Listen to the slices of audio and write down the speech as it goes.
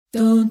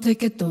Welcome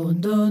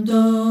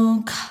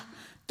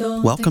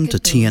to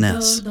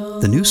TNS,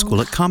 the new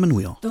school at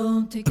Commonweal,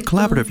 a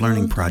collaborative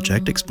learning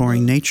project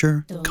exploring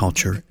nature,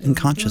 culture, and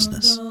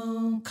consciousness.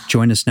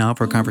 Join us now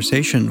for a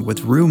conversation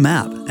with Rue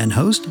Mapp and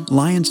host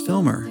Lions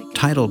Filmer,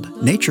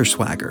 titled Nature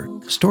Swagger,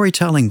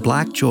 Storytelling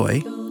Black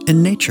Joy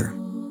in Nature.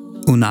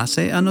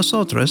 Únase a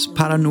nosotros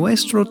para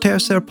nuestro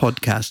tercer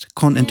podcast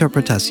con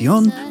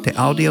interpretación de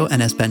audio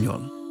en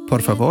español.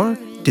 Por favor,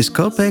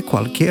 disculpe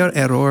cualquier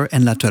error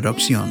en la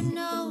traducción.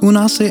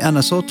 Únase a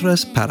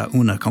nosotros para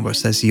una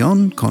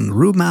conversación con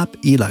Rue Mapp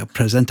y la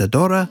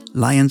presentadora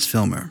Lions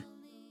Filmer.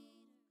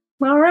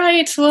 All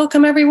right,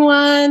 welcome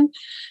everyone.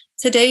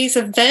 Today's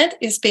event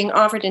is being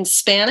offered in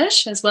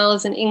Spanish as well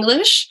as in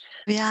English.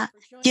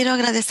 Quiero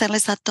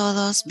agradecerles a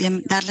todos,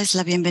 darles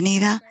la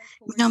bienvenida.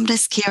 Mi nombre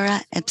es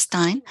Kira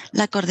Epstein,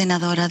 la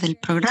coordinadora del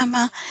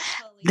programa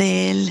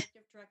del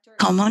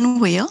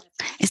Commonweal.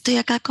 Estoy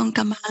acá con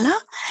Kamala,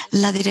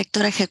 la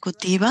directora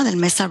ejecutiva del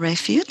Mesa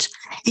Refuge,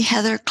 y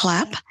Heather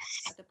Clapp,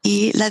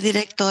 y la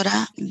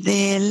directora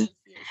del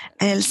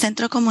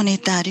Centro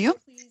Comunitario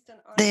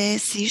de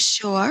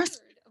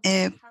Seashores,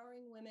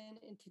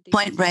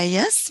 Point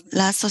Reyes,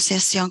 la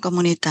asociación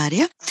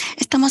comunitaria.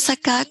 Estamos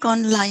acá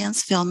con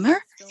Lions Filmer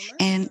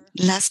en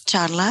las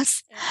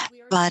charlas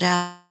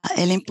para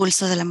el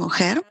impulso de la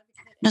mujer.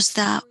 Nos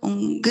da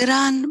un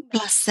gran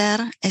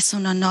placer, es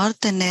un honor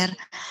tener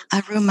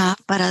a Rue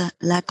Mapp para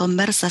la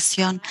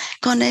conversación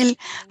con el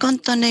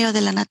contoneo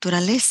de la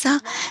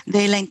naturaleza,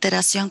 de la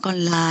interacción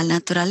con la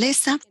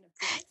naturaleza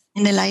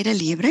en el aire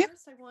libre.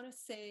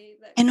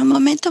 En un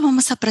momento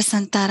vamos a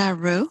presentar a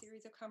Rue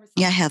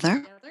y a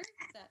Heather.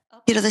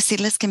 Quiero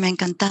decirles que me ha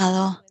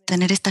encantado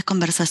tener estas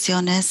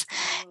conversaciones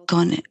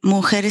con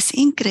mujeres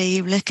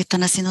increíbles que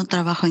están haciendo un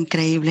trabajo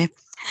increíble.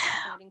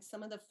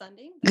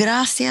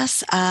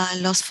 Gracias a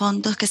los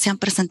fondos que se han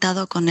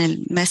presentado con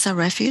el Mesa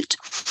Refuge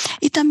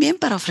y también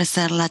para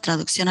ofrecer la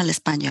traducción al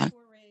español.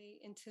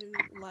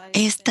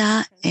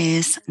 Esta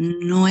es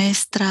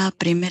nuestra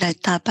primera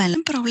etapa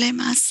en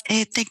problemas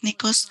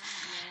técnicos.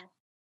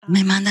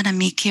 Me mandan a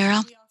mí,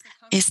 Kira,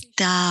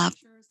 esta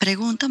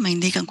pregunta, me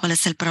indican cuál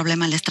es el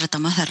problema, les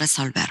tratamos de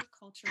resolver.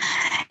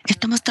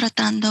 Estamos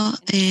tratando,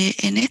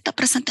 en esta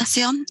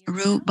presentación,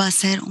 Rue va a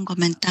hacer un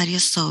comentario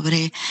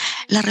sobre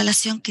la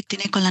relación que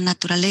tiene con la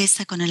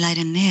naturaleza, con el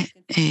aire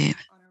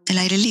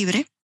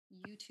libre.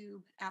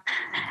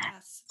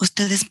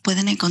 Ustedes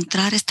pueden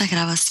encontrar estas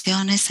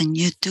grabaciones en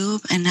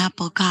YouTube, en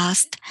Apple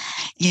Cast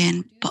y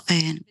en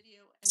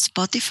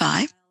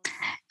Spotify.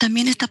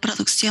 También esta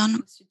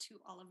producción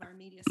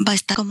va a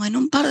estar como en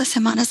un par de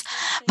semanas,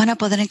 van a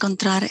poder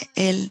encontrar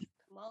el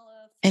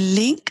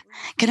link.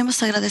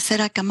 Queremos agradecer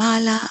a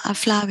Kamala, a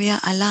Flavia,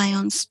 a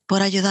Lions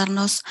por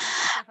ayudarnos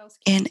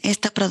en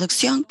esta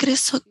producción. Creo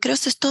eso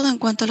es todo en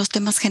cuanto a los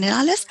temas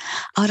generales.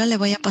 Ahora le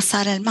voy a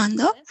pasar el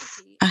mando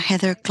a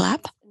Heather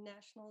Clapp,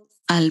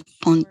 al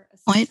Point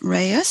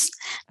Reyes,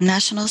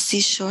 National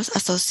Seashores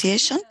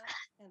Association.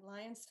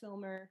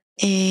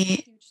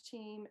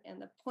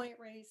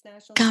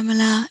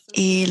 Kamala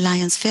y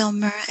Lions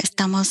Filmer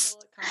estamos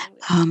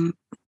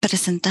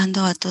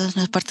presentando a todos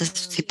los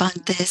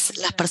participantes,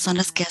 las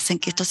personas que hacen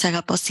que esto se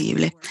haga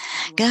posible.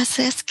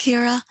 Gracias,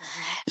 Kira.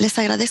 Les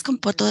agradezco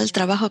por todo el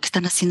trabajo que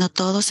están haciendo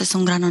todos. Es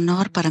un gran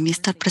honor para mí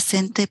estar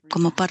presente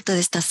como parte de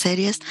estas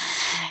series,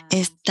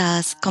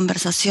 esta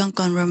conversación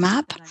con Rue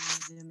Mapp.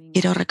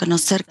 Quiero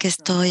reconocer que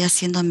estoy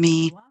haciendo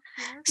mi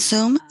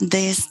Zoom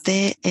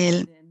desde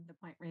el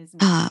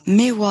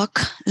Miwok,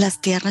 las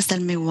tierras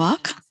del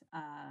Miwok,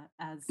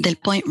 del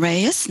Point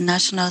Reyes,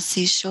 National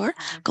Seashore.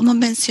 Como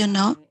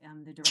mencionó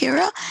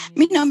Kira,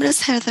 mi nombre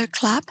es Heather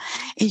Clapp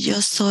y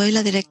yo soy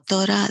la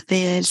directora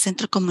del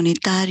Centro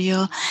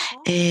Comunitario,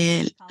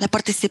 la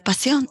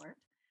participación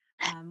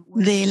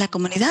de la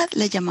comunidad,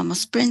 le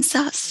llamamos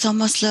Prensa.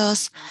 Somos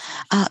los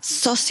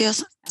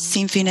socios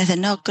sin fines de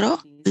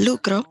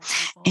lucro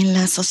en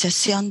la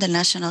asociación del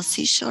National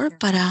Seashore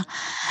para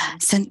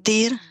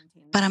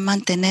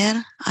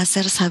mantener,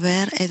 hacer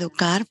saber,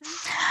 educar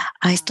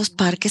a estos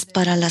parques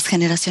para las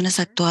generaciones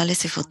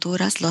actuales y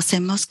futuras. Lo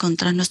hacemos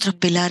contra nuestros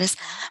pilares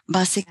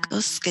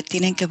básicos que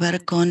tienen que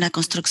ver con la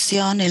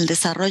construcción y el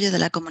desarrollo de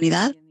la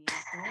comunidad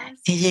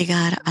y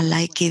llegar a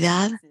la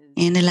equidad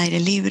en el aire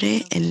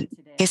libre,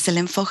 que es el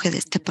enfoque de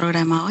este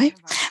programa hoy.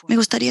 Me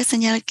gustaría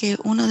señalar que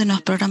uno de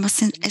los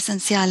programas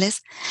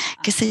esenciales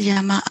que se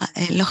llama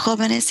Los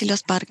jóvenes y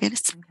los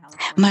parques.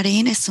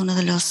 Marin es uno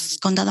de los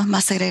condados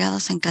más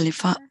segregados en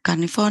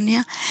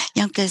California y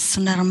aunque es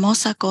una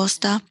hermosa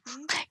costa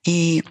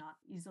y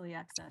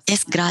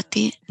es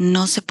gratis,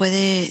 no se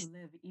puede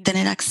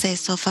tener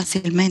acceso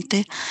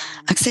fácilmente,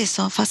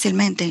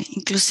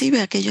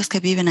 inclusive aquellos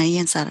que viven ahí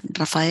en San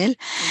Rafael,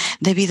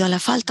 debido a la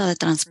falta de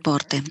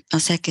transporte.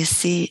 O sea que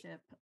sí,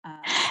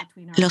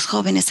 los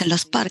jóvenes en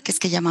los parques,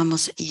 que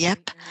llamamos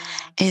IEP,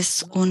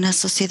 es una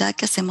sociedad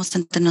que hacemos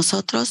entre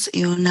nosotros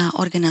y una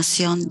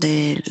organización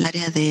del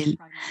área del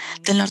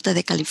norte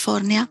de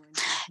California.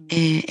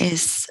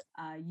 Es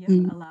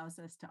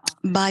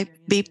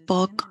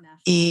BIPOC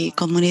y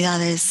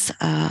comunidades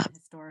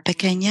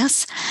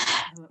pequeñas.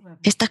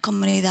 Estas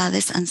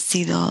comunidades han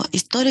sido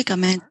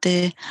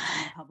históricamente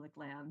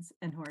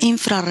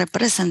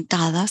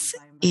infrarrepresentadas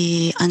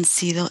y han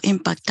sido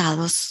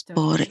impactados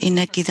por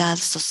inequidad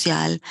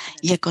social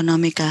y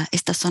económica.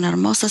 Estas son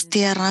hermosas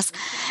tierras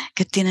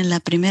que tienen la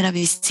primera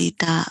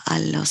visita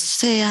al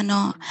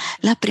océano,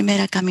 la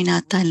primera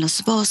caminata en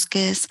los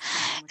bosques.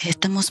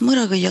 Estamos muy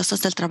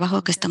orgullosos del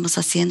trabajo que estamos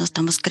haciendo.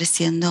 Estamos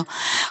creciendo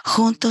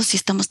juntos y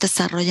estamos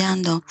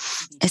desarrollando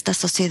esta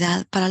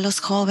sociedad para los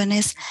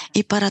jóvenes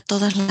y para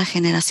todas las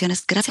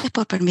generaciones. Gracias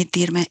por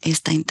permitirme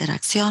esta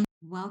interacción.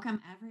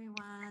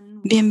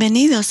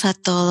 Bienvenidos a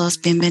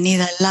todos,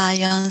 bienvenida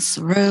Lions,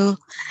 Rue,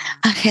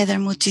 a Heather,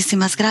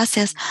 muchísimas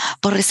gracias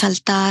por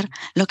resaltar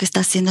lo que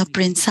está haciendo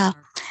Prince Up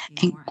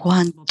en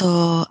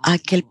cuanto a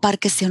que el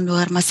parque sea un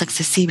lugar más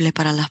accesible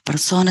para las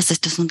personas.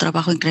 Esto es un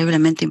trabajo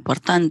increíblemente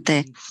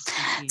importante.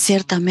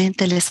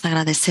 Ciertamente les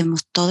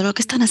agradecemos todo lo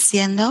que están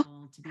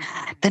haciendo.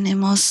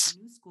 Tenemos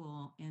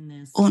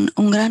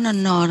un gran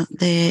honor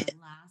de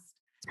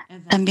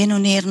también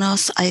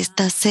unirnos a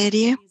esta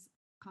serie.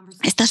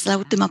 Esta es la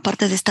última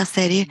parte de esta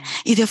serie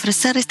y de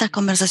ofrecer estas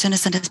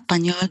conversaciones en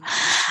español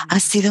ha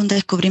sido un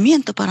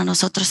descubrimiento para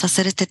nosotros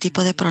hacer este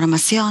tipo de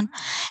programación.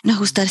 Nos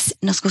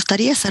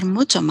gustaría hacer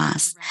mucho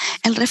más.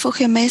 El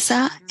Refugio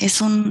Mesa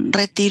es un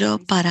retiro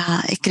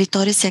para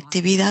escritores y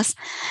activistas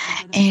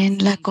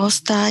en la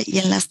costa y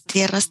en las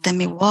tierras de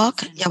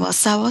Miwok y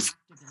Aguasavos.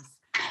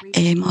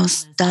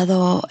 Hemos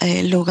dado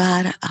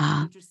lugar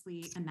a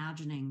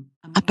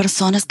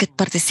personas que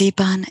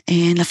participan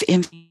en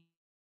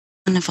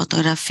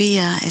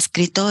fotografía,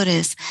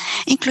 escritores,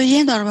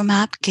 incluyendo a Rue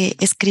Mapp, que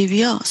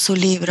escribió su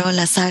libro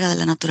La saga de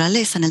la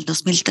naturaleza en el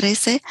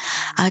 2013.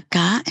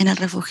 Acá en el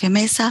Refugio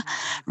Mesa,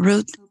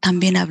 Ruth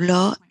también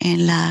habló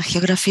en la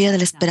geografía de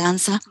la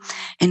esperanza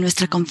en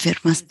nuestra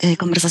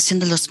conversación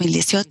del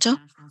 2018.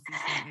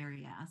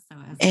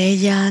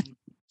 Ella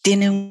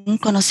tiene un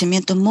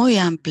conocimiento muy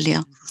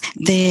amplio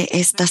de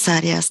estas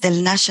áreas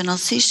del National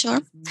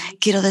Seashore.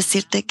 Quiero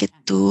decirte que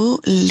tu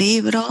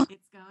libro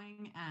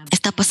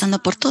está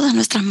pasando por todas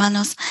nuestras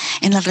manos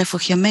en el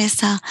Refugio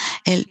Mesa,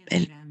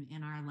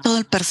 todo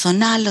el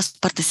personal, los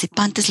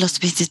participantes, los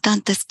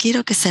visitantes.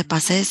 Quiero que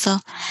sepas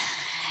eso.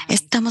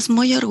 Estamos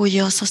muy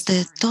orgullosos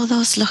de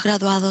todos los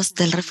graduados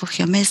del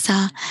Refugio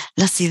Mesa,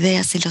 las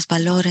ideas y los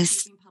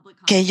valores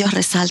que ellos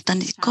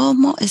resaltan y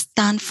cómo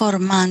están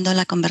formando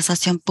la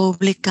conversación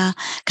pública,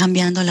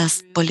 cambiando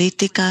las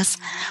políticas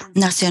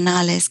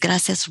nacionales.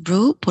 Gracias,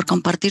 Rue, por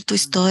compartir tu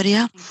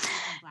historia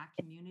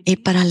y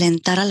para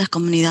alentar a las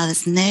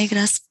comunidades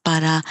negras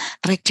para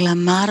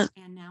reclamar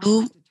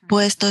tu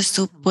puesto y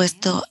su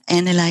puesto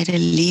en el aire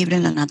libre,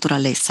 en la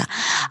naturaleza.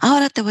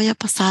 Ahora te voy a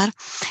pasar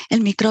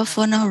el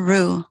micrófono,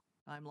 Rue,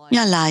 y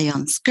a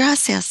Lions.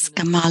 Gracias,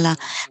 Kamala.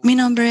 Mi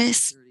nombre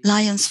es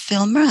Lions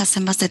Filmer. Hace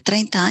más de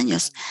 30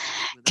 años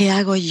que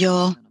hago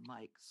yo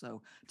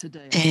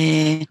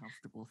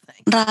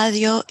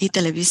radio y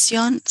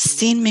televisión.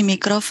 Sin mi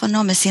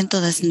micrófono me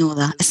siento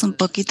desnuda. Es un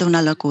poquito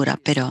una locura,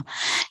 pero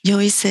yo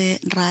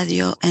hice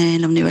radio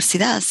en la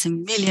universidad hace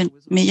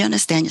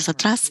millones de años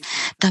atrás.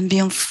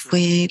 También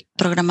fui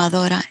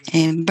programadora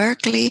en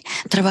Berkeley.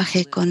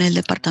 Trabajé con el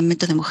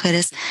Departamento de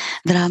Mujeres,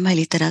 Drama y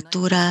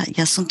Literatura y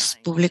Asuntos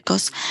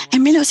Públicos.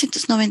 En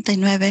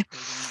 1999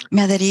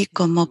 me adherí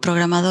como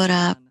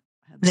programadora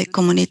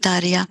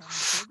comunitaria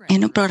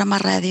en un programa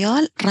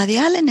radial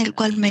en el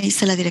cual me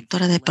hice la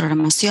directora de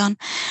programación.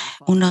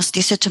 Unos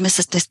 18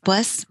 meses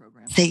después,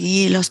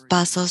 seguí los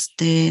pasos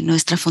de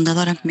nuestra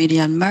fundadora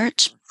Miriam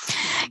Merch.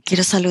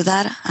 Quiero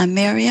saludar a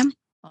Miriam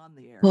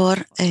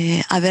por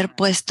haber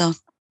puesto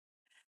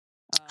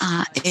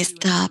a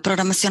esta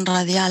programación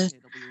radial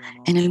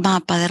en el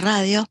mapa de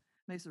radio.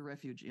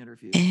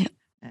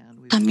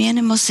 También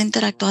hemos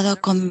interactuado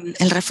con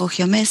el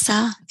Refugio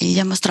Mesa y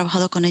ya hemos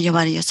trabajado con ello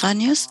varios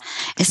años.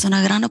 Es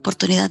una gran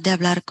oportunidad de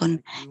hablar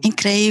con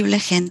increíble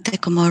gente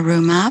como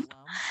Rue Mapp.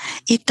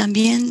 Y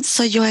también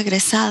soy yo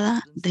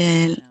egresada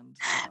de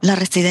la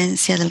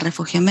residencia del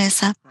Refugio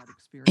Mesa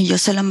y yo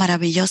sé lo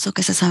maravilloso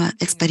que es esa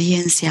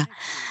experiencia.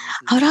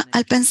 Ahora,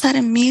 al pensar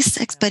en mis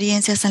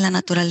experiencias en la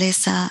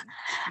naturaleza,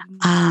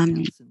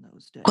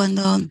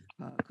 cuando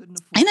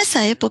en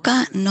esa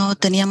época no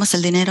teníamos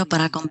el dinero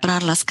para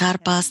comprar las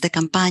carpas de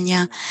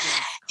campaña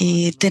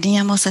y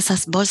teníamos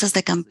esas bolsas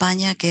de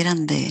campaña que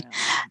eran de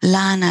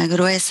lana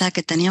gruesa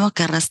que teníamos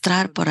que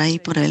arrastrar por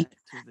ahí,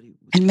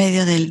 en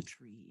medio de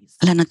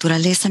la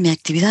naturaleza. Mi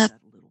actividad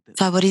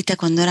favorita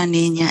cuando era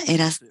niña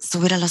era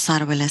subir a los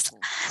árboles.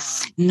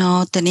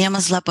 No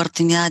teníamos la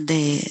oportunidad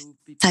de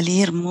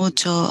salir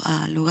mucho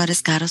a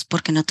lugares caros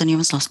porque no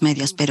teníamos los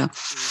medios, pero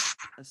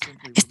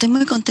estoy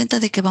muy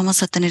contenta de que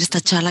vamos a tener esta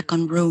charla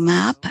con Rue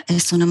Mapp.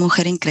 Es una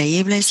mujer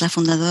increíble, es la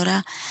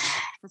fundadora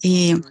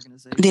y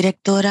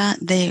directora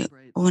de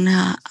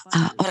una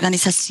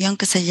organización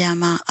que se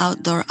llama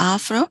Outdoor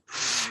Afro,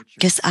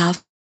 que es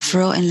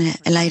Afro en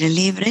el aire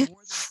libre.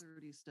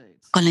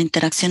 con la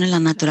interacción en la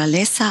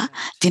naturaleza.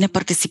 Tiene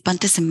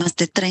participantes en más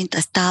de 30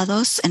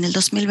 estados. En el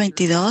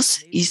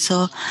 2022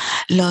 hizo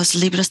los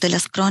libros de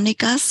las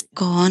crónicas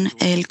con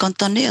el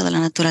contenido de la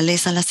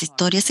naturaleza, las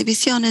historias y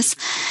visiones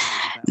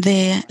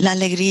de la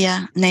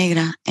alegría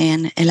negra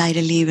en el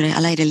aire libre,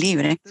 al aire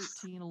libre,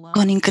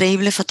 con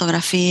increíble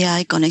fotografía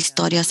y con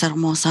historias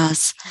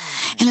hermosas.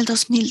 En el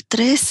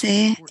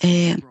 2013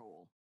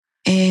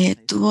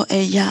 tuvo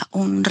ella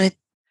un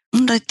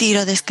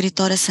retiro de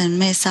escritores en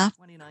Mesa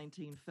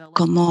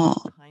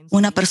como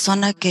una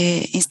persona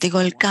que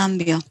instigó el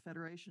cambio.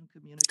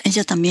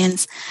 Ella también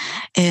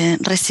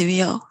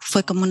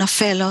fue como una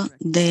fellow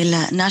de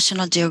la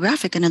National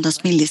Geographic en el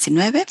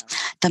 2019.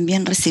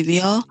 También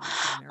recibió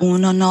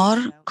un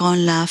honor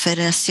con la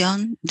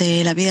Federación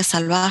de la Vida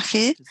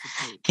Salvaje,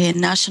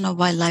 National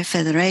Wildlife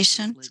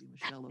Federation,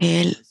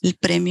 el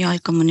premio a la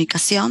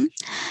comunicación.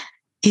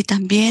 Y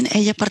también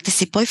ella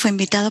participó y fue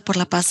invitada por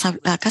la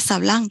Casa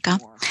Blanca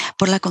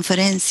por la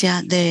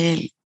conferencia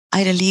del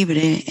aire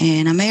libre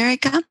en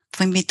América.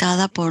 Fue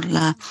invitada por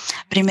la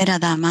primera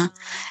dama,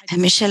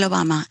 Michelle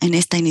Obama, en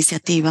esta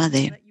iniciativa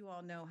de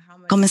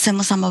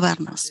Comencemos a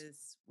Movernos.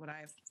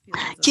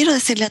 Quiero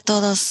decirle a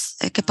todos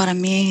que para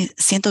mí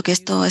siento que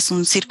esto es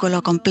un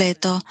círculo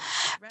completo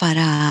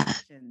para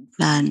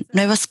la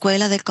nueva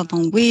escuela del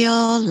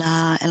Commonwealth,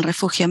 el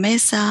refugio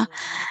Mesa.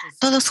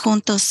 Todos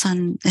juntos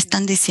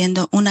están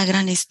diciendo una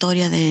gran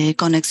historia de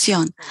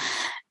conexión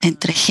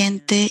entre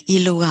gente y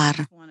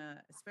lugar.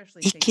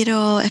 Y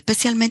quiero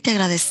especialmente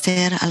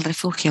agradecer al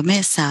refugio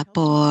Mesa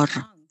por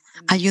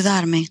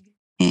ayudarme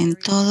en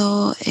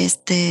todo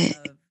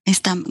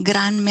esta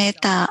gran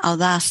meta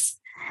audaz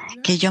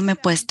que yo me he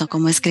puesto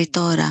como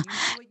escritora.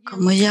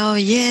 Como ya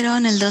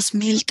oyeron, en el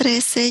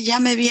 2013 ya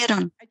me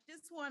vieron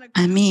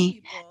a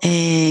mí.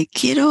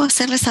 Quiero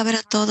hacerles saber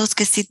a todos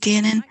que si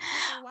tienen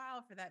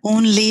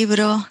un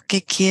libro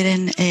que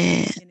quieren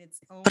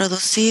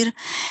producir,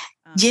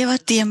 lleva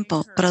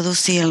tiempo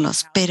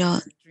producirlos,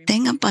 pero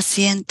tengan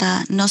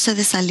paciencia, no se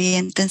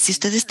desalienten. Si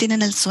ustedes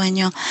tienen el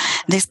sueño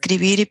de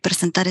escribir y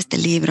presentar este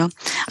libro,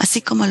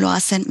 así como lo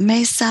hacen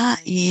Mesa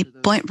y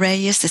Point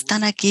Reyes,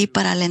 están aquí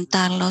para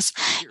alentarlos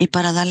y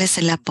para darles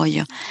el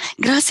apoyo.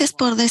 Gracias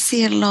por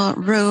decirlo,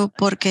 Rue,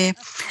 porque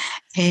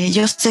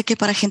yo sé que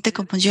para gente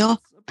como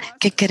yo,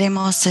 que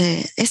queremos,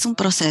 es un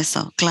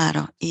proceso,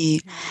 claro,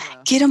 y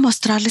quiero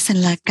mostrarles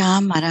en la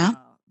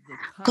cámara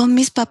con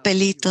mis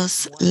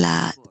papelitos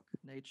la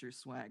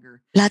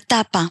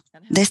tapa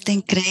de este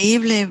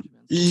increíble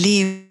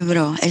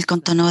libro, El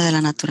contorno de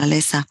la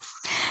naturaleza.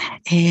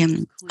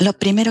 Lo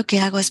primero que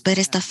hago es ver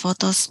estas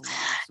fotos.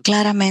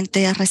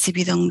 Claramente has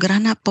recibido un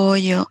gran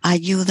apoyo,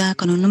 ayuda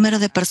con un número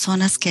de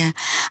personas que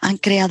han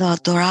creado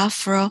Outdoor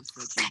Afro,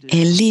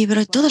 el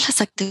libro y todas las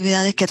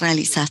actividades que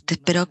realizaste.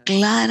 Pero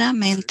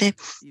claramente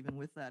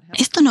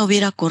esto no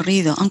hubiera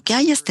ocurrido, aunque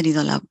hayas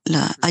tenido la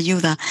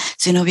ayuda,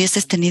 si no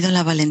hubieses tenido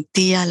la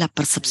valentía, la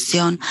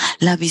percepción,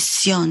 la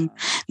visión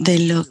de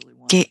lo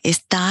que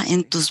está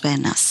en tus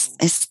venas.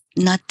 Es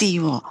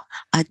nativo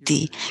a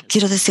ti.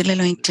 Quiero decirle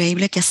lo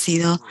increíble que ha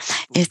sido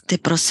este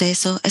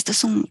proceso. Este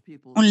es un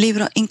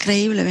libro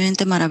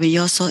increíblemente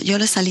maravilloso. Yo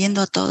les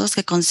aliento a todos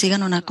que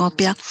consigan una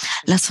copia.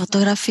 Las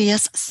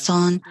fotografías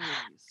son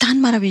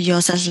tan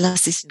maravillosas,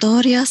 las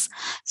historias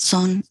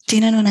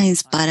tienen una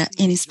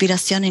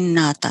inspiración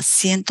innata.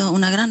 Siento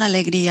una gran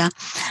alegría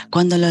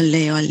cuando lo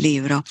leo el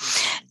libro.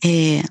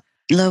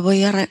 Lo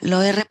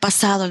he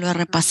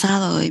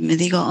repasado y me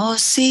digo, oh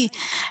sí,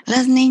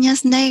 las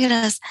niñas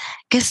negras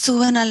que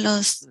suben a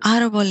los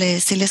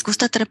árboles y les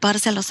gusta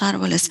treparse a los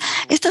árboles.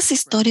 Estas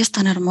historias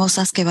tan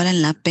hermosas que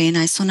valen la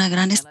pena. Es una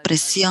gran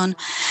expresión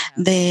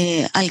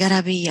de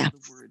algarabía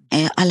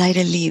al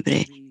aire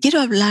libre.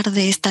 Quiero hablar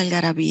de esta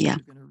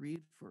algarabía.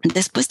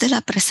 Después de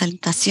la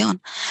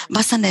presentación,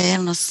 vas a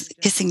leernos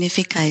qué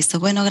significa esto.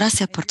 Bueno,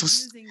 gracias por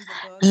tus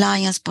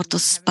lines, por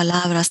tus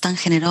palabras tan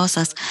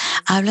generosas.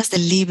 Hablas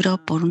del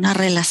libro por una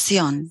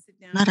relación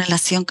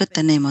que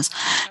tenemos.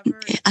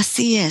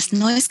 Así es,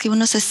 no es que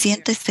uno se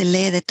siente y se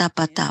lee de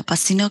tapa a tapa,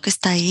 sino que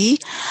está ahí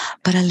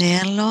para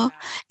leerlo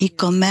y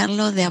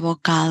comerlo de a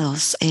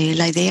bocados.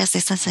 La idea es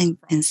esa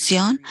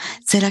intención,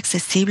 ser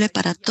accesible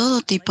para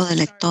todo tipo de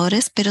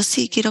lectores, pero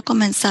sí quiero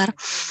comenzar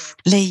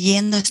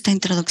leyendo esta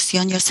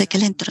introducción. Yo sé que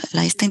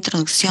esta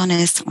introducción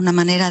es una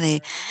manera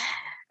de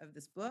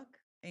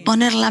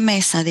poner la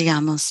mesa,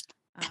 digamos,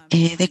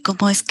 de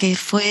cómo es que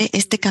fue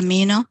este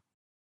camino,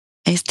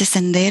 este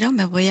sendero.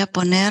 Me voy a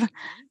poner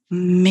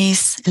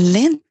mis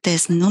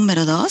lentes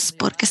número 2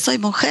 porque soy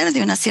mujer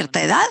de una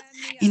cierta edad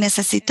y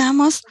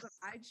necesitamos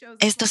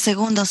estos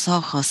segundos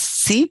ojos,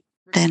 ¿sí?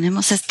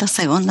 Tenemos estos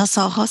segundos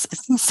ojos,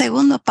 es un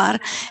segundo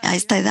par, a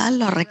esta edad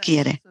lo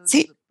requiere,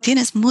 ¿sí?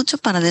 Tienes mucho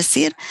para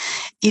decir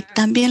y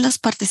también los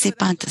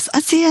participantes.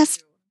 Así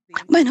es.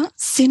 Bueno,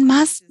 sin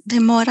más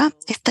demora,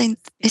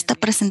 esta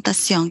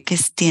presentación que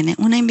tiene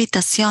una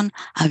invitación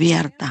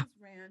abierta.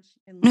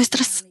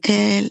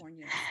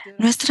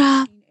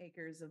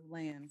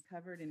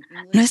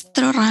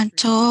 Nuestro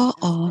rancho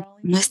o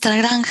nuestra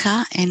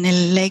granja en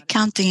el Lake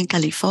County en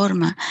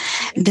California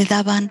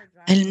daban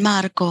el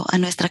marco a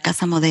nuestra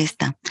casa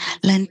modesta.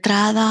 La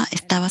entrada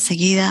estaba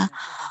seguida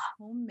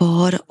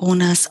por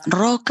unas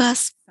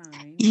rocas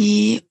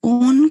y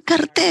un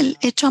cartel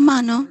hecho a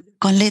mano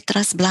con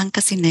letras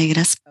blancas y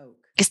negras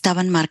que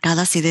estaban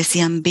marcadas y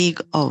decían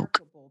Big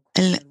Oak,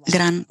 el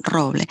gran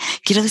roble.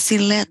 Quiero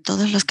decirle a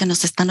todos los que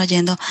nos están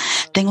oyendo,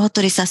 tengo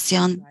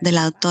autorización de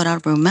la autora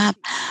Rue Mapp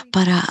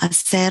para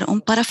hacer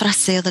un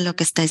parafraseo de lo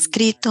que está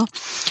escrito,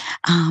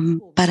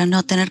 para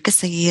no tener que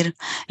seguir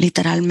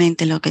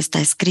literalmente lo que está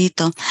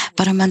escrito,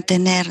 para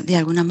mantener de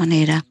alguna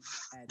manera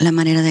la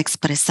manera de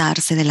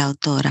expresarse de la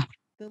autora.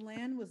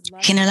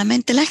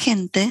 Generalmente la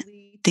gente,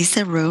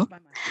 dice Rue,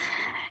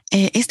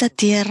 esta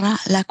tierra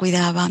la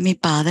cuidaba mi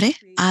padre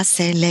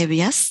hace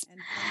levias,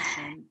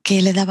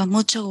 que le daba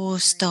mucho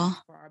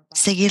gusto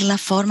seguir la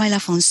forma y la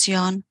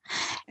función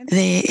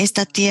de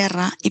esta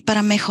tierra, y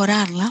para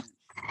mejorarla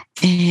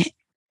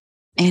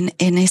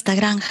en esta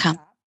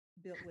granja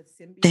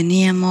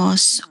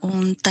teníamos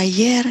un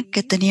taller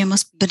que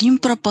teníamos un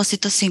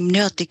propósito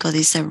simbiótico,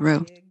 dice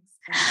Rue.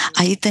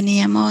 Ahí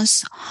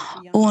teníamos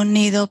un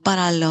nido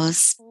para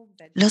los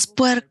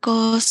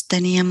puercos,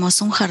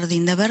 teníamos un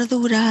jardín de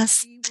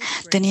verduras,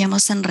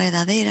 teníamos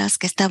enredaderas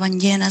que estaban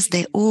llenas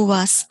de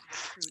uvas,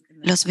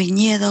 los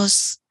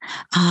viñedos,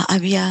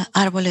 había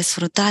árboles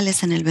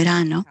frutales en el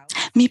verano.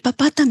 Mi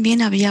papá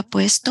también había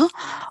puesto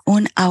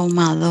un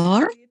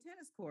ahumador,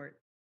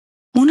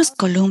 unos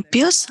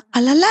columpios,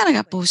 a la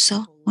larga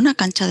puso una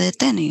cancha de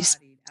tenis.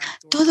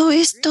 Todo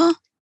esto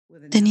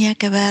tenía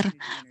que ver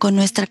con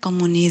nuestra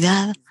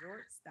comunidad,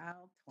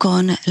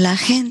 con la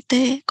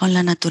gente, con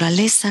la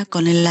naturaleza,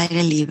 con el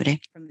aire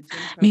libre.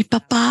 Mi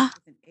papá,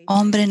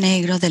 hombre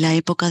negro de la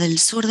época del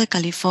sur de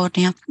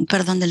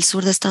del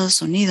sur de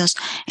Estados Unidos,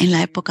 en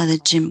la época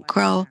de Jim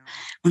Crow,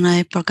 una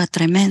época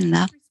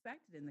tremenda,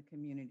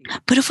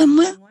 pero fue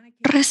muy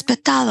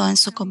respetado en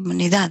su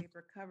comunidad.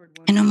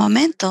 En un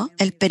momento,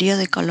 el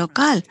periódico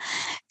local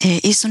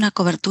hizo una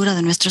cobertura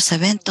de nuestros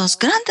eventos,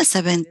 grandes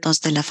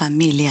eventos de la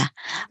familia,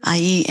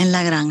 ahí en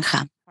la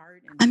granja.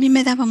 A mí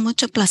me daba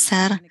mucho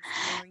placer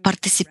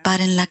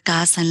participar en la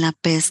caza, en la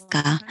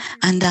pesca,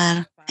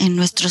 andar en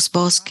nuestros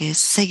bosques,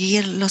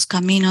 seguir los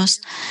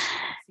caminos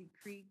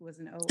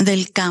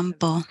del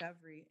campo.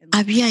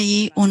 Había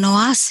ahí un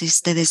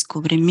oasis de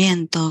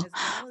descubrimiento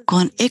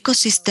con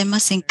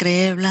ecosistemas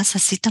increíbles,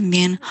 así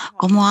también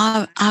como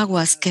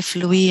aguas que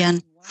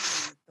fluían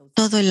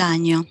todo el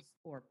año.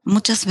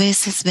 Muchas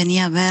veces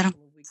venía a ver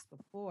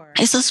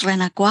esos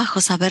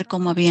renacuajos, a ver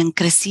cómo habían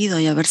crecido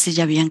y a ver si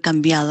ya habían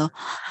cambiado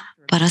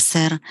para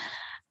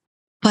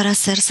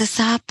hacerse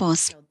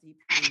sapos.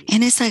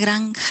 En esa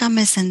granja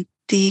me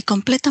sentí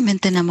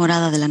completamente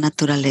enamorada de la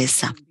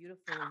naturaleza.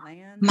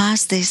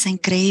 Más de esa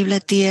increíble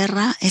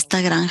tierra,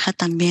 esta granja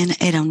también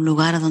era un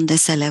lugar donde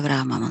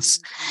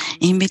celebrábamos.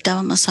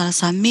 Invitábamos a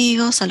los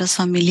amigos, a los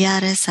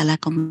familiares, a la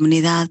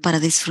comunidad para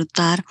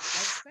disfrutar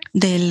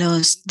de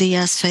los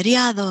días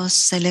feriados,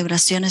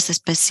 celebraciones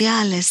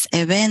especiales,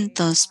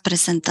 eventos,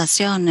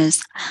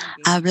 presentaciones.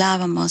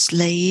 Hablábamos,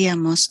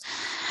 leíamos,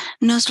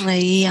 nos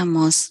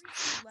reíamos,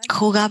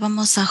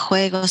 jugábamos a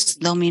juegos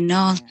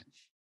dominó.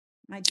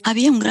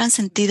 Había un gran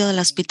sentido de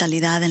la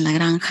hospitalidad en la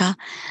granja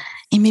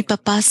y mi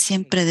papá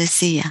siempre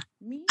decía,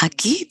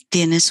 aquí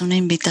tienes una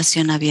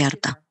invitación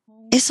abierta.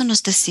 Eso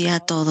nos decía a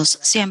todos,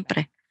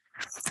 siempre.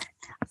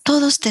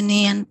 Todos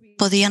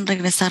podían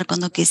regresar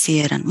cuando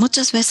quisieran.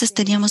 Muchas veces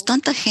teníamos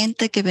tanta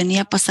gente que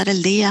venía a pasar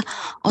el día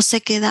o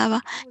se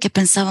quedaba que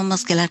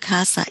pensábamos que la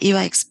casa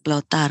iba a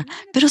explotar,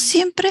 pero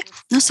siempre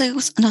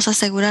nos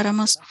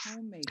asegurábamos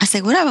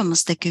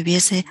de que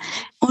hubiese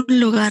un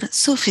lugar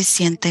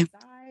suficiente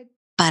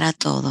para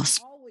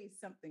todos.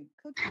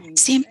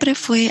 Siempre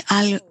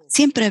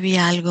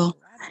había algo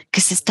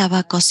que se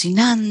estaba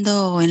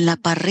cocinando o en la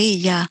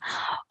parrilla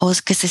o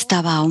que se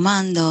estaba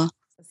ahumando.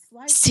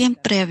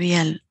 Siempre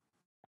había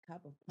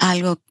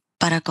algo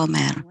para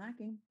comer,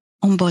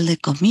 un bol de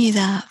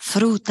comida,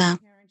 fruta.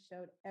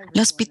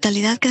 La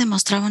hospitalidad que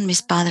demostraban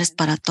mis padres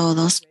para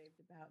todos,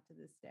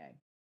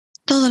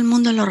 todo el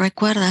mundo lo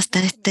recuerda hasta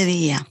este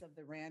día.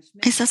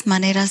 Esas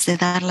maneras de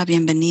dar la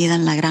bienvenida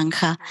en la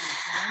granja,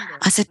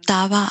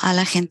 aceptaba a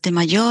la gente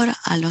mayor,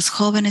 a los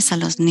jóvenes, a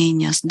los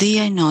niños,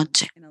 día y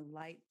noche.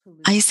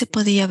 Ahí se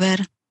podía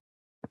ver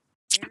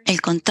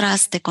el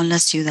contraste con la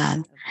ciudad.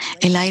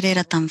 El aire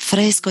era tan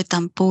fresco y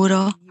tan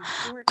puro,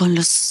 con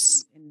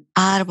los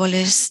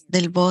árboles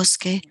del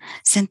bosque,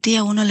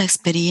 sentía uno la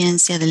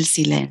experiencia del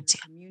silencio.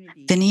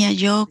 Tenía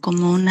yo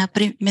como un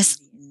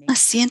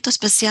asiento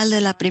especial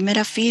de la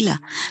primera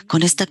fila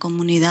con esta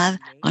comunidad,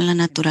 con la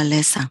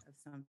naturaleza.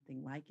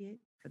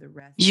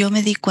 Yo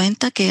me di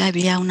cuenta que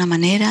había una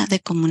manera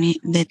de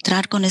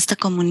entrar con esta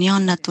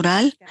comunión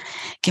natural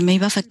que me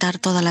iba a afectar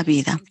toda la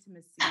vida.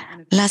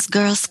 Las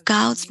Girl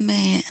Scouts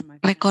me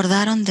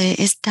recordaron de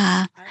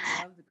esta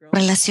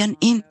relación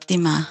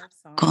íntima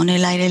con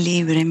el aire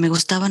libre. Me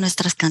gustaban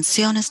nuestras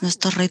canciones,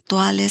 nuestros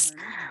rituales,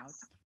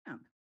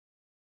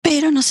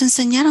 pero nos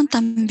enseñaron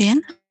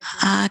también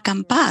a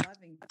acampar.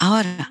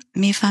 Ahora,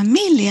 mi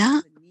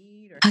familia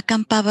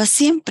acampaba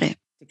siempre,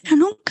 pero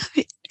nunca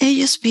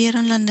ellos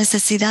vieron la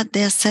necesidad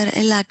de hacer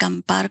el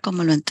acampar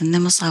como lo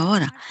entendemos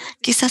ahora.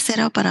 Quizás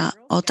era para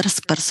otras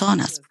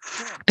personas,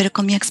 pero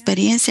con mi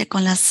experiencia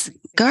con las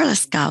Girl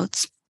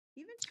Scouts,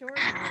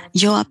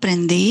 yo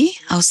aprendí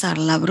a usar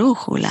la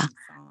brújula,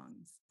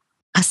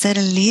 a ser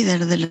el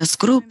líder de los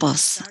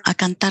grupos, a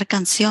cantar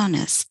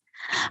canciones.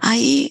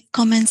 Ahí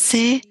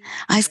comencé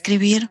a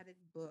escribir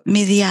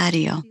mi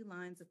diario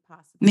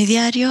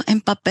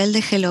en papel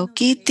de Hello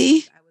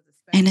Kitty.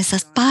 En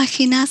esas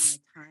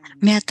páginas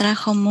me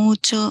atrajo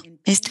mucho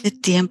este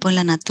tiempo en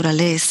la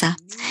naturaleza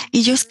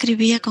y yo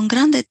escribía con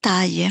gran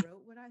detalle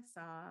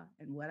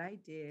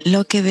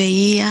lo que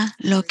veía,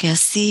 lo que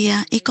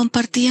hacía y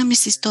compartía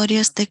mis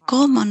historias de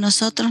cómo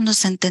nosotros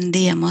nos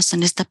entendíamos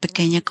en esta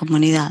pequeña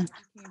comunidad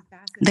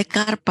de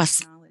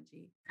carpas.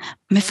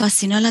 Me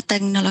fascinó la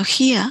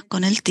tecnología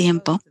con el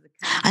tiempo.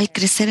 Al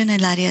crecer en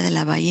el área de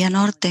la Bahía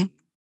Norte,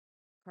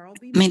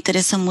 me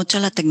interesó mucho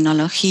la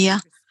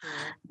tecnología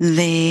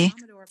que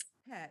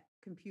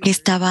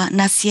estaba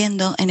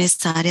naciendo en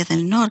esta área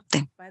del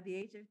norte.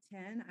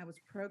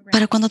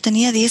 Para cuando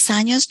tenía 10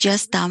 años ya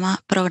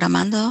estaba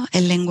programando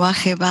el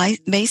lenguaje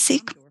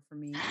BASIC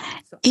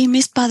y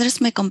mis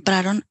padres me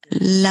compraron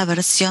la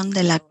versión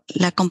de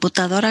la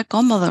computadora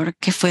Commodore,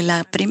 que fue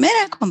la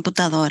primera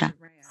computadora.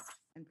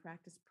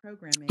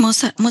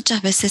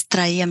 Muchas veces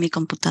traía mi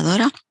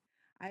computadora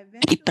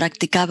y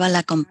practicaba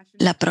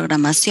la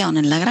programación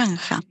en la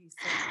granja.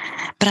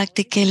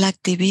 Practiqué el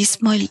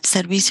activismo y el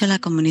servicio a la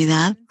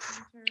comunidad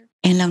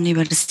en la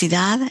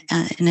universidad,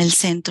 en el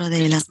centro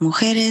de las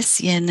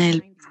mujeres y en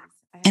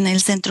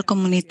el centro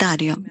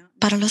comunitario.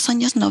 Para los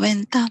años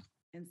 90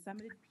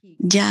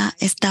 ya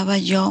estaba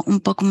yo un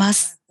poco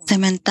más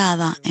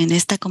cementada en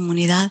esta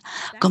comunidad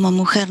como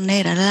mujer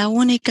negra, era la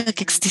única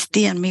que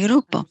existía en mi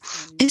grupo.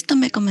 Esto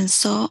me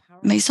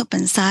hizo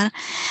pensar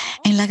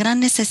en la gran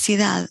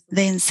necesidad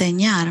de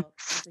enseñar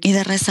y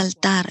de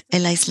resaltar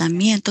el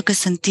aislamiento que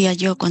sentía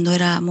yo cuando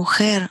era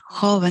mujer,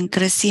 joven,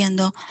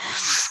 creciendo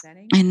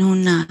en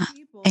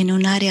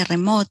un área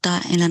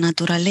remota, en la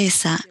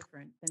naturaleza,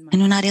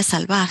 en un área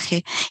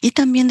salvaje, y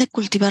también de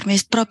cultivar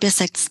mis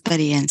propias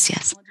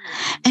experiencias.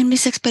 En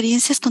mis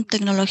experiencias con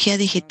tecnología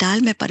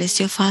digital me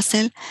pareció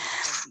fácil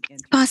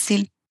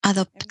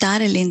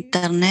adoptar el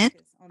Internet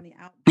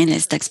en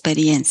esta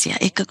experiencia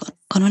y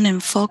con un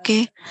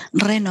enfoque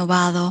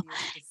renovado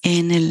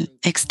en el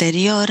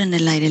exterior, en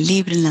el aire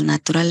libre, en la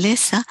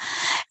naturaleza,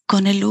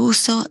 con el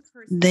uso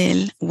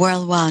del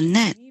World Wide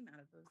Net,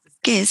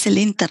 que es el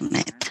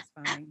Internet.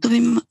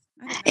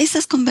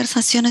 Esas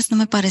conversaciones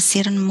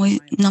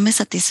no me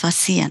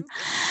satisfacían.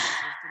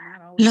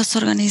 Los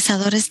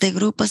organizadores de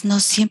grupos no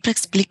siempre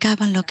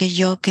explicaban lo que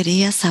yo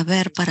quería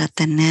saber para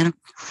tener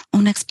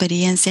una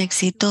experiencia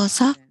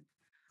exitosa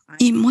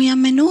y muy a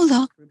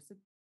menudo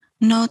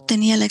no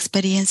tenía la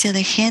experiencia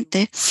de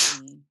gente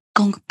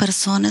con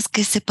personas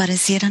que se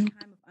parecieran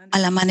a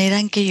la manera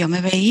en que yo me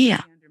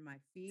veía.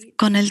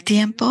 Con el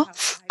tiempo,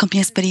 con mi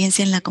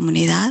experiencia en la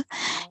comunidad,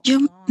 yo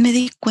me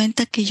di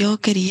cuenta que yo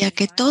quería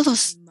que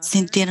todos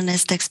sintieran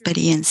esta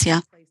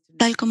experiencia,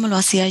 tal como lo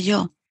hacía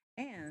yo.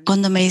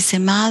 Cuando me hice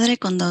madre,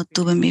 cuando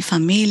tuve mi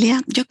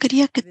familia, yo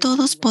quería que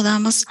todos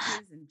podamos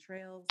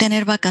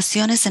tener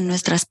vacaciones en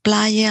nuestras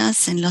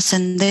playas, en los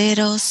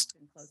senderos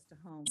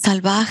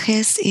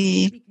salvajes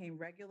y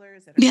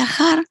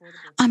viajar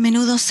a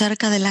menudo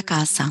cerca de la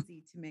casa.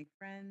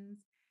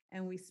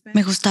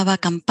 Me gustaba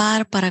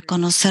acampar para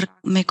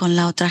conocerme con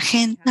la otra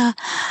gente,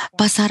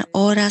 pasar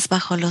horas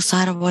bajo los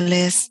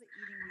árboles,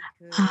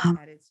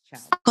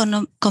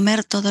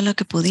 comer todo lo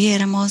que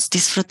pudiéramos,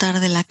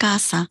 disfrutar de la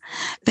casa.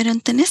 Pero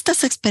en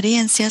estas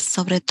experiencias,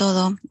 sobre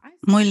todo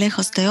muy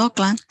lejos de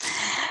Oakland,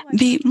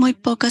 vi muy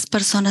pocas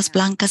personas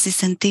blancas y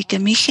sentí que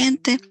mi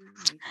gente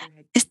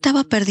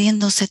estaba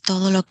perdiéndose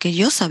todo lo que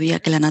yo sabía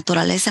que la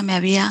naturaleza me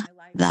había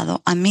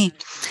dado a mí.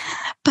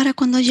 Para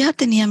cuando ya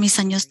tenía mis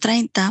años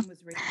 30,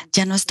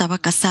 ya no estaba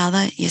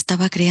casada y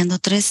estaba criando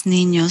 3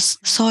 niños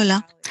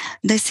sola,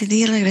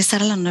 decidí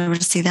regresar a la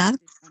universidad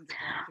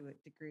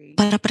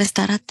para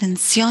prestar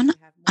atención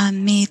a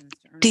mi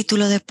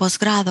título de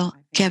posgrado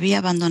que había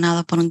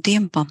abandonado por un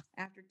tiempo.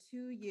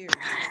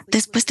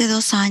 Después de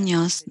 2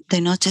 años de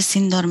noches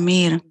sin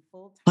dormir,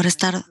 por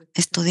estar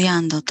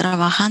estudiando,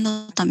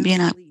 trabajando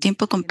también a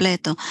tiempo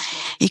completo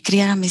y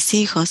criar a mis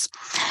hijos,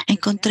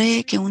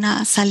 encontré que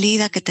una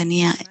salida que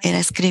tenía era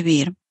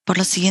escribir. Por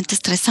los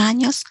siguientes 3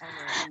 años,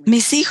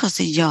 mis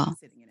hijos y yo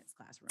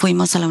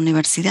fuimos a la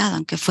universidad,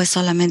 aunque fue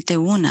solamente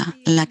una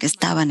la que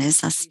estaba en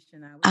esas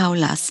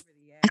aulas.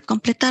 Al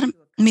completar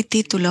mi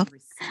título,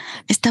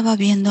 estaba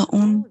viendo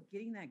un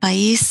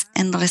país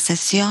en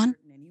recesión.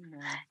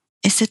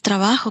 Ese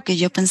trabajo que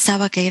yo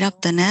pensaba que iba a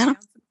obtener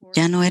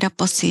ya no era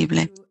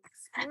posible.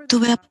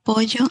 Tuve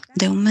apoyo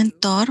de un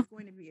mentor,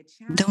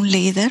 de un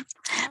líder.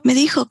 Me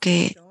dijo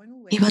que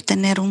iba a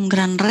tener un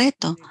gran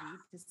reto.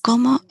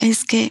 ¿Cómo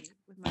es que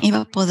iba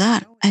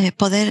a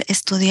poder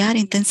estudiar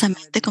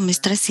intensamente con mis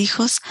 3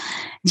 hijos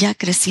ya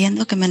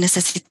creciendo, que me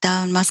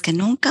necesitaban más que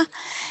nunca,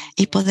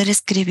 y poder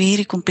escribir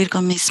y cumplir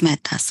con mis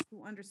metas?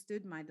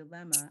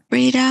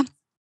 Rita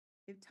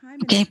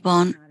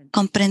Capon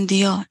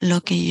comprendió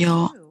lo que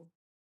yo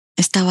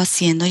estaba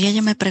haciendo y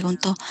ella me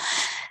preguntó,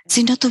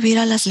 si no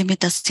tuviera las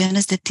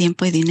limitaciones de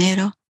tiempo y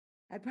dinero,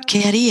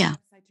 ¿qué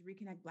haría?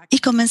 Y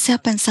comencé a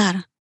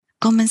pensar.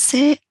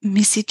 Comencé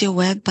mi sitio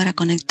web para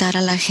conectar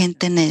a la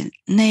gente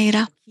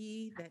negra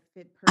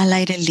al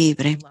aire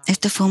libre.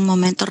 Este fue un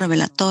momento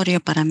revelatorio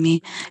para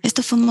mí.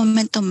 Este fue un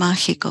momento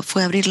mágico.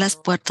 Fue abrir las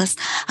puertas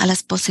a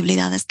las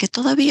posibilidades que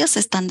todavía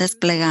se están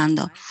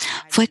desplegando.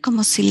 Fue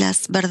como si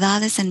las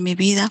verdades en mi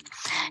vida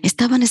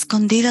estaban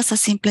escondidas a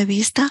simple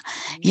vista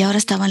y ahora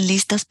estaban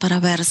listas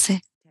para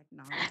verse.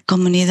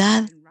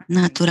 Comunidad,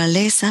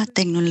 naturaleza,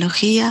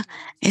 tecnología,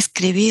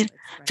 escribir,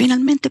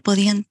 finalmente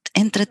podían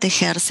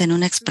entretejerse en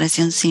una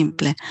expresión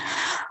simple.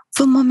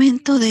 Fue un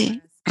momento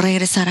de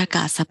regresar a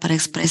casa para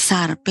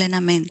expresar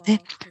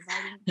plenamente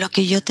lo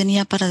que yo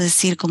tenía para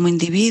decir como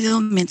individuo,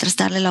 mientras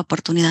darle la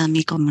oportunidad a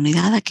mi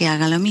comunidad a que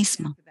haga lo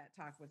mismo.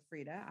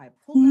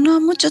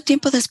 No mucho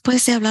tiempo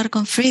después de hablar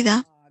con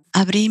Frida,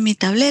 abrí mi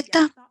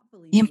tableta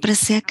y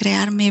empecé a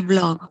crear mi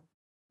blog,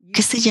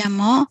 que se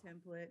llamó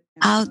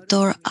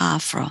Outdoor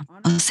Afro,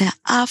 o sea,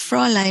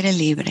 afro al aire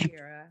libre,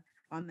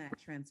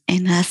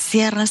 en las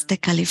sierras de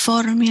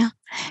California,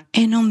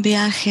 en un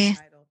viaje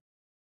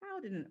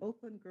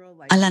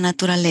a la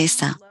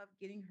naturaleza.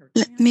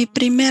 Mi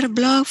primer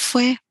blog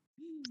fue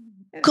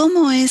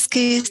cómo es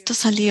que esto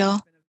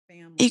salió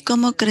y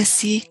cómo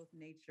crecí,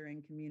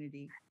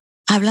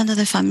 hablando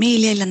de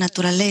familia y la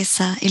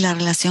naturaleza y la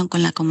relación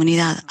con la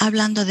comunidad,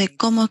 hablando de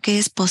cómo que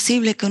es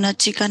posible que una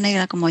chica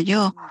negra como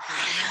yo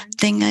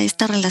tenga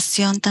esta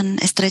relación tan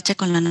estrecha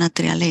con la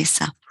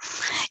naturaleza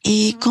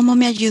y cómo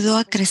me ayudó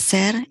a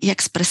crecer y a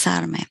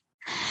expresarme.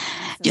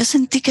 Yo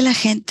sentí que la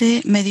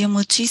gente me dio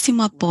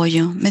muchísimo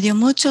apoyo, me dio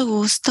mucho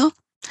gusto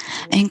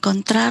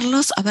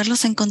encontrarlos,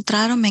 haberlos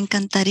encontrado. Me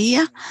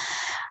encantaría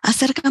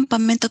hacer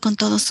campamento con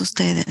todos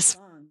ustedes.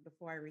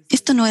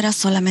 Esto no era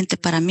solamente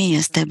para mí,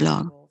 este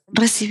blog.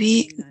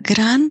 Recibí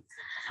gran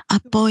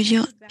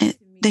apoyo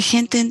de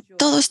gente en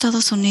todo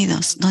Estados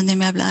Unidos, donde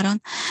me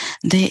hablaron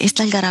de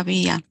esta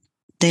algarabía,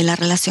 de la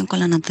relación con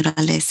la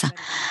naturaleza.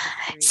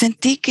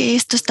 Sentí que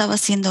esto estaba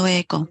haciendo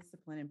eco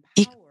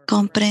y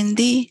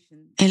comprendí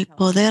el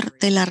poder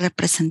de la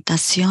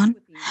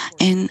representación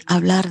en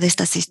hablar de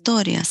estas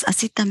historias,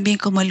 así también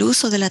como el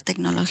uso de la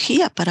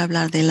tecnología para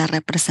hablar de la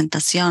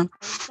representación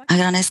a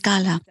gran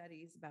escala.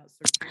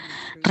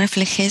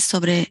 Reflejé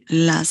sobre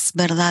las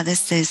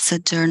verdades de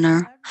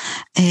Sojourner,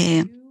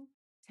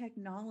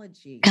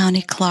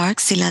 County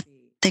Clarks y la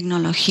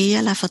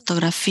tecnología, la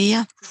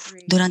fotografía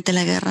durante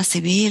la guerra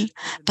civil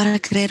para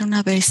crear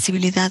una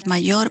visibilidad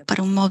mayor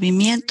para un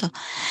movimiento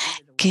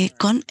que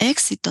con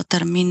éxito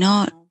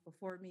terminó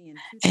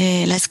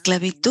la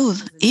esclavitud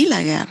y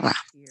la guerra.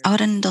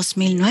 Ahora en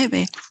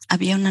 2009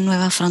 había una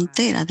nueva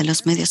frontera de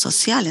los medios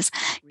sociales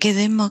que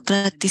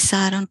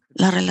democratizaron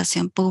la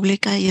relación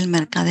pública y el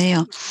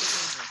mercadeo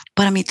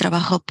para mi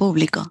trabajo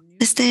público.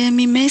 Desde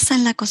mi mesa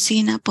en la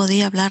cocina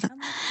podía hablar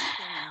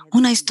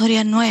una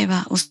historia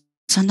nueva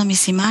usando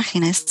mis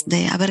imágenes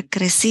de haber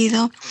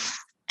crecido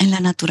en la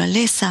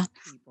naturaleza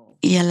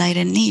y al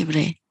aire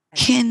libre.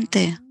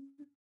 Gente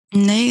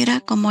negra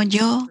como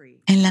yo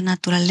en la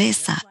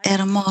naturaleza,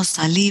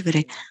 hermosa,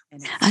 libre.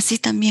 Así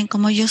también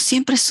como yo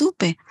siempre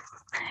supe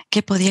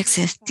que podía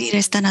existir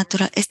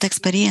esta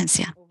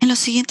experiencia. En los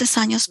siguientes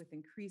años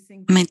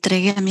me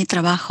entregué a mi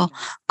trabajo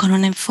con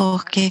un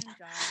enfoque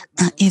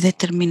y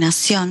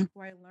determinación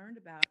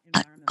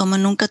como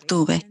nunca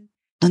tuve,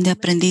 donde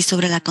aprendí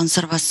sobre la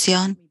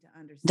conservación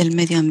del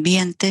medio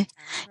ambiente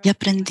y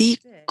aprendí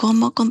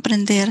cómo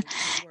comprender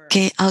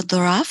que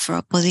Outdoor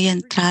Afro podía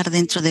entrar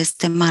dentro de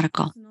este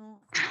marco.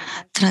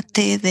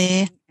 Traté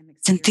de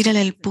sentir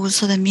el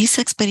pulso de mis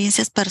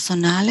experiencias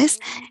personales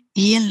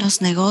y en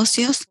los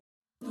negocios.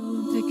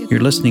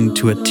 You're listening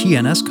to a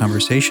TNS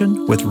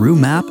conversation with Rue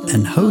Mapp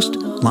and host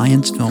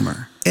Lyons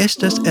Filmer.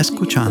 Estás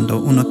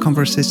escuchando una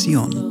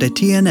conversación de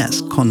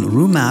TNS con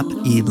Rue Mapp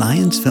y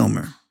Lyons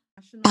Filmer.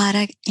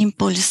 Para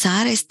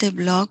impulsar este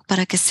blog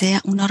para que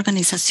sea una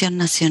organización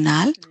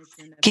nacional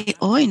que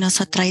hoy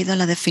nos ha traído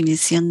la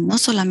definición no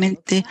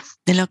solamente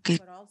de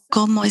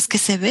cómo es que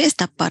se ve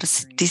esta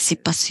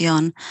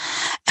participación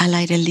al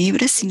aire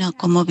libre, sino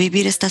cómo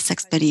vivir estas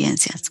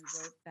experiencias.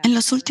 En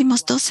los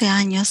últimos 12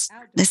 años,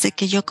 desde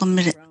que yo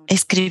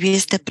escribí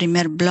este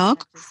primer blog,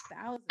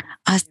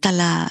 hasta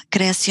la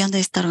creación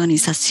de esta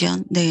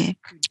organización de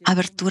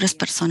aberturas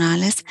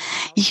personales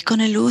y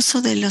con el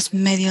uso de los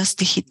medios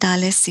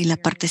digitales y la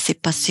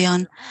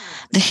participación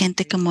de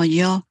gente como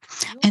yo,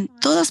 en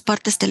todas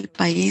partes del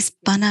país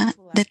van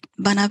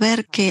a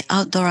ver que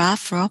Outdoor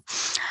Afro,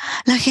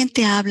 la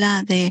gente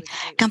habla de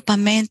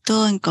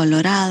campamento en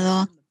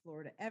Colorado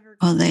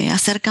o de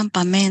hacer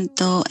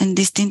campamento en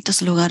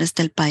distintos lugares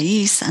del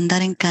país,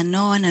 andar en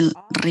canoa en el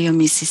río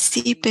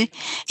Mississippi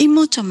y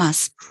mucho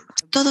más.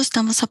 Todos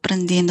estamos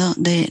aprendiendo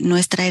de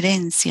nuestra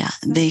herencia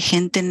de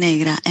gente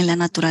negra en la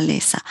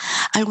naturaleza.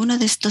 Algunos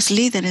de estos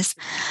líderes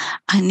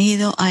han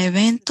ido a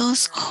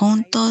eventos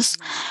juntos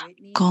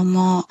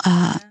como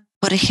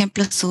Por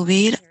ejemplo,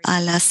 subir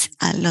a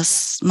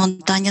las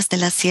montañas de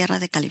la Sierra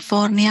de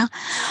California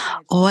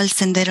o al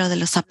sendero de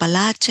los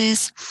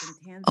Apalaches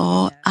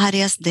o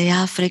áreas de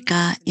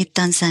África y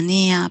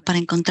Tanzania para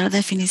encontrar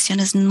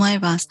definiciones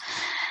nuevas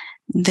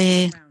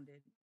de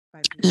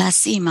la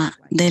cima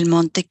del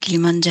monte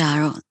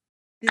Kilimanjaro,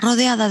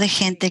 rodeada de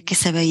gente que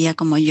se veía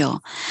como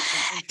yo.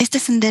 Este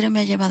sendero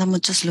me ha llevado a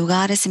muchos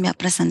lugares y me ha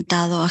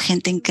presentado a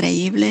gente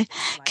increíble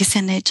que se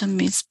han hecho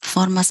mis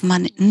formas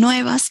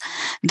nuevas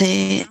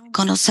de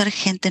conocer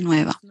gente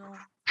nueva.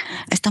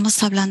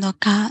 Estamos hablando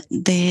acá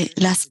de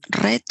los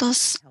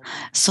retos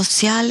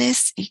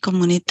sociales y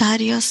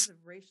comunitarios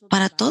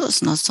para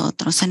todos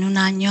nosotros. En un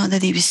año de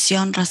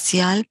división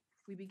racial,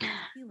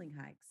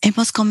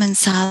 hemos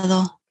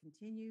comenzado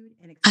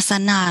a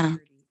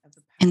sanar,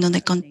 en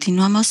donde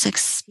continuamos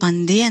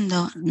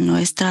expandiendo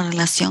nuestra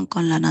relación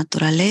con la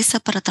naturaleza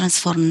para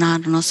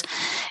transformarnos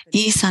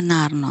y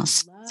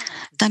sanarnos.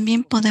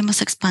 También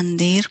podemos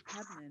expandir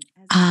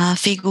a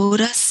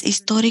figuras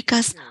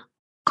históricas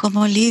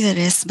como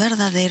líderes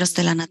verdaderos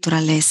de la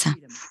naturaleza.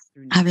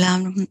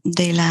 Hablan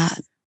de la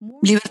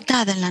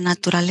libertad en la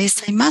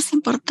naturaleza y, más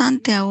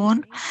importante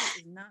aún,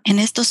 en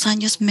estos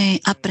años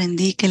me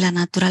aprendí que la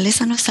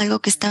naturaleza no es algo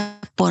que está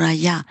por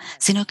allá,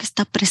 sino que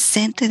está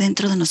presente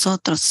dentro de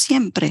nosotros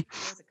siempre.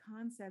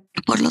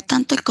 Por lo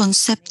tanto, el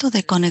concepto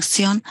de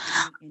conexión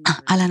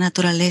a la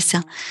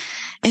naturaleza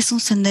es un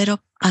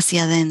sendero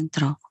hacia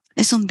adentro,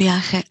 es un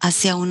viaje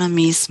hacia uno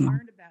mismo.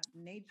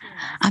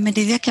 A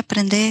medida que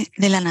aprendí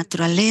de la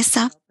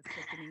naturaleza,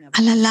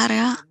 a la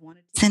larga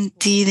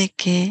sentí de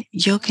que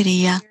yo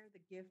quería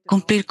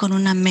cumplir con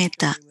una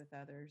meta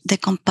de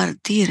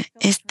compartir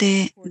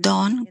este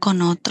don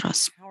con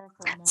otros.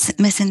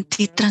 Me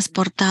sentí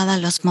transportada a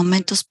los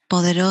momentos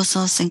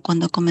poderosos en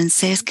cuando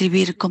comencé a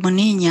escribir como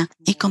niña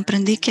y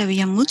comprendí que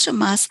había mucho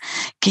más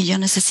que yo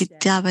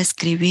necesitaba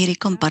escribir y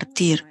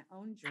compartir.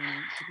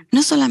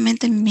 No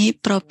solamente mi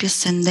propio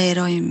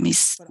sendero y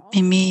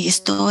mi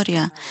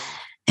historia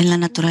en la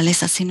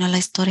naturaleza, sino la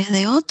historia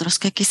de otros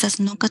que quizás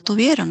nunca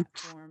tuvieron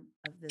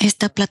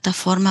esta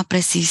plataforma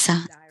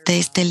precisa de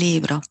este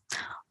libro,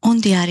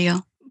 un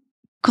diario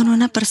con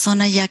una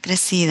persona ya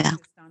crecida,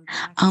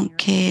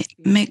 aunque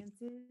me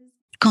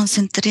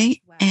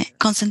concentré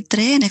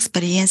en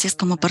experiencias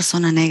como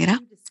persona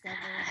negra.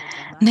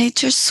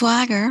 Nature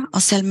Swagger, o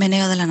sea, el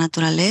meneo de la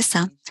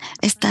naturaleza,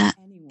 está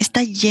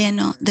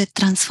lleno de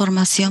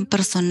transformación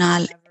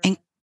personal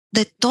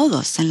de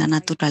todos en la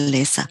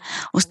naturaleza.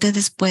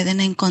 Ustedes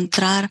pueden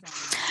encontrar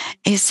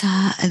ese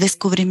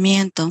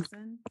descubrimiento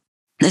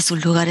de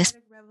sus lugares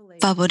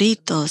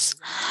favoritos,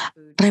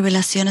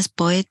 revelaciones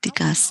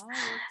poéticas,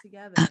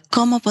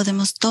 cómo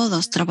podemos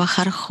todos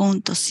trabajar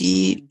juntos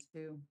y,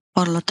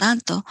 por lo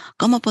tanto,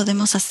 cómo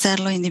podemos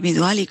hacerlo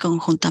individual y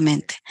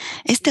conjuntamente.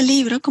 Este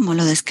libro, como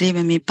lo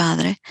describe mi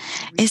padre,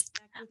 es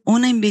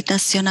una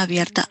invitación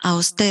abierta a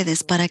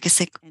ustedes para que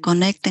se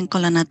conecten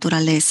con la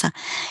naturaleza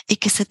y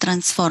que se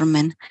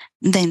transformen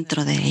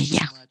dentro de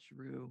ella.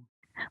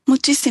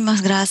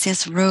 Muchísimas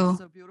gracias, Rue.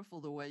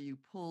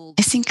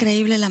 Es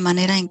increíble la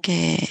manera en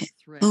que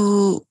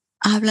tú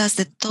hablas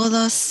de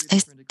todos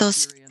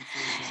estos,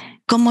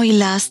 cómo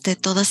hilaste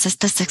todas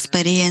estas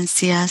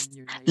experiencias,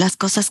 las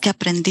cosas que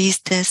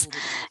aprendiste,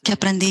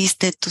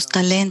 tus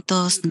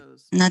talentos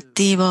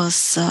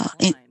nativos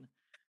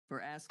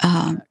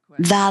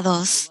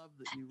dados.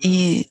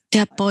 Y te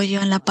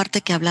apoyo en la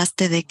parte que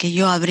hablaste de que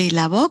yo abrí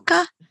la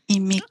boca y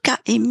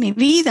mi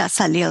vida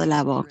salió de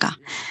la boca.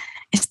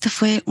 Esta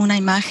fue una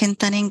imagen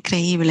tan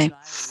increíble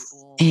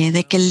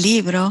de que el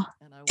libro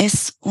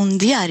es un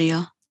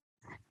diario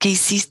que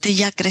hiciste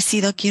ya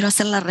crecido. Quiero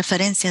hacer la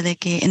referencia de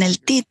que en el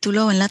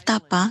título, en la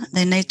tapa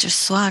de Nature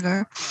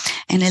Swagger,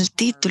 en el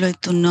título y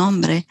tu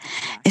nombre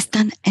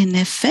están en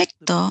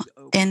efecto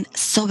en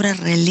sobre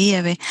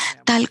relieve,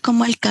 tal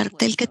como el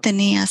cartel que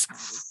tenías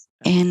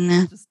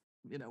en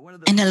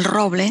el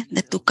roble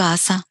de tu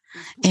casa,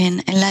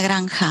 en la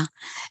granja.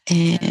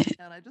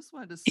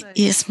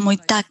 Y es muy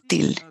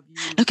táctil.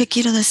 Lo que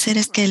quiero decir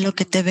es que lo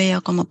que te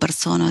veo como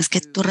persona es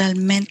que tú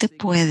realmente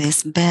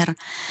puedes ver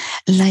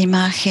la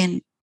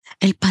imagen,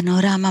 el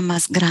panorama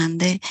más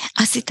grande,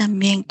 así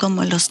también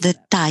como los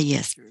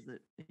detalles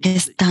que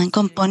están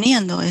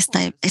componiendo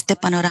este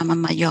panorama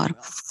mayor.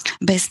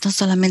 Ves no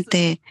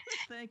solamente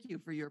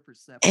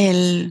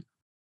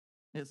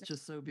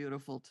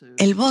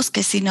el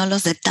bosque, sino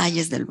los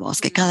detalles del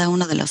bosque, cada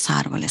uno de los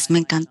árboles. Me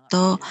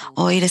encantó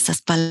oír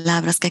esas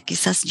palabras que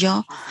quizás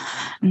yo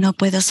no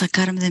puedo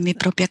sacarme de mi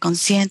propia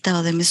consciente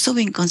o de mi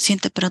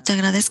subinconsciente, pero te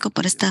agradezco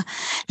por este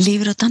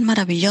libro tan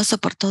maravilloso,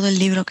 por todo el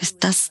libro que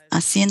estás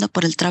haciendo,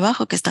 por el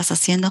trabajo que estás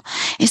haciendo.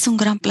 Es un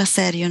gran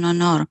placer y un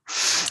honor.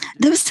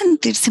 Debe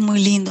sentirse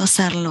muy lindo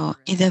hacerlo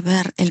y de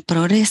ver el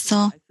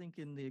progreso.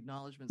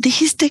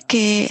 Dijiste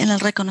que en el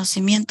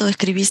reconocimiento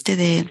escribiste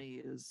de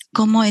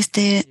cómo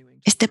este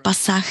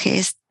pasaje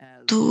es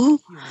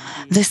tu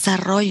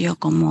desarrollo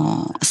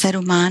como ser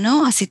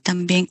humano, así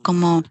también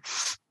como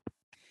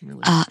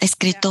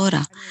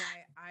escritora.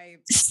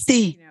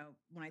 Sí,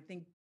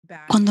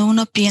 cuando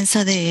uno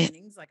piensa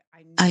de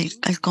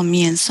al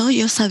comienzo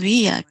yo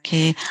sabía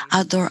que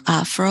Outdoor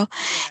Afro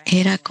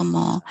era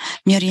como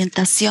mi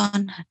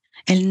orientación,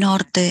 el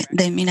norte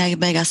de mi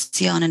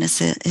navegación en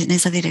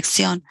esa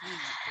dirección.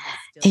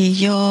 Y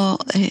yo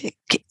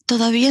que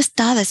todavía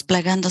está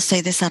desplegándose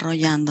y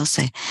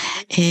desarrollándose.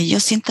 Yo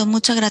siento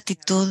mucha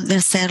gratitud de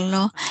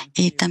hacerlo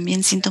y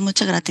también siento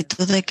mucha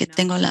gratitud de que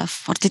tengo la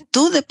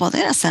fortitud de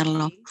poder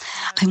hacerlo.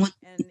 Hay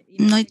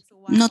no,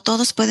 no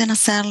todos pueden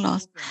hacerlo.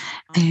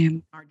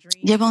 Eh,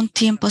 Lleva un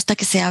tiempo hasta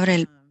que se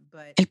abre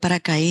el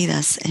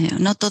paracaídas.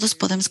 No todos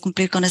podemos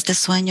cumplir con este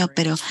sueño,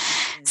 pero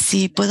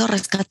si puedo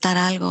rescatar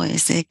algo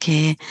es de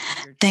que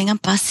tengan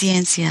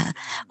paciencia,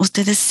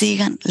 ustedes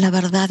sigan la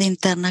verdad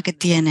interna que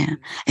tienen.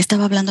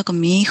 Estaba hablando con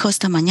mi hijo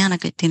esta mañana,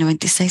 que tiene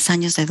 26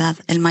 años de edad,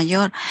 el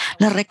mayor.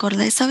 Le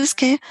recordé, ¿sabes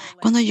qué?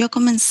 Cuando yo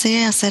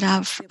comencé a hacer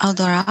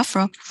Outdoor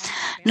Afro,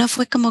 no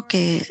fue como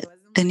que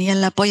tenía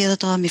el apoyo de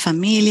toda mi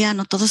familia,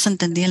 no todos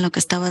entendían lo que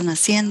estaban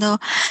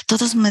haciendo,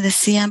 todos me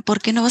decían, ¿por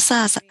qué no vas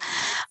a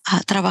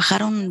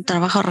trabajar un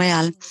trabajo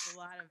real?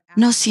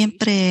 No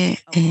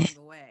siempre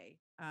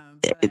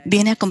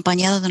viene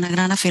acompañado de una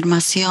gran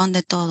afirmación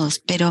de todos,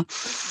 pero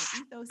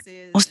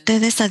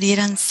ustedes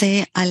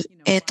adhiéranse al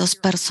ethos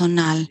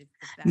personal.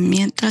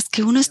 Mientras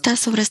que uno está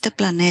sobre este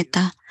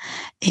planeta,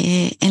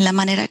 en la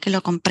manera que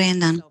lo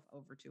comprendan,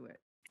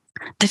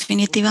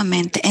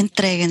 definitivamente,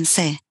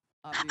 entréguense.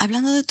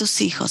 Hablando de tus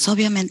hijos,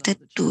 obviamente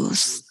tú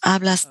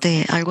hablas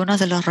de algunos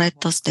de los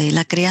retos de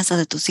la crianza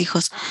de tus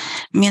hijos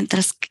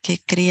mientras que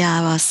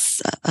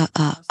criabas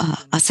a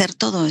hacer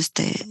todo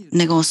este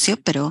negocio,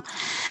 pero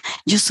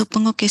yo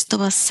supongo que esto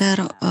va a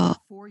ser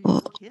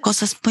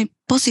cosas muy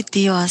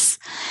positivas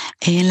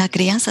en la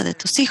crianza de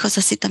tus hijos,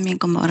 así también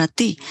como para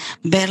ti.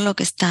 Ver lo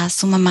que está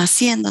su mamá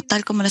haciendo,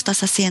 tal como lo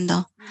estás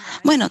haciendo.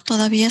 Bueno,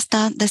 todavía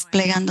está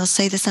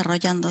desplegándose y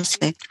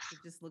desarrollándose.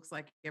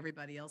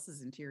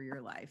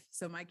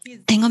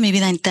 Tengo mi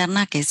vida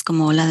interna, que es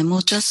como la de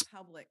muchos.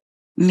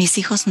 Mis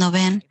hijos no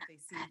ven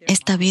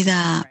esta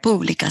vida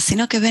pública,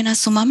 sino que ven a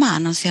su mamá,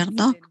 ¿no es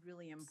cierto?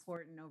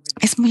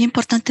 Es muy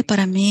importante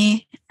para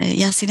mí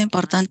y ha sido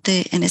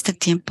importante en este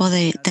tiempo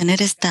de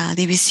tener esta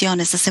división,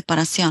 esta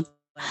separación.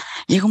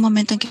 Llegó un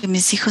momento en que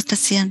mis hijos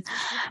decían,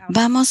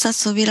 vamos a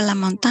subir a la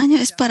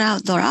montaña, ¿es para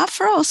Outdoor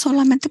Afro o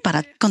solamente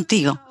para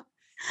contigo?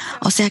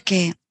 O sea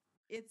que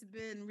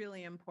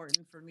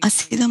ha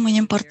sido muy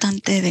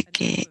importante de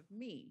que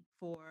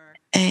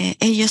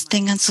ellos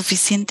tengan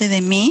suficiente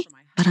de mí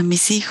para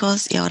mis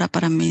hijos y ahora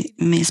para mi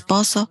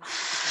esposo.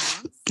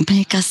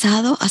 Me he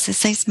casado hace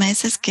 6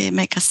 meses que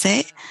me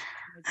casé.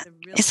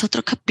 Es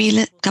otro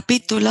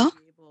capítulo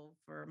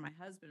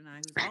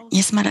y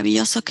es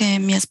maravilloso que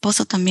mi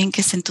esposo también,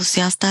 que es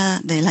entusiasta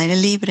del aire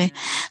libre,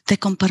 de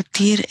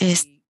compartir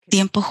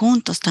tiempo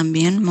juntos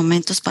también,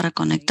 momentos para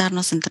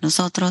conectarnos entre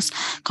nosotros,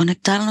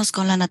 conectarnos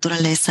con la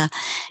naturaleza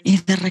y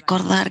de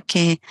recordar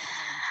que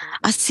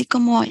así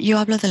como yo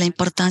hablo de la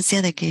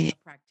importancia de que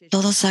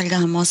todos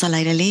salgamos al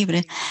aire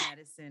libre,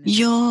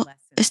 yo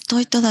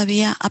estoy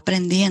todavía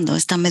aprendiendo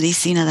esta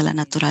medicina de la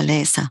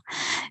naturaleza.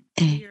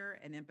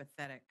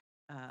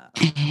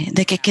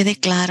 De que quede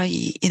claro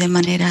y de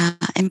manera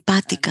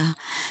empática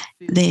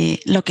de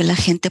lo que la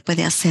gente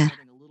puede hacer.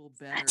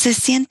 Se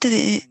siente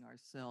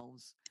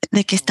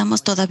de que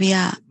estamos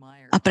todavía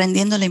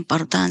aprendiendo la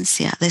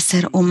importancia de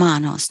ser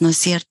humanos, ¿no es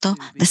cierto?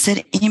 De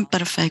ser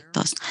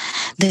imperfectos,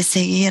 de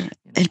seguir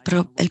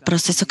el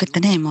proceso que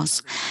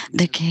tenemos,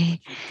 de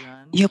que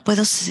yo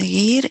puedo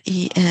seguir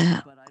y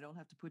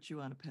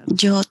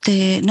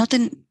no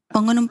te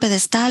pongo en un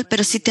pedestal,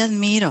 pero sí te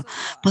admiro.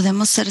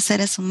 Podemos ser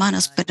seres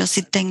humanos, pero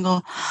sí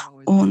tengo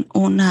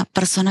una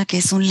persona que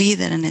es un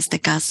líder en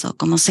este caso,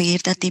 como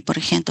seguirte a ti, por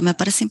ejemplo. Me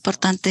parece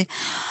importante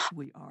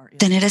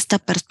tener esta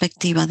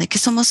perspectiva de que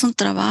somos un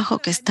trabajo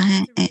que está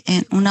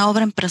en una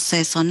obra en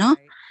proceso, ¿no?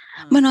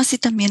 Bueno, así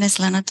también es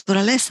la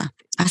naturaleza,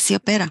 así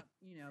opera.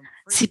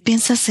 Si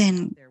piensas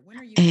en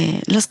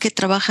los que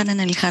trabajan en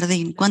el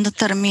jardín, ¿cuándo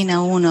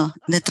termina uno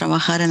de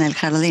trabajar en el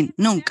jardín?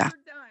 Nunca.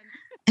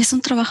 Es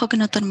un trabajo que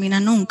no termina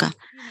nunca.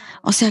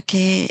 O sea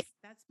que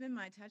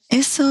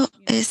eso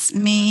es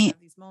mi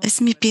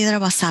piedra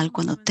basal.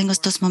 Cuando tengo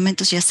estos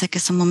momentos, ya sé que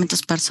son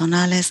momentos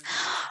personales,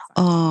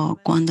 o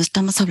cuando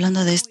estamos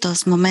hablando de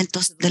estos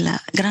momentos, de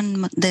la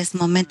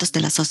momentos de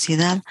la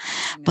sociedad,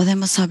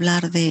 podemos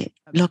hablar de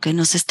lo que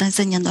nos está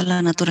enseñando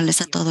la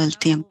naturaleza todo el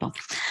tiempo.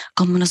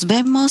 Cómo nos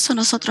vemos a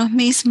nosotros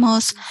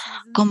mismos,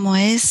 cómo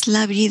es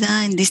la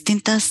vida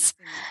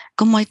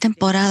cómo hay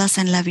temporadas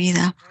en la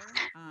vida.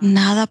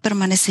 Nada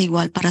permanece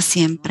igual para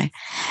siempre.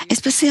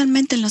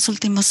 Especialmente en los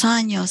últimos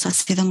años ha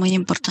sido muy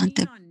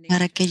importante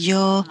para que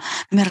yo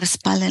me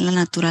respalde en la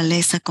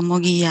naturaleza como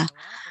guía,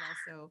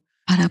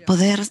 para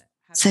poder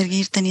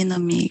seguir teniendo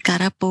mi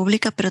cara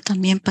pública, pero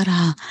también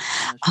para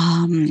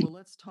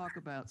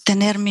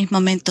tener mis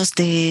momentos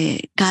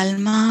de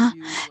calma,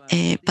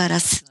 para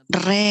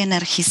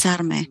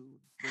reenergizarme.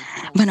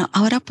 Bueno,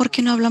 ahora, ¿por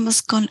qué no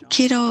hablamos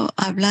quiero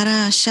hablar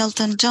a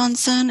Shelton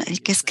Johnson,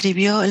 el que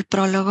escribió el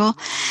prólogo,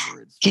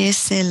 que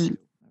es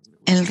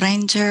el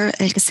ranger,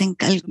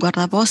 el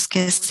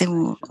guardabosques de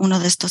uno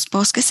de estos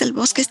bosques. El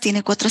bosque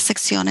tiene 4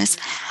 secciones.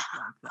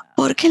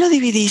 ¿Por qué lo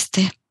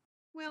dividiste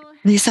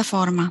de esa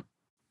forma?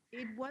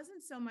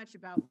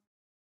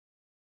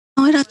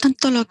 No era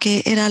tanto lo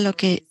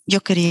que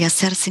yo quería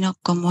hacer, sino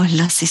cómo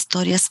las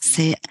historias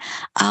se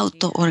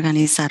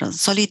autoorganizaron,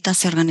 solitas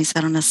se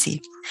organizaron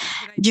así.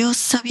 Yo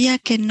sabía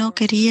que no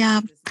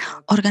quería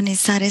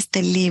organizar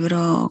este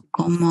libro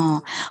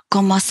como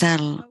cómo hacer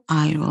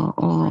algo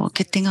o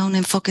que tenga un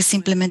enfoque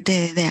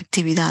simplemente de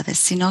actividades,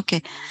 sino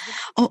que,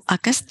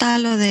 acá está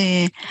lo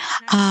de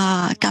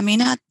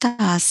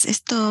caminatas,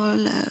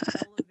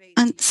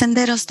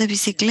 senderos de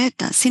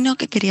bicicleta, sino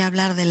que quería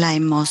hablar de la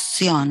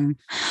emoción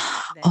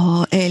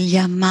o el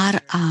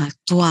llamar a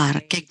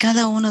actuar, que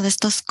cada uno de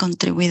estos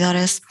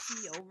contribuidores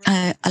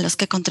a los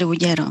que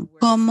contribuyeron,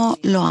 ¿cómo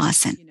lo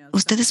hacen?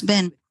 Ustedes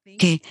ven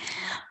que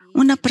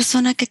una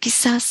persona que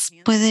quizás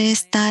puede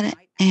estar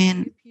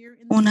en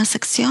una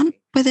sección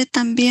puede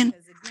también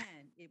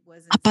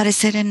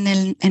aparecer en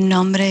el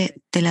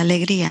nombre de la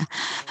alegría,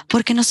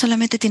 porque no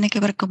solamente tiene que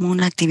ver con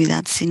una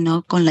actividad,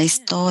 sino con la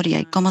historia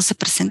y cómo se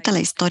presenta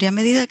la historia. A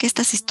medida que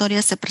estas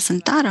historias se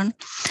presentaron,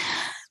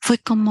 fue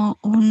como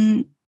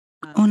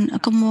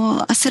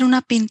como hacer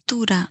una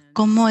pintura,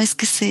 cómo es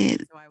que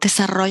se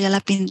desarrolla la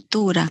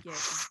pintura.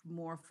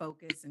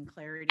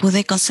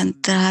 Pude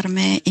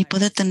concentrarme y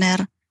pude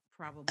tener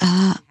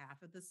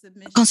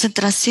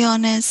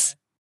concentraciones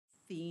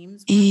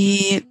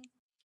y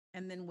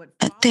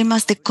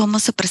temas de cómo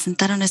se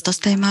presentaron estos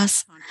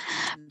temas.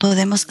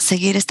 Podemos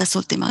seguir estas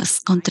últimas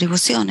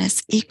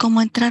contribuciones y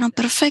cómo entraron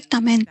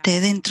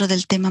perfectamente dentro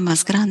del tema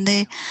más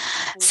grande,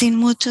 sin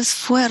mucho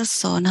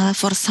esfuerzo, nada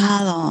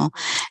forzado,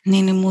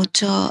 ni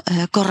mucho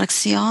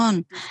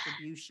corrección.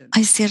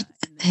 Hay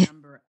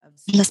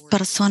las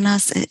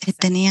personas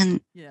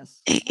tenían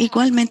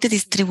igualmente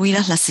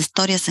distribuidas las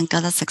historias en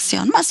cada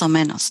sección, más o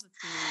menos.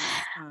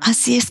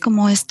 Así es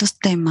como estos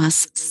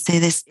temas se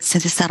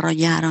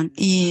desarrollaron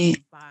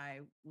y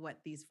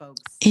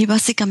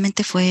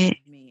básicamente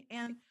fue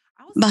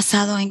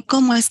basado en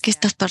cómo es que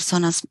estas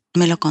personas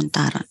me lo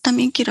contaron.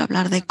 También quiero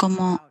hablar de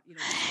cómo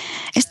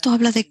esto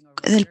habla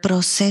del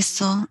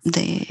proceso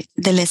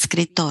del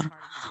escritor.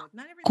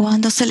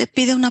 Cuando se le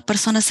pide a una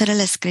persona ser el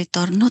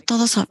escritor, no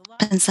todos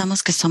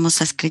pensamos que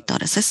somos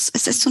escritores.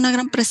 Es una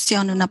gran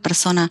presión una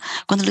persona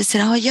cuando le dice,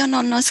 yo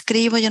no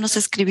escribo, yo no sé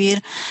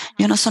escribir,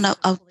 yo no soy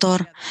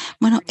autor.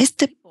 Bueno,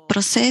 este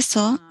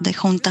proceso de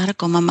juntar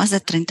como a más de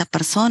 30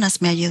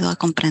 personas me ayudó a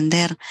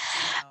comprender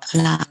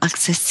la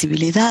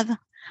accesibilidad,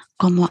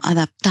 cómo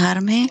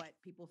adaptarme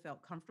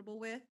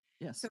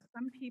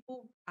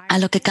a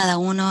lo que cada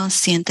uno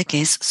siente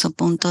que es su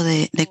punto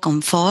de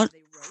confort.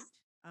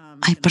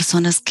 Hay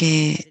personas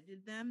que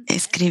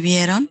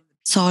escribieron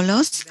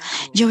solos.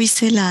 Yo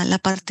hice la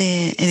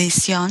parte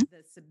edición,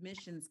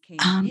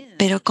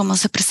 pero como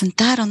se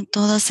presentaron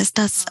todas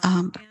estas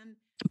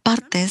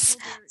partes,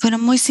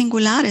 fueron muy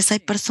singulares. Hay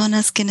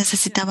personas que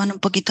necesitaban un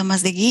poquito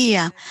más de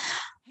guía.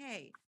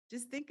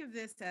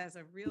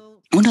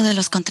 Uno de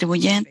los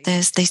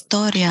contribuyentes de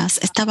historias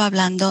estaba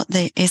hablando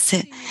de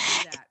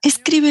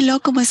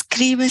escríbelo como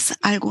escribes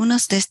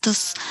algunos de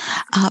estos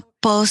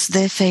posts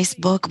de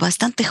Facebook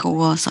bastante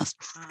jugosos.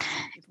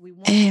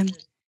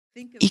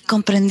 Y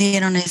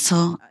comprendieron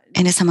eso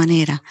en esa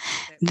manera,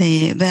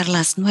 de ver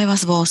las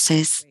nuevas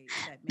voces,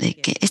 de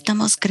que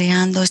estamos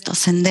creando estos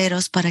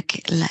senderos para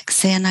que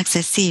sean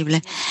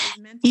accesibles.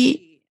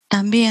 Y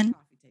también,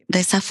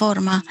 de esa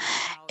forma,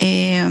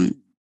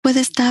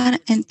 puede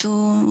estar en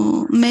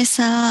tu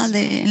mesa,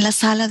 en la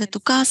sala de tu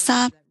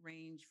casa,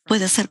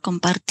 puede ser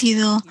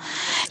compartido.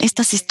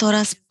 Estas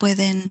historias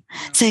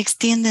se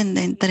extienden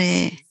de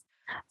entre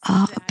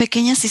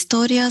pequeñas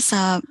historias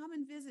a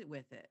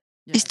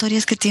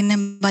historias que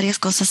tienen varias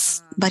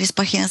cosas, varias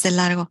páginas de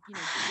largo.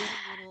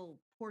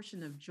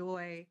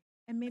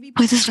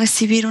 Puedes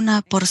recibir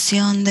una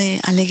porción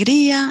de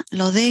alegría,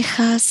 lo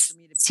dejas,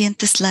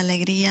 sientes la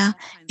alegría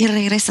y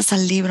regresas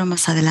al libro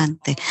más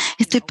adelante.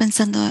 Estoy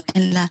pensando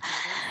en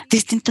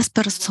distintas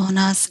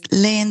personas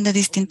leen de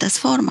distintas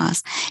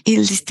formas y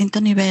el distinto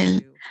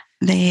nivel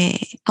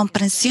de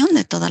comprensión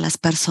de todas las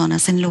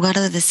personas. En lugar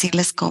de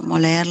decirles cómo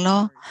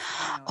leerlo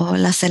o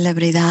las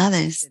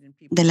celebridades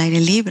del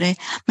aire libre,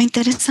 me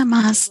interesa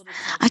más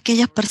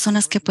aquellas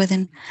personas que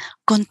pueden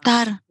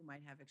contar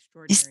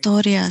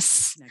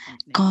historias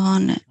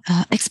con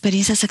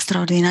experiencias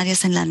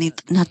extraordinarias en la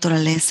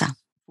naturaleza.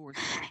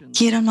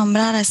 Quiero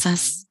nombrar a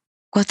esas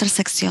 4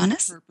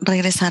 secciones: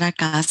 regresar a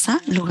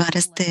casa,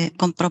 lugares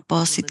con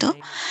propósito,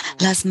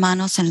 las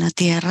manos en la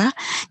tierra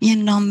y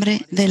en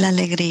nombre de la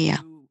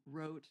alegría.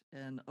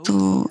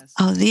 Tu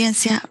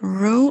audiencia,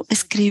 Rue,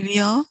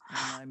 escribió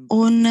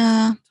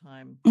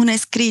un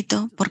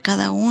escrito por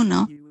cada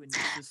uno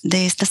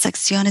de estas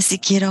secciones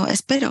y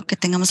espero que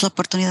tengamos la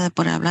oportunidad de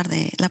poder hablar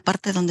de la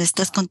parte donde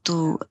estás con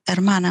tu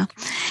hermana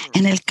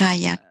en el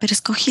kayak, pero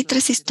escogí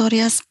 3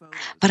 historias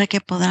para que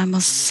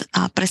podamos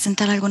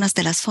presentar algunas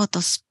de las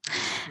fotos.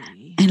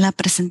 En la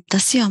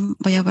presentación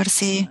voy a ver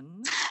si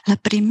la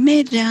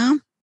primera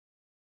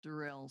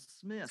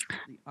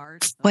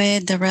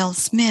fue Darrell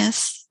Smith.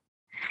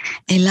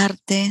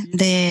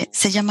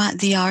 Se llama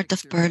The Art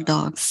of Bird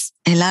Dogs,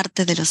 el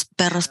arte de los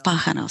perros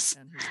pájaros.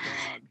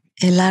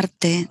 El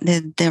arte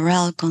de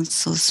Darrell con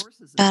sus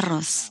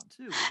perros,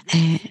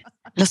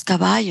 los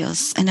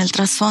caballos en el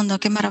trasfondo,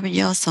 qué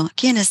maravilloso.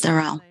 ¿Quién es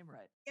Darrell?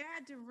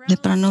 ¿Le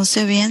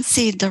pronuncio bien?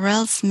 Sí,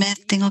 Darrell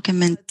Smith, tengo que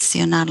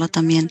mencionarlo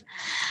también.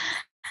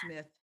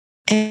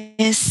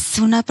 Es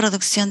una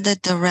producción de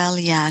Darrell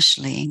y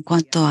Ashley en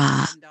cuanto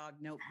a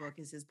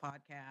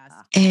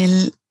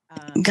el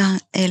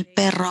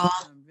perro.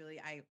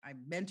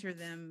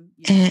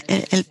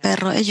 El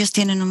perro, ellos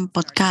tienen un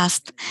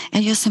podcast,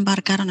 ellos se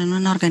embarcaron en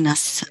una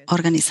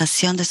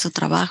organización de su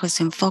trabajo y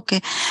su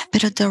enfoque,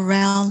 pero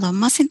Darrell, lo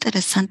más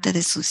interesante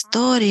de su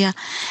historia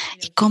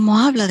y cómo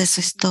habla de su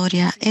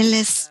historia, él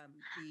es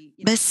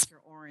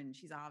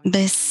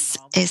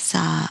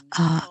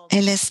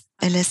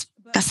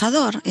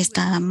cazador,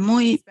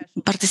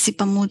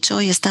 participa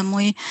mucho y está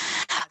muy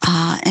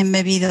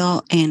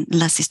embebido en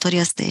las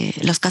historias de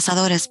los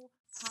cazadores.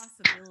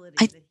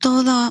 Hay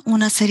toda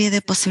una serie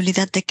de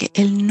posibilidades de que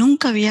él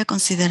nunca había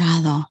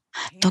considerado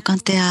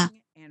tocante a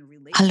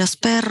los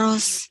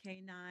perros,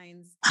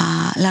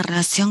 a la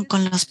relación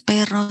con los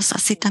perros,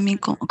 así también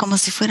como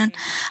si fueran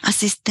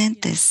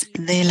asistentes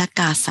de la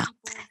casa.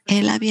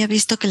 Él había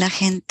visto que la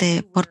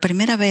gente, por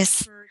primera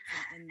vez,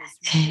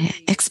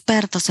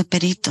 expertos o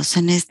peritos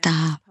en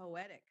esta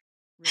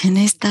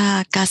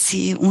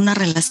casi una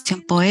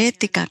relación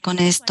poética con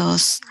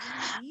estos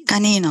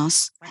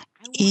caninos.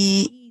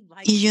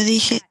 Y yo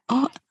dije,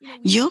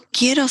 yo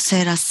quiero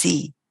ser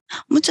así.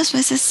 Muchas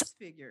veces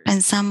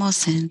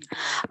pensamos en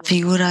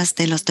figuras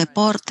de los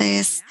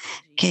deportes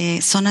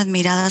que son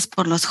admiradas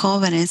por los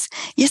jóvenes.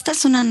 Y esta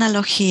es una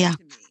analogía.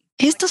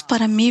 Estos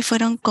para mí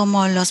fueron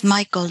como los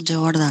Michael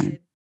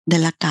Jordan de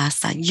la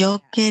casa.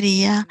 Yo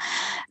quería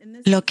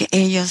lo que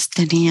ellos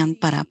tenían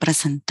para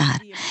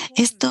presentar.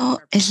 Esto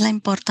es la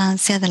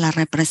importancia de la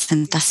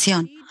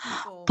representación,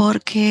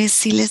 porque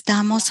si les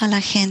damos a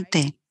la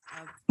gente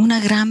una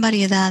gran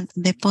variedad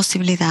de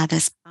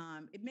posibilidades,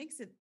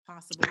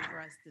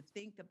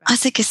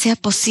 hace que sea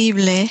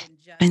posible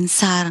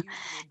pensar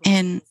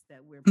en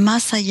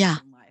más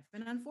allá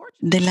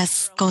de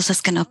las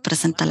cosas que nos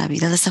presenta la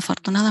vida.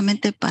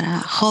 Desafortunadamente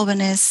para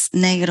jóvenes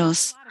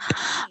negros,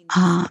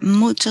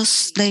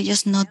 muchos de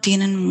ellos no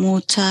tienen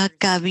mucha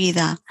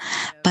cabida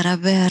para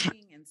ver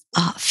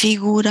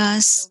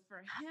figuras.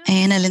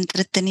 En el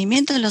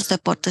entretenimiento de los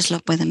deportes lo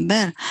pueden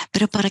ver,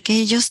 pero para que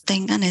ellos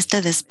tengan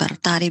este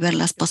despertar y ver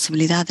las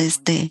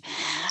posibilidades de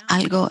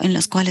algo en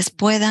los cuales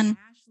puedan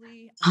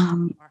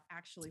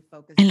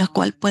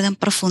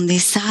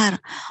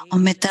profundizar o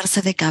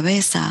meterse de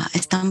cabeza.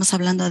 Estamos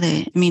hablando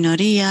de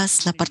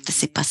minorías, la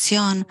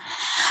participación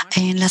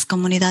en las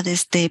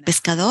comunidades de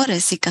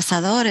pescadores y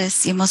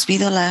cazadores, y hemos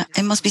visto la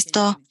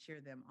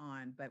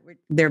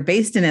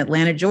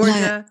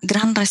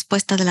gran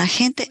respuesta de la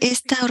gente.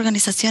 Esta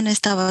organización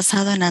está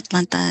basada en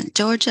Atlanta,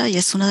 Georgia, y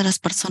es una de las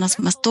personas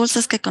más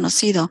dulces que he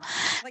conocido.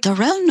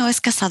 Darrell no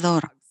es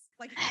cazador.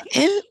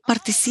 Él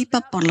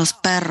participa por los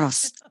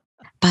perros.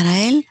 Para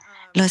él,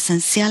 lo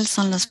esencial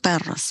son los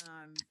perros.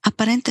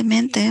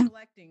 Aparentemente,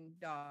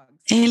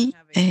 él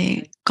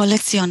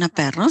colecciona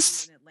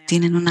perros.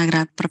 Tienen una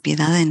gran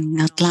propiedad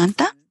en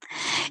Atlanta.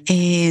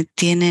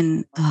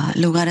 Tienen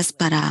lugares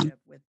para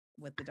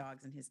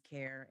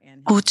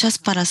cuchas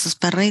para sus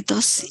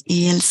perritos,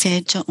 y él se ha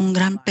hecho un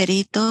gran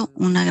perito,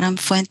 una gran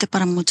fuente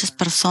para muchas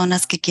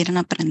personas que quieren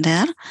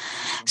aprender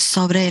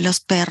sobre los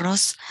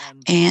perros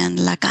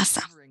en la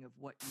casa.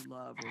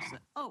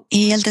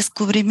 Y el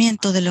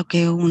descubrimiento de lo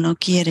que uno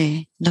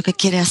quiere, lo que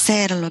quiere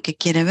hacer o lo que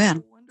quiere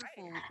ver.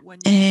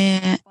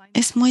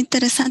 Es muy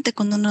interesante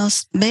cuando uno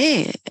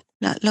ve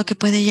lo que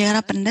puede llegar a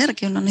aprender,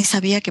 que uno ni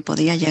sabía que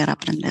podía llegar a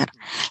aprender.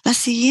 La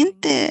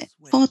siguiente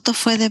foto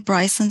fue de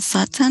Bryson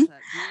Sutton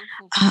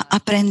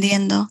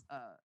aprendiendo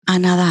a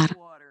nadar.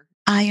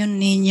 Hay un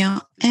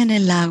niño en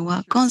el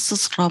agua con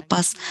sus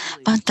ropas,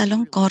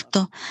 pantalón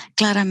corto,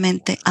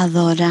 claramente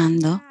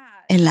adorando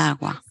el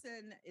agua.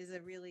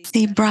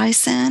 Sí,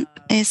 Bryson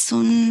es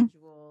un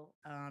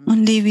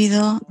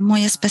individuo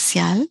muy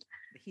especial.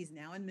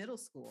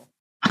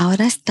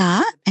 Ahora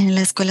está en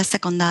la escuela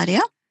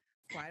secundaria.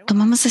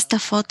 Tomamos esta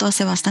foto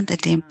hace bastante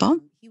tiempo.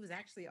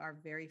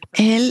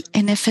 Él,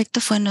 en efecto,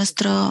 fue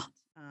nuestro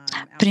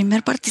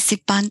primer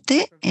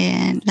participante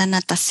en la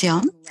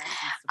natación.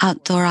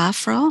 Outdoor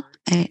Afro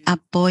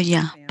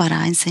apoya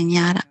para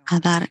enseñar a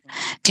dar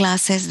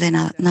clases de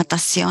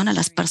natación a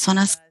las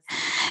personas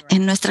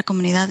en nuestra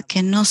comunidad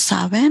que no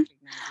saben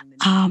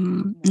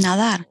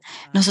nadar.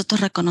 Nosotros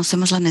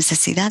reconocemos la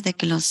necesidad de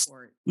que los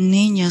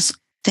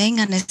niños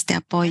tengan este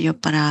apoyo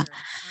para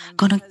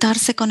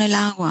conectarse con el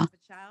agua.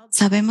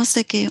 Sabemos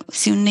de que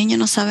si un niño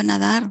no sabe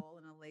nadar,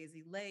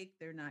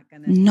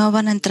 no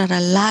van a entrar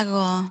al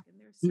lago,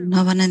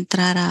 no van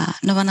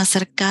a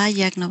hacer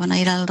kayak, no van a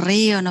ir al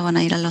río, no van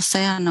a ir al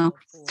océano.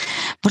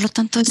 Por lo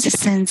tanto, es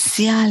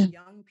esencial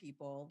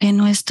que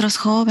nuestros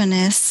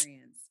jóvenes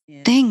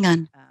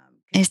tengan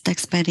esta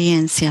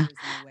experiencia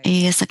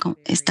y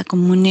esta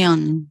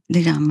comunión,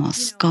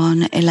 digamos,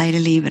 con el aire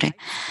libre.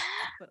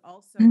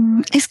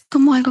 Es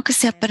como algo que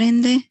se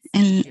aprende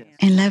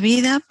en la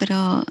vida,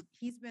 pero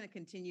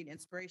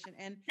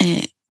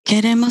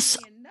queremos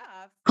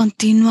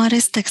continuar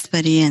esta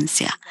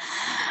experiencia.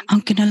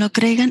 Aunque no lo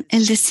crean,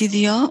 él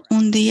decidió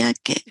un día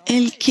que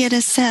él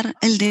quiere ser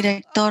el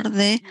director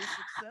de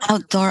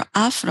Outdoor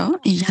Afro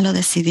y ya lo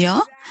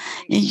decidió.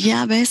 Y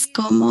ya ves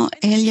cómo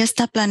él ya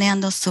está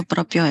planeando su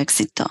propio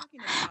éxito.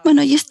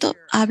 Bueno, y esto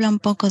habla un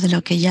poco de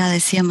lo que ya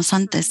decíamos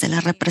antes, de la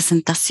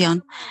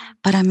representación.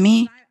 Para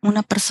mí,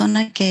 una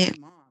persona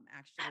que,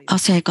 o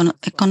sea,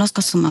 conozco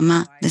a su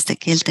mamá desde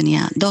que él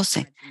tenía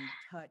 12.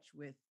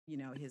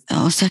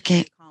 O sea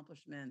que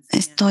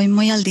estoy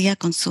muy al día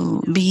con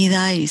su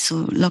vida y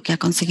lo que ha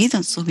conseguido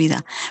en su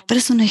vida. Pero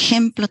es un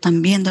ejemplo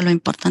también de lo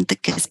importante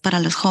que es para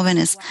los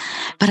jóvenes,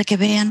 para que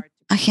vean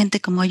a gente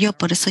como yo.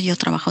 Por eso yo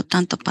trabajo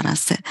tanto para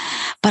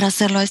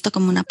hacerlo esto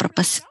como una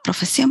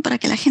profesión, para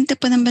que la gente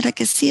pueda ver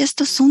que sí,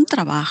 esto es un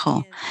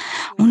trabajo.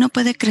 Uno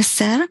puede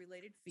crecer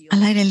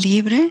al aire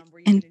libre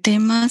en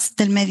temas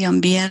del medio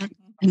ambiente,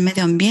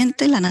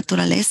 la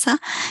naturaleza,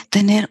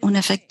 tener un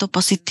efecto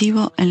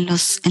positivo en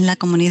la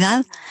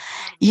comunidad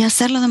y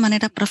hacerlo de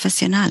manera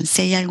profesional.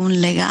 Si hay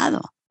algún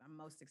legado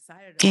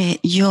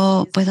que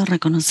yo puedo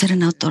reconocer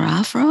en Outdoor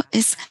Afro,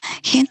 es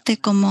gente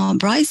como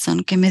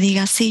Bryson que me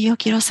diga, sí, yo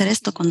quiero hacer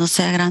esto cuando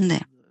sea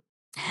grande.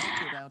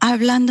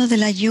 Hablando de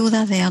la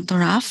ayuda de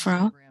Outdoor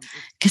Afro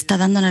que está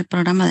dando en el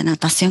programa de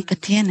natación que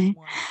tiene,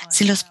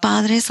 si los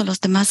padres o los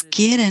demás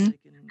quieren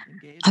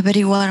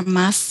averiguar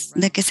más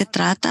de qué se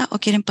trata o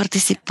quieren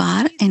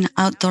participar en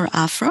Outdoor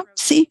Afro,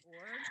 sí,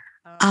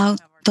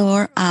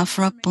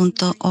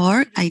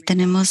 outdoorafro.org, ahí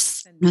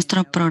tenemos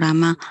nuestro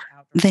programa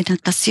de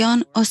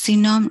natación, o si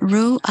no,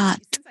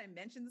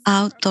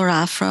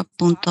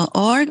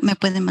 outdoorafro.org, me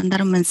pueden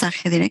mandar un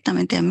mensaje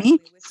directamente a mí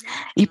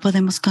y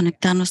podemos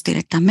conectarnos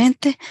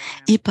directamente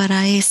y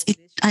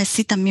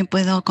así también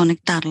puedo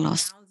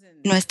conectarlos.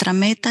 Nuestra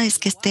meta es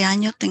que este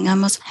año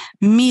tengamos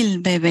 1,000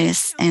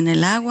 bebés en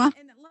el agua.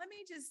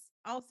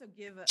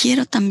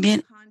 Quiero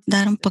también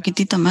dar un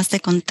poquitito más de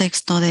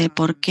contexto de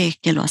por qué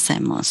que lo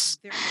hacemos.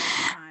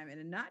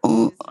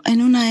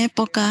 En una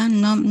época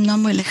no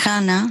muy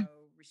lejana,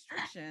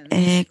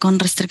 con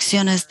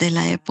restricciones de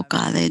la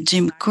época de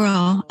Jim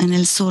Crow en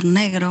el sur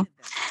negro,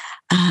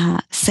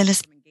 a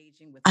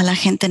la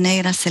gente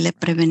negra se le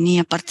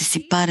prevenía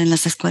participar en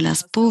las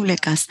escuelas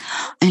públicas,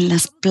 en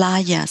las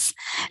playas,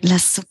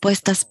 las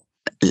supuestas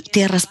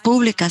tierras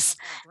públicas.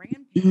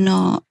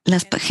 No,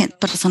 las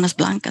personas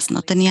blancas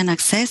no tenían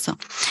acceso,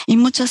 y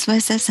muchas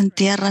veces en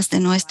tierras de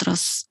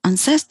nuestros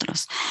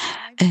ancestros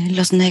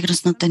los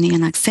negros no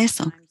tenían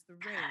acceso.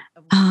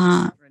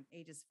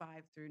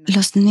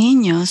 Los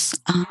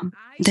niños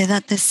de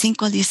edad de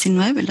 5 a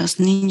 19, los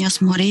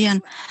niños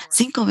morían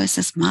 5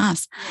 veces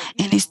más.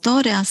 En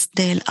historias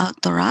del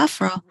Outdoor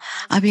Afro,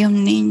 había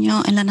un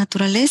niño en la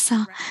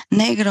naturaleza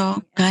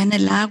negro, cae en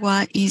el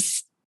agua y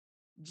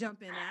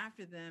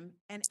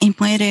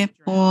muere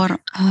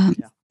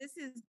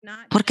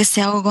porque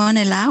se ahogó en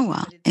el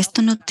agua.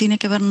 Esto no tiene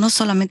que ver no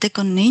solamente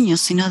con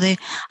niños, sino de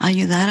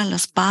ayudar a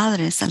los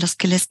padres, a los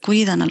que les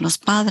cuidan, a los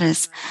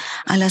padres,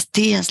 a las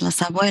tías,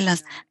 las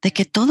abuelas, de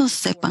que todos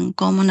sepan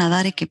cómo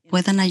nadar y que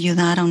puedan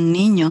ayudar a un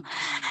niño,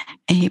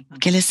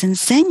 que les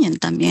enseñen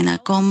también a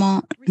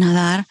cómo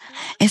nadar.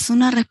 Es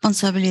una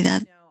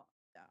responsabilidad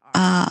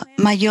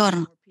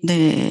mayor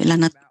de la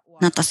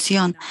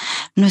natación.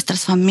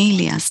 Nuestras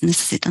familias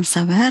necesitan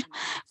saber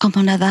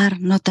cómo nadar,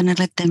 no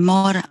tenerle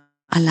temor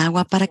al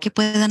agua, para que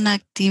puedan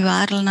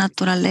activar la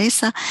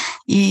naturaleza,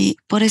 y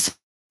por eso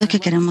es que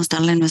queremos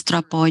darle nuestro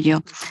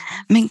apoyo.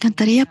 Me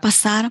encantaría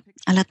pasar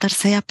a la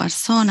tercera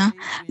persona,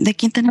 de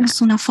quien tenemos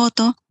una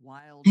foto.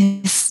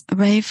 Es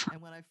Rae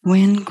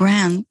Wynn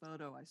Grant.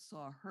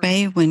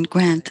 Rae Wynn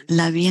Grant,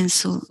 la vi en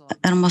su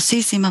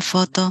hermosísima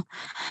foto.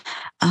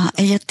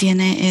 Ella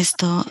tiene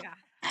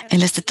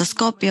el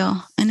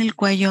estetoscopio en el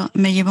cuello.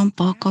 Me lleva un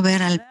poco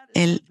ver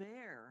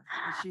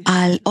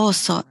al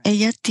oso.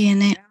 Ella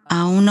tiene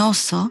a un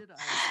oso.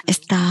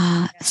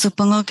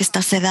 Supongo que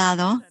está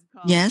sedado.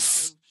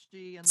 Yes.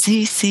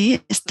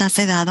 Sí, está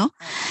sedado.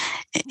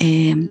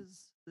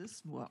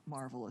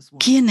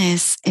 ¿Quién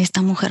es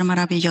esta mujer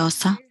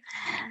maravillosa?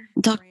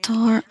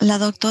 La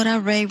doctora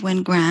Rae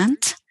Wynn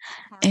Grant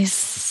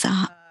es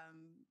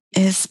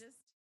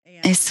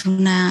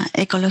una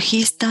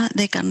ecologista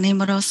de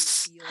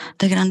carnívoros,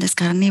 de grandes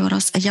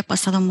carnívoros. Ella ha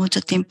pasado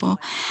mucho tiempo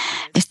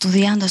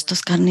estudiando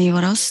estos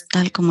carnívoros,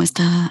 tal como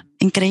esta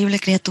increíble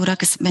criatura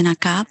que ven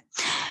acá.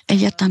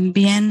 Ella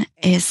también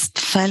es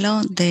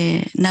fellow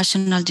de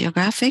National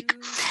Geographic.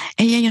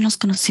 Ella y yo nos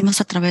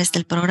conocimos a través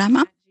del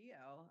programa.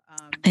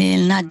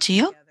 El Nat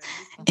Geo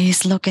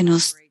es lo que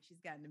nos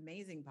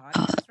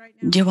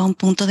llevó a un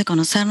punto de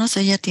conocernos.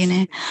 Ella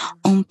tiene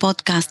un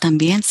podcast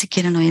también. Si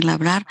quieren oírla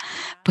hablar,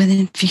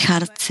 pueden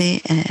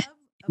fijarse,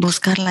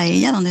 buscarla a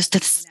ella, donde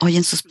ustedes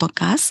oyen sus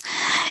podcasts,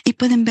 y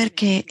pueden ver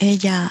que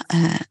ella,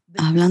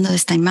 hablando de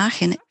esta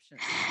imagen,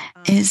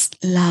 es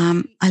la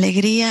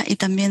alegría y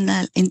también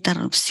la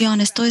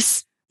interrupción. Esto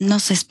no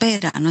se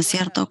espera, ¿no es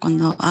cierto?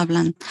 Cuando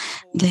hablan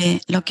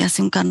de lo que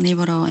hace un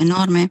carnívoro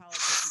enorme,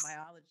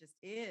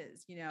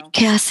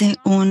 ¿qué hace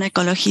un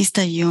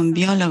ecologista y un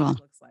biólogo?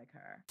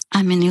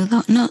 A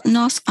menudo,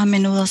 no a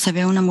menudo se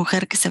ve una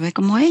mujer que se ve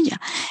como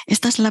ella.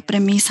 Esta es la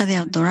premisa de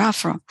Outdoor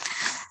Afro.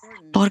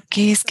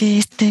 Porque es que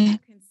este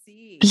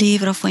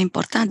libro fue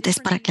importante, es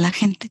para que la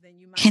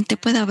gente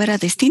pueda ver a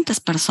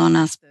distintas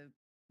personas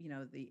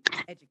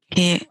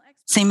que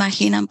se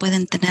imaginan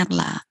pueden tener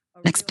la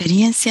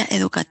experiencia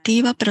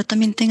educativa, pero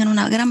también tengan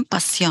una gran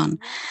pasión.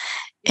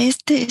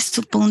 Este es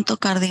su punto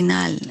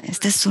cardinal,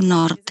 este es su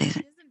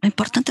norte. Lo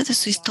importante de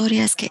su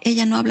historia es que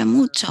ella no habla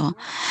mucho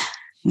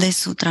de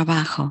su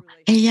trabajo.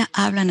 Ella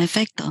habla, en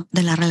efecto,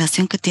 de la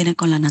relación que tiene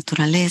con la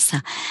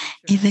naturaleza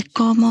y de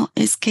cómo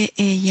es que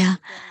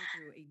ella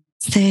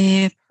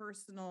se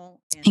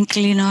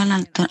inclinó a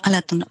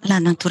la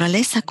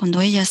naturaleza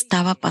cuando ella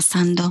estaba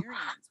pasando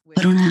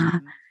por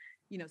una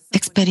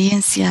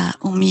experiencia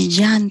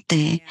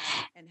humillante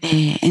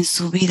en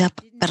su vida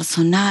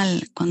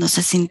personal, cuando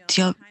se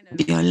sintió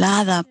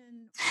violada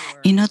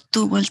y no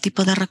tuvo el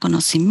tipo de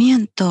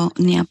reconocimiento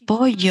ni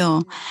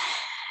apoyo,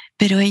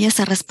 pero ella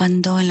se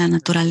respaldó en la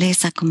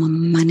naturaleza como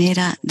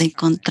manera de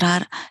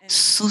encontrar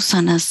su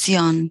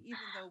sanación,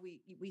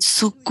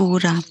 su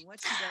cura.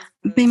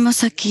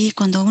 Vemos aquí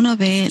cuando uno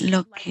ve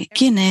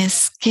quién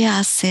es, qué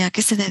hace, a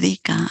qué se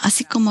dedica,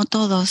 así como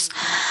todos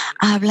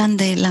hablan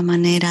de la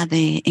manera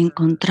de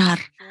encontrar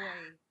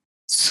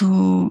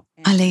su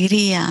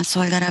alegría,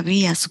 su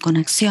algarabía, su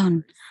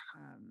conexión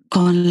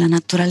con la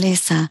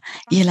naturaleza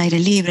y el aire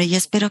libre. Y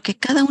espero que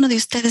cada uno de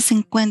ustedes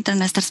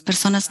encuentren a estas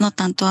personas, no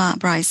tanto a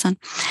Bryson,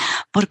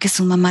 porque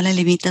su mamá le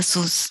limita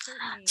sus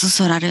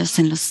horarios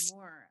en los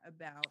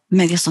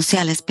medios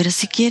sociales. Pero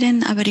si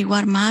quieren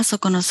averiguar más o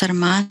conocer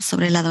más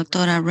sobre la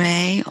doctora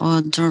Ray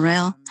o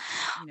Dorel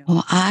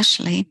o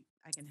Ashley,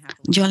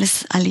 yo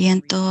les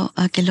aliento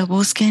a que lo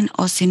busquen,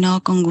 o si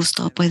no, con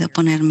gusto puedo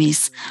poner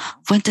mis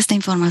fuentes de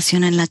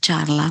información en la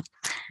charla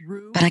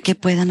para que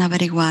puedan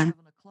averiguar.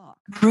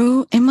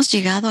 Rue, hemos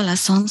llegado a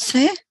las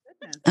 11.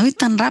 ¡Uy,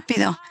 tan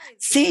rápido!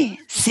 Sí,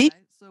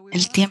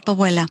 el tiempo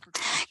vuela.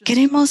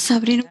 Queremos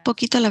abrir un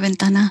poquito la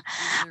ventana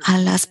a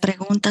las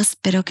preguntas,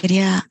 pero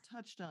quería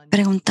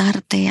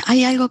preguntarte,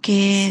 ¿hay algo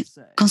que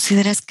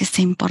consideres que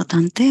sea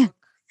importante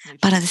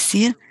para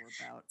decir?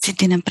 Si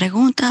tienen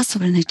preguntas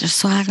sobre Nature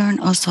Swagger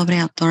o sobre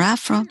Outdoor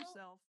Afro.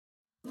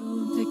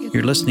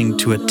 You're listening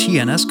to a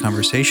TNS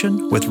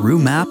conversation with Rue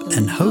Mapp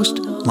and host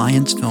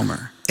Lyons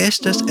Filmer.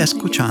 Estás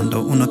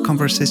escuchando una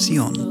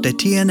conversación de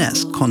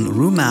TNS con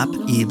Rue Mapp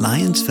y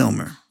Lyons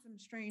Filmer.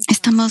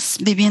 Estamos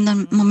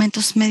viviendo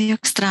momentos medio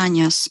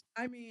extraños.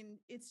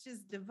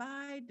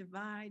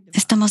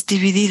 Estamos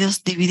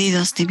divididos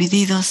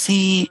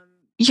y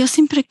yo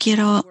siempre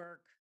quiero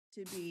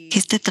que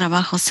este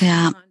trabajo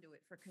sea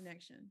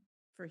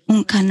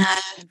un canal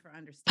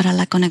para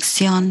la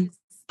conexión,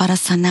 para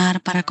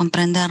sanar, para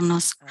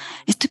comprendernos.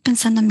 Estoy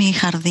pensando en mi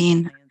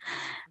jardín.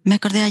 Me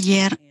acordé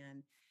ayer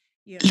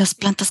las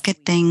plantas que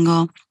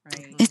tengo.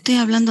 Estoy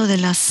hablando de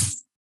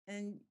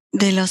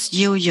los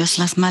yuyos,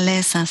 las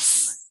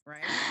malezas.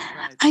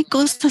 Hay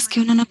cosas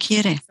que uno no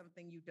quiere.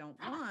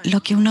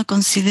 Lo que uno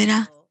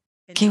considera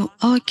que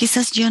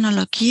quizás yo no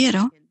lo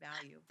quiero,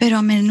 pero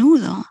a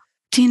menudo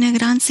tiene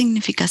gran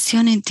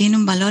significación y tiene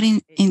un valor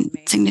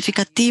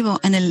significativo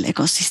en el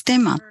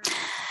ecosistema.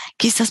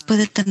 Quizás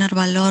puede tener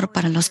valor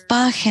para los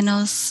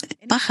pájaros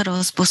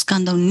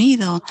buscando un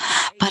nido,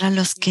 para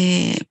los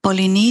que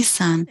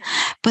polinizan.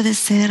 Puede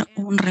ser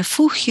un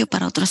refugio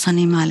para otros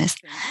animales.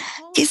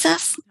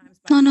 Quizás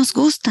no nos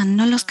gustan,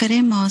 no los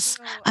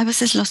queremos. A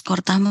veces los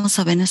cortamos,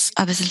 a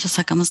veces los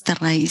sacamos de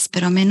raíz,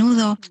 pero a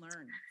menudo,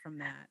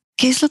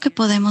 ¿qué es lo que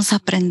podemos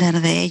aprender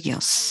de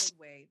ellos?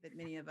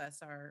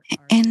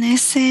 En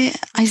ese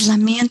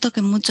aislamiento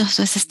que muchas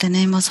veces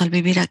tenemos al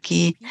vivir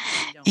aquí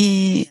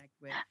y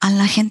a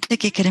la gente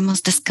que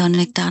queremos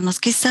desconectarnos,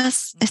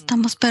 quizás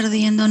estamos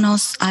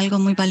perdiéndonos algo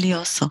muy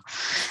valioso.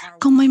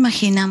 ¿Cómo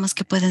imaginamos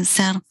que pueden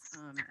ser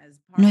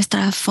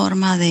nuestra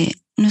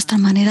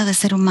manera de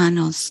ser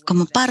humanos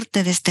como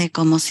parte de este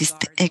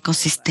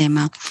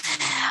ecosistema?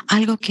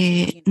 Algo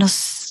que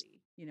nos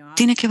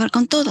tiene que ver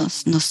con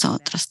todos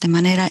nosotros, de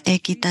manera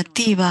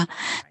equitativa,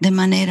 de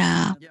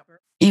manera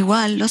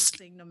igual.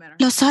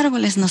 Los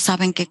árboles no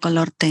saben qué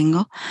color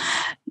tengo.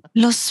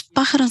 Los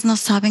pájaros no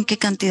saben qué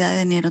cantidad de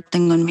dinero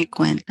tengo en mi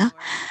cuenta.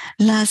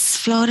 Las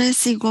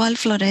flores igual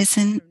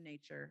florecen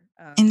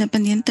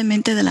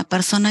independientemente de la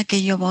persona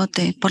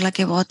por la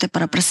que vote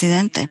para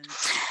presidente.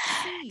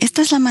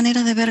 Esta es la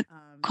manera de ver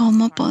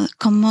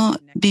cómo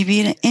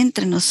vivir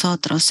entre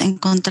nosotros,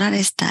 encontrar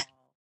esta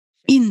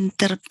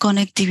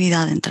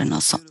interconectividad entre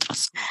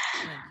nosotros.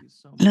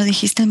 Lo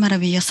dijiste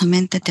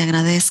maravillosamente, te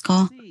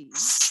agradezco.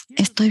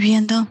 Estoy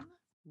viendo.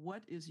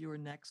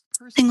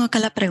 Tengo acá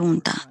la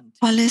pregunta.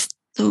 ¿Cuál es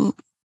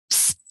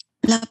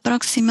la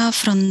próxima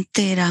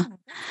frontera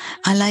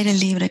al aire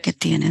libre que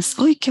tienes?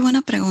 Uy, qué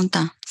buena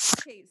pregunta.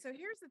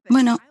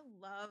 Bueno,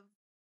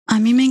 A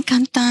mí me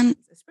encantan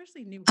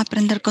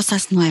aprender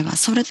cosas nuevas,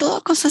 sobre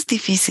todo cosas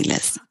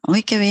difíciles.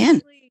 ¡Uy, qué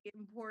bien!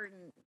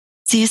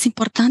 Sí, es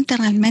importante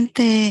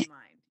realmente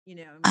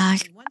a,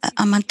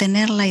 a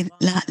mantener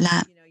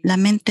la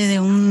mente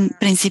de un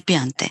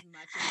principiante.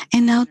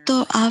 En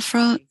Outdoor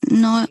Afro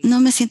no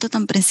me siento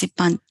tan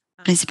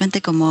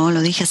principiante como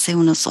lo dije hace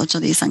unos 8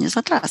 o 10 años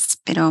atrás,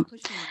 pero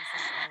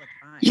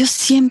yo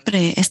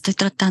siempre estoy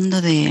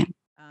tratando de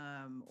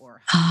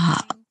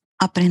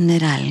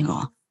aprender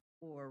algo.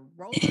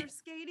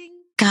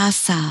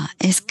 Caza,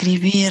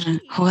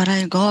 escribir, jugar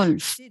al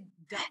golf,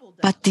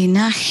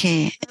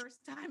 patinaje.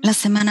 La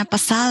semana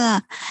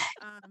pasada,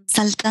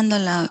 saltando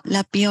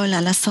la piola,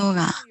 la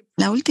soga.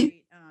 La última,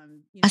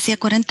 hacía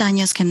 40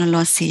 años que no lo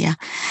hacía.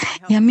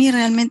 Y a mí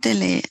realmente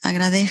le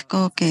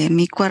agradezco que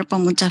mi cuerpo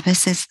muchas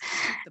veces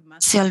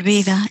se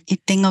olvida y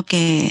tengo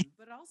que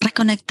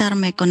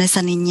reconectarme con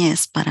esa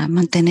niñez para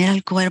mantener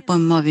el cuerpo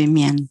en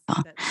movimiento,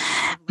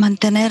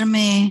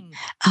 mantenerme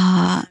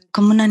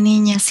como una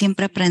niña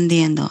siempre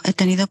aprendiendo. He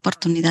tenido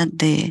oportunidad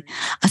de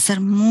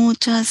hacer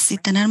muchas y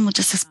tener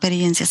muchas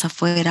experiencias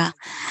afuera,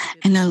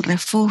 en el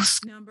refugio,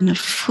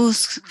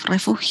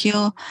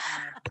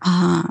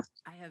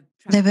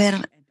 de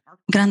ver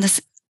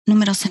grandes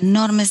números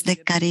enormes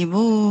de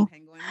caribú.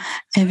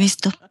 He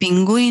visto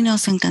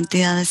pingüinos en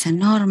cantidades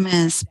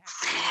enormes.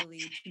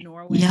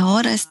 Y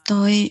ahora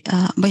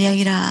voy a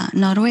ir a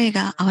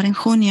Noruega, ahora en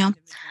junio,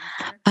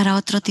 para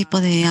otro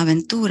tipo de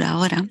aventura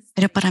ahora.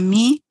 Pero para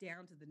mí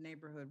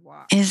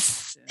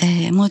es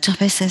muchas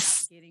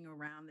veces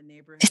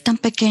es tan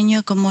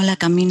pequeño como la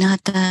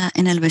caminata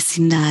en el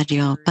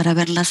vecindario para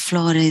ver las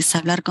flores,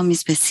 hablar con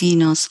mis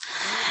vecinos,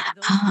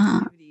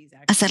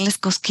 hacerles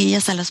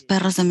cosquillas a los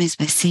perros de mis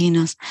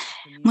vecinos.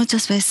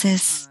 Muchas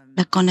veces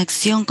la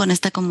conexión con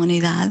esta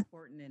comunidad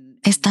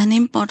es tan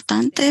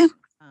importante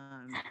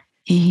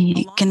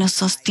y que nos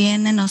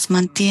sostiene, nos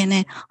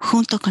mantiene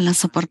junto con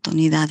las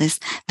oportunidades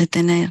de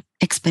tener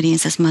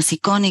experiencias más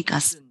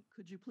icónicas.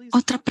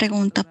 Otra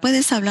pregunta,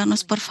 ¿puedes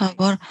hablarnos, por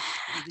favor,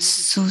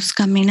 sus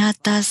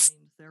caminatas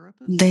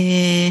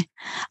de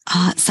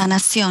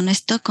sanación?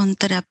 Esto con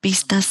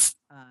terapistas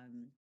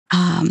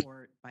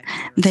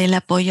del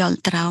apoyo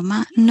al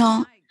trauma.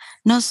 No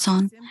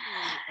son.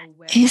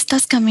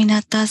 Estas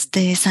caminatas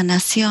de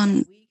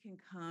sanación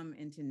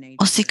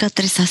o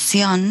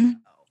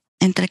cicatrización,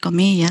 entre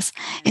comillas,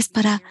 es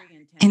para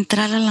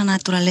entrar a la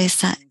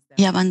naturaleza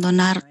y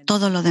abandonar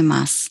todo lo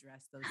demás.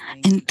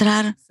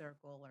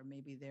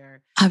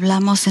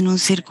 Hablamos en un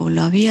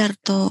círculo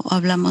abierto, o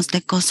hablamos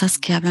de cosas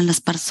que hablan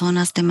las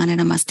personas de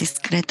manera más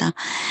discreta,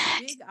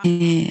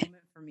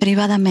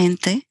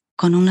 privadamente,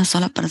 con una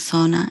sola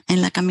persona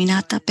en la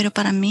caminata. Pero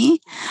para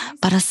mí,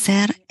 para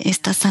hacer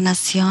esta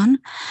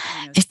sanación,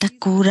 esta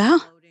cura,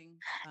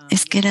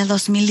 es que era el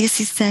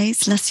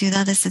 2016, las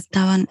ciudades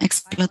estaban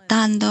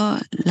explotando,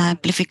 la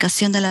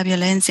amplificación de la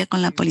violencia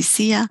con la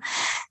policía,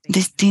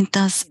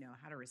 distintas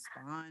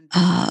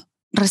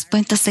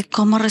respuestas de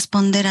cómo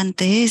responder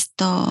ante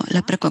esto,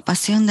 la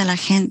preocupación de la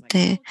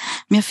gente.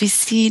 Mi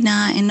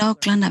oficina en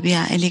Oakland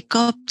había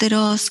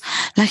helicópteros,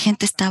 la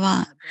gente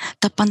estaba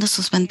tapando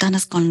sus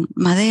ventanas con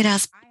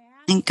maderas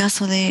en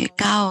caso de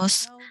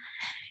caos.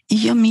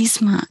 Y yo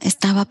misma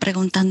estaba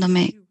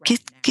preguntándome,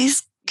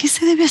 ¿qué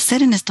se debe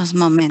hacer en estos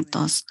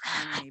momentos?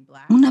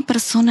 Una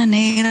persona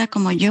negra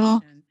como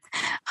yo,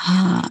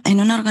 en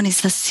una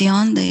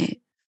organización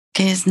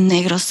que es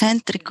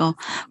negrocéntrico,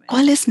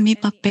 ¿cuál es mi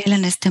papel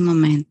en este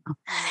momento?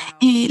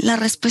 Y la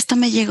respuesta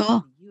me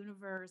llegó.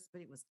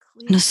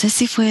 No sé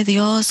si fue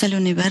Dios, el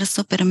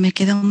universo, pero me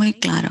quedó muy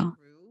claro.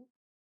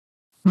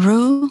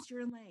 Rue,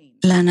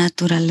 la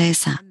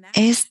naturaleza.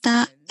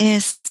 Esta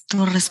es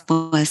tu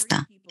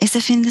respuesta. Ese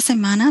fin de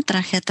semana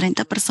traje a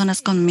 30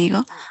 personas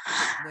conmigo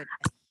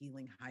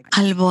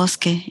al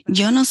bosque.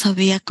 Yo no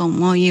sabía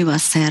cómo iba a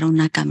ser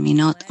una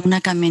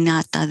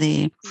caminata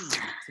de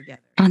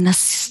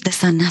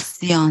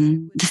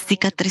sanación, de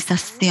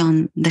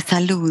cicatrización, de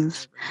salud.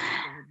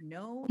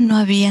 No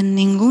había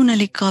ningún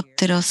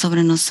helicóptero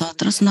sobre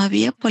nosotros, no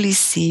había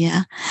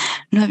policía,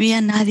 no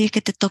había nadie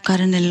que te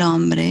tocara en el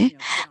hombro,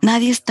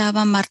 nadie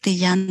estaba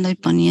martillando y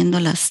poniendo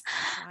las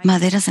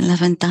maderas en las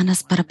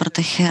ventanas para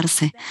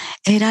protegerse.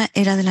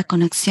 Era de la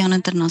conexión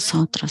entre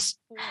nosotros.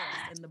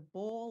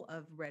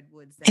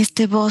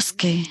 Este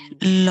bosque,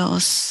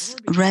 los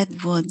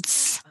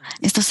redwoods,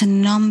 estos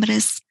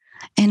enormes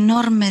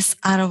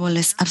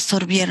árboles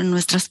absorbieron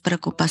nuestras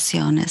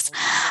preocupaciones.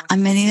 A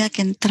medida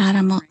que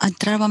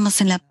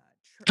entrábamos en la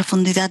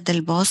profundidad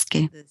del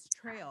bosque,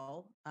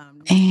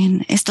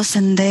 en estos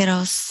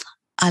senderos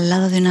al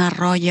lado de un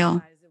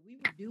arroyo,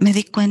 me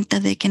di cuenta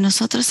de que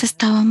nosotros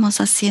estábamos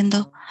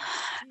haciendo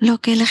lo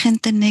que la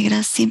gente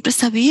negra siempre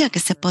sabía que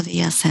se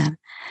podía hacer,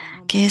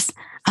 que es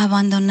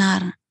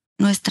abandonar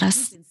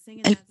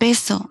el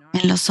peso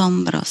en los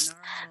hombros,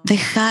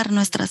 dejar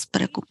nuestras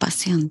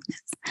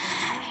preocupaciones.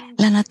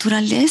 La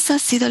naturaleza ha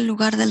sido el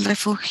lugar del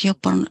refugio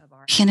por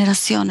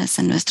generaciones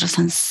en nuestros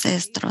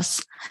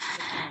ancestros.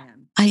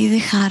 Ahí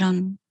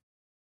dejaron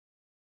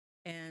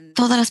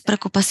todas las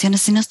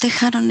preocupaciones y nos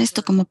dejaron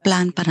esto como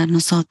plan para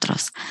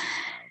nosotros.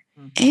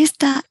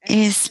 Esta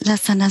es la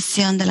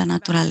sanación de la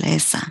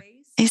naturaleza.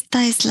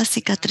 Esta es la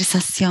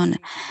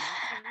cicatrización.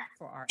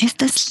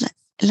 Esta es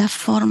la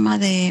forma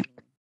de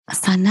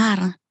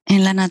sanar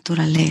en la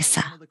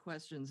naturaleza.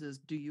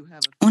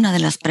 Una de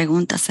las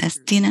preguntas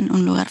es, ¿tienen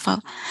un lugar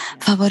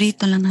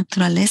favorito en la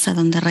naturaleza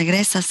donde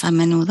regresas a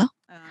menudo?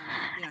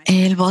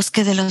 El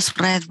bosque de los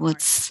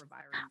redwoods.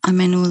 A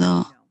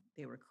menudo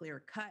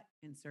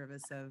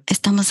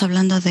estamos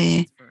hablando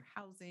de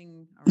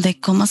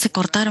cómo se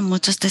cortaron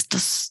muchos de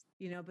estos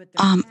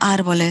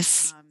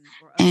árboles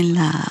en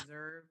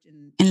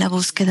la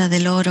búsqueda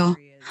del oro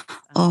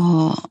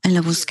o en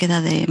la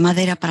búsqueda de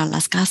madera para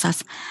las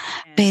casas.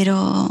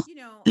 Pero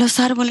los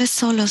árboles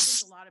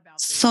solos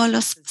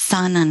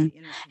sanan.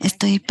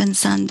 Estoy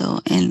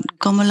pensando en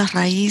cómo las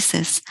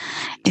raíces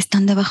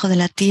están debajo de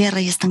la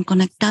tierra y están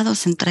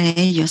conectados entre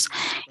ellos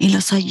y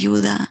los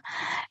ayuda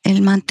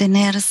el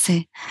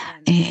mantenerse,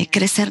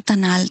 crecer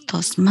tan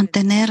altos,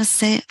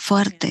 mantenerse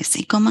fuertes,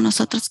 y cómo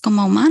nosotros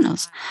como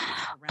humanos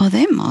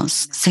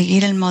podemos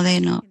seguir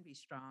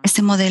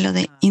ese modelo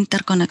de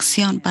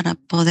interconexión para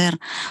poder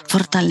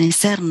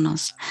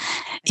fortalecernos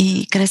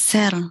y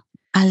crecer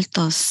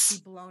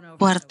altos,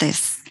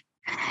 fuertes,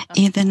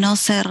 y de no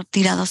ser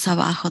tirados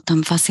abajo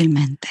tan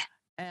fácilmente.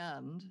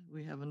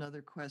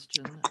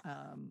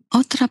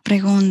 Otra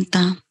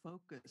pregunta: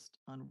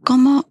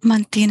 ¿cómo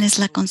mantienes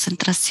la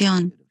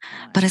concentración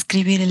para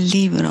escribir el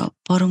libro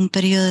por un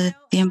periodo de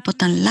tiempo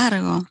tan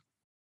largo?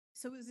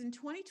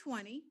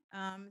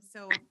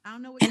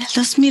 En el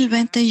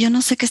 2020, yo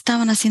no sé qué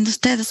estaban haciendo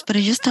ustedes, pero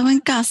yo estaba en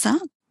casa,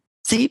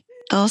 sí,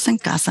 todos en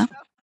casa,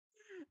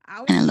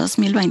 en el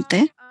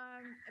 2020.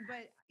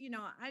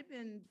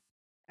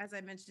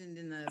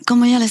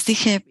 Como ya les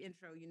dije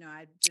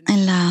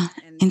en la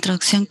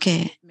introducción,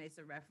 que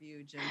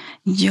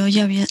yo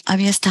ya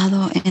había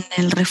estado en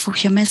el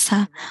refugio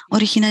Mesa.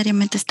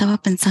 Originariamente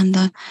estaba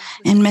pensando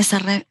en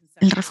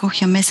el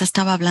refugio Mesa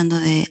estaba hablando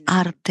de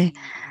arte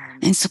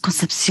en su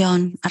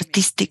concepción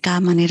artística,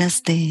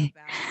 maneras de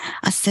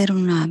hacer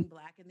una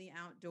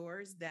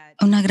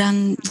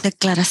gran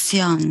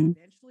declaración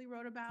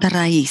de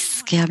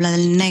raíz que habla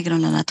del negro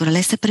en la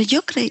naturaleza, pero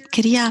yo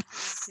quería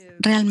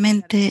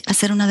realmente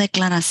hacer una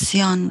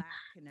declaración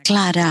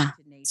clara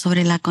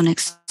sobre la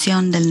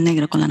conexión del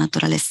negro con la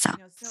naturaleza.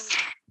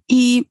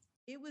 Y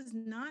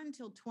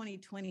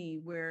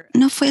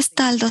no fue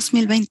hasta el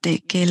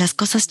 2020 que las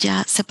cosas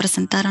ya se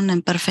presentaron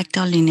en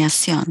perfecta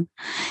alineación.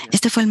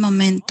 Este fue el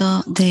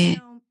momento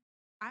de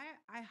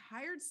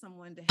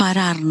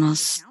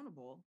pararnos,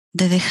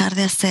 de dejar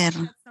de hacer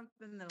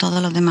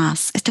todo lo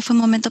demás. Este fue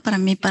un momento para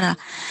mí para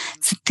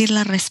sentir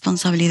la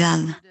responsabilidad.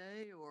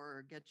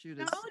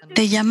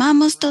 ¿Te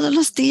llamamos todos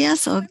los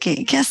días o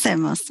qué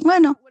hacemos?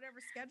 Bueno,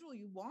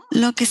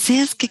 lo que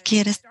seas que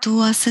quieres,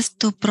 tú haces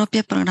tu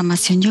propia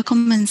programación. Yo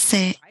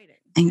comencé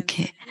en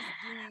que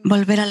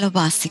volver a lo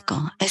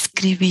básico,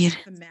 escribir,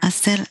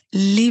 hacer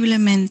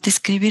libremente,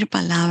 escribir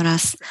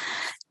palabras,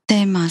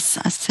 temas,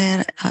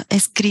 hacer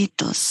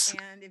escritos,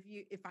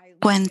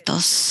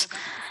 cuentos.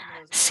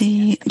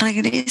 Si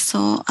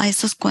regreso a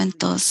esos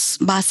cuentos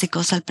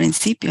básicos al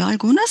principio,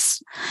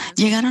 algunos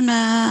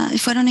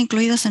fueron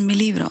incluidos en mi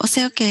libro. O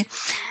sea que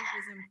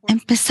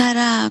empezar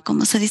a,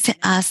 como se dice,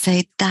 a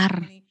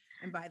aceitar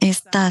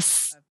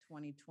estos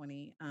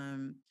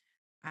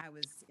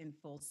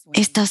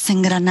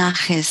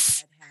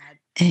engranajes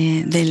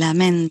de la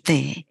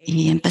mente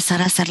y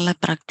empezar a hacer la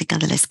práctica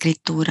de la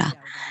escritura.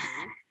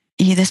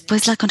 Y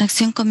después la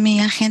conexión con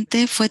mi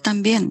agente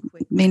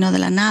vino de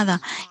la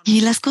nada. Y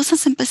las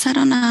cosas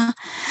empezaron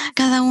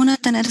cada una a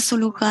tener su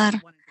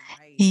lugar.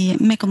 Y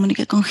me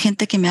comuniqué con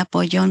gente que me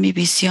apoyó en mi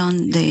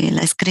visión de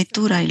la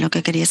escritura y lo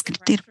que quería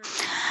escribir.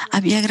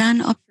 Había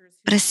gran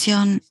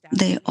presión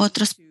de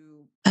otros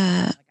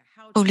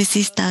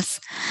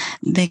publicistas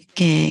de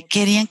que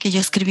querían que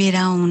yo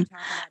escribiera un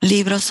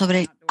libro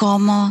sobre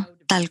cómo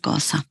tal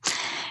cosa.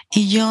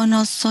 Y yo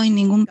no soy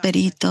ningún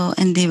perito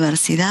en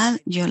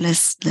diversidad. Yo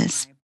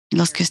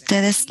los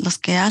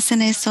que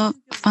hacen eso,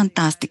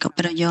 fantástico,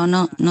 pero yo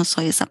no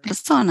soy esa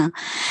persona.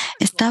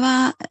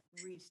 Estaba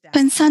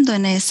pensando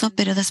en eso,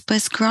 pero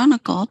después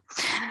Chronicle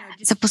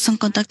se puso en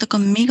contacto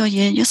conmigo y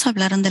ellos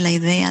hablaron de la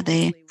idea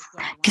de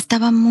que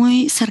estaba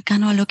muy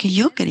cercano a lo que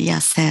yo quería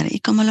hacer.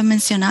 Y como lo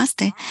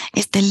mencionaste,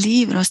 este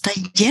libro está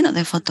lleno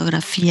de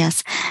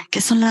fotografías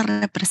que son la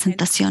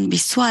representación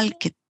visual,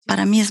 que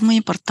para mí es muy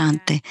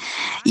importante.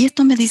 Y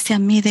esto me dice a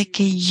mí de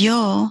que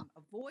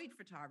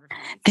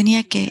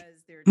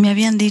me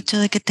habían dicho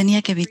de que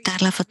tenía que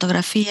evitar la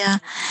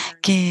fotografía,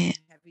 que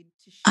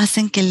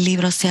hacen que el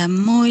libro sea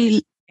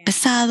muy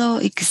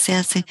pesado y que se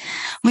hace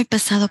muy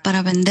pesado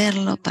para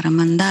venderlo, para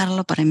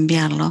mandarlo, para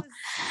enviarlo.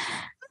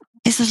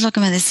 Eso es lo que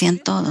me decían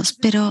todos,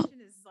 pero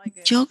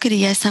yo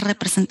quería esa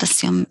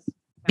representación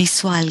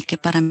visual que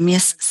para mí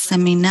es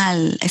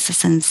seminal, es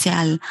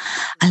esencial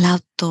al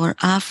Outdoor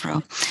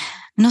Afro.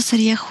 No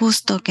sería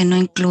justo que no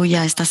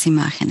incluya estas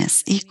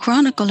imágenes. Y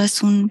Chronicle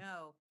es un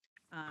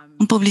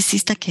un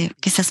publicista que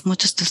quizás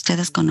muchos de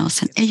ustedes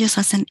conocen. Ellos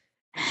hacen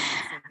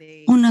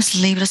unos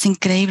libros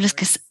increíbles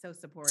que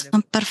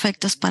son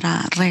perfectos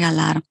para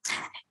regalar.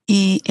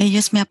 Y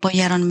ellos me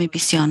apoyaron en mi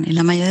visión. Y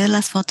la mayoría de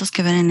las fotos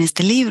que ven en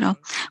este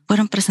libro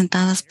fueron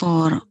presentadas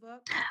por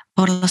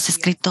los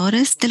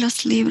escritores de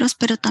los libros,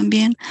 pero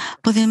también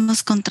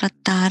pudimos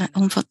contratar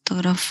un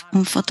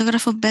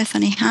fotógrafo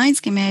Bethanie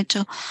Hines, que me ha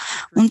hecho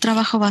un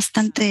trabajo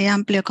bastante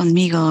amplio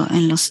conmigo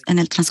en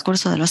el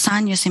transcurso de los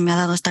años y me ha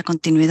dado esta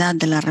continuidad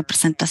de la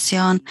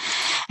representación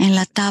en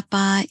la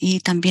tapa y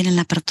también en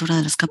la apertura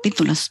de los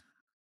capítulos.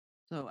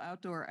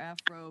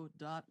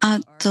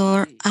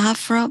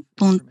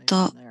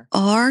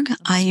 outdoorafro.org,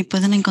 ahí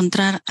pueden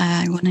encontrar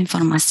alguna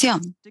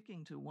información.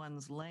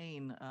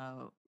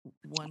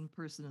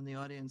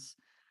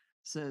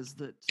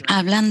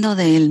 Hablando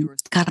del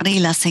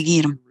carril a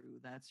seguir,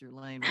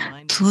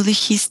 tú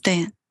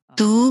dijiste,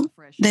 tú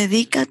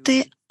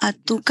dedícate a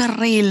tu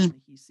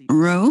carril,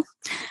 Rue.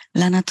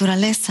 La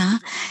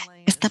naturaleza,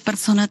 esta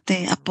persona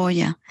te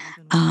apoya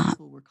a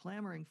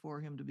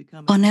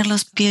poner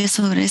los pies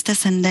sobre este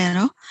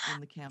sendero,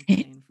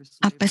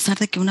 a pesar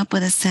de que uno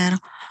puede ser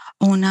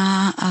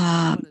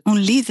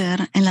un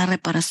líder en la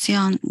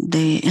reparación,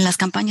 en las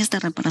campañas de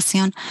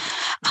reparación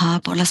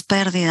por las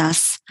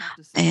pérdidas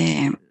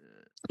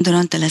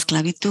durante la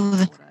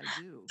esclavitud,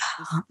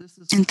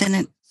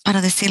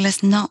 para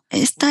decirles, no,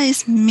 esta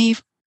es mi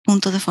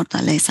punto de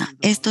fortaleza.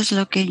 Esto es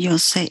lo que yo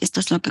sé,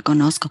 esto es lo que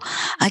conozco.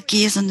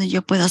 Aquí es donde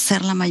yo puedo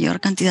hacer la mayor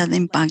cantidad de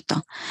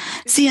impacto.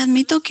 Sí,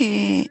 admito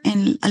que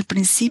al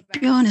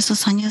principio, en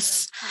esos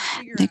años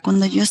de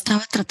cuando yo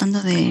estaba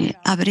tratando de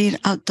abrir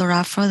Outdoor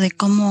Afro, de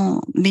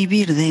cómo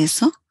vivir de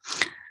eso,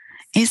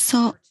 ese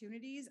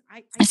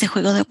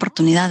juego de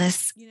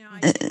oportunidades,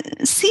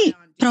 sí,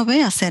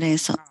 probé a hacer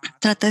eso.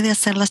 Traté de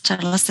hacer las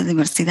charlas de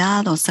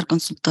diversidad o hacer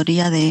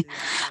consultoría de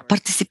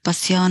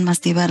participación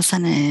más diversa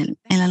en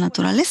la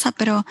naturaleza,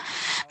 pero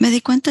me di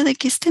cuenta de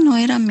que este no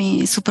era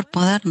mi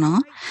superpoder,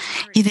 ¿no?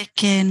 Y de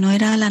que no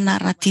era la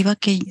narrativa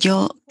que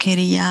yo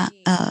quería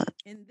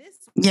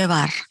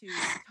llevar.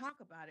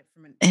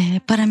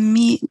 Para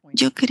mí,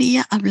 yo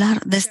quería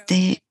hablar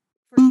desde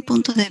un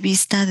punto de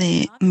vista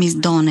de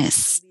mis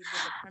dones.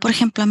 Por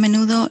ejemplo, a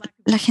menudo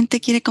la gente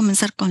quiere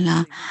comenzar con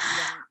la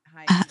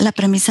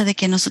premisa de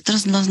que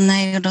nosotros los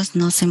negros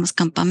no hacemos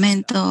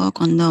campamento.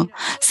 Cuando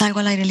salgo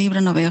al aire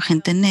libre no veo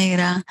gente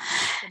negra.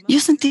 Yo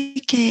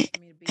sentí que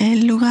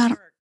el lugar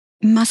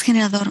más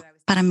generador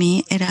para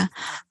mí era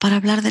para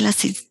hablar de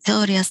las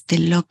historias de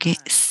lo que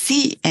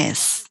sí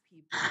es.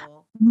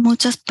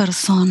 Muchas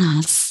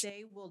personas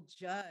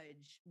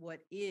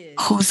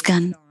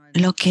juzgan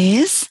lo que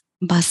es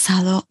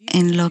basado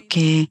en lo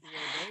que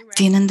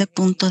tienen de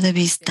punto de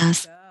vista,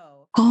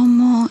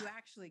 cómo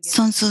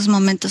son sus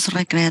momentos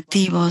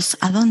recreativos,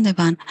 a dónde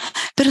van.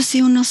 Pero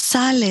si uno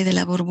sale de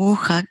la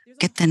burbuja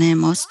que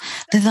tenemos,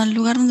 desde el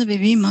lugar donde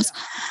vivimos,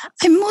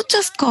 hay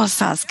muchas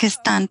cosas que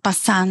están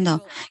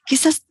pasando.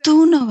 Quizás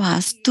tú no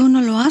vas, tú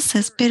no lo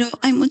haces, pero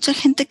hay mucha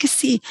gente que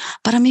sí.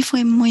 Para mí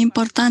fue muy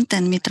importante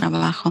en mi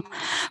trabajo.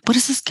 Por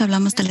eso es que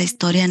hablamos de la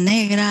historia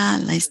negra,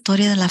 la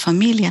historia de la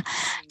familia.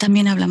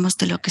 También hablamos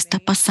de lo que está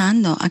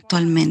pasando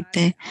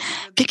actualmente,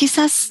 que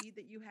quizás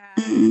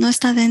no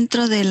está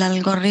dentro del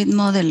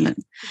algoritmo de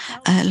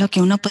lo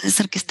que uno puede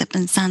ser que esté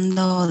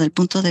pensando del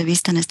punto de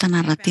vista en esta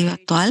narrativa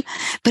actual,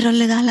 pero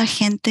le da a la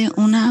gente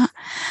un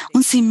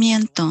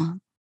cimiento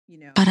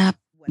para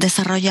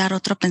desarrollar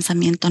otro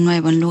pensamiento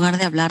nuevo en lugar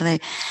de hablar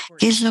de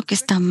qué es lo que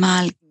está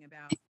mal.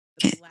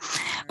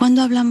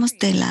 Cuando hablamos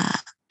de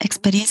la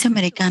experiencia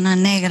americana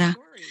negra,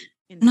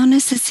 no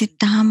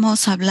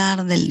necesitamos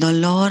hablar del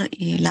dolor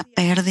y la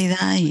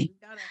pérdida y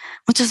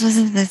muchas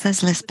veces esa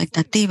es la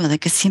expectativa de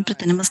que siempre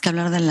tenemos que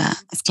hablar de la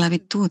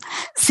esclavitud.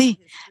 Sí,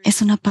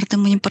 es una parte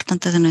muy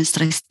importante de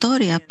nuestra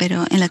historia,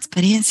 pero en la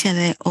experiencia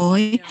de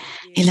hoy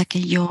y la que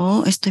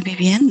yo estoy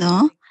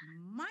viviendo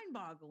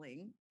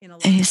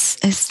es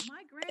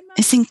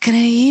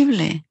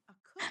increíble.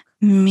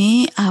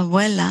 Mi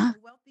abuela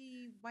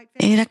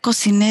era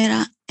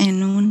cocinera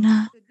en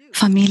una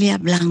familia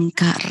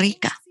blanca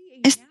rica.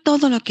 Es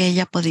todo lo que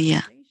ella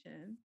podía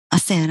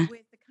hacer.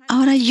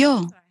 Ahora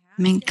yo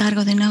me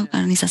encargo de una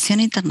organización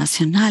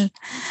internacional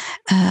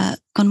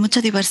con mucha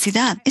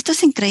diversidad. Esto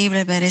es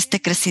increíble ver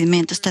este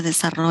crecimiento, este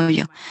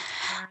desarrollo.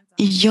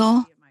 Y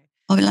yo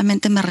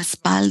obviamente me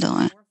respaldo.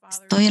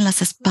 Estoy en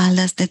las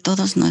espaldas de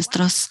todos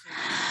nuestros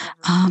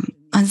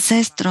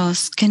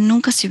ancestros que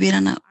nunca se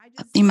hubieran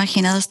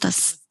imaginado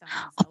estas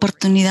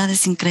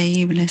oportunidades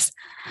increíbles.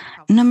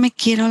 No me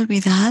quiero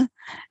olvidar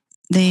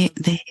de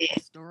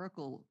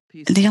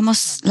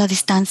digamos, la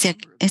distancia,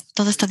 es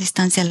toda esta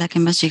distancia a la que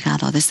hemos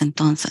llegado desde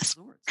entonces.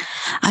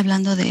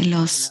 Hablando de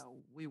las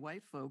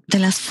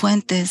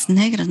fuentes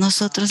negras,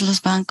 nosotros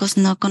los bancos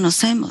no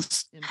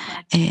conocemos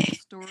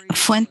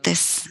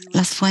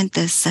las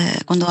fuentes.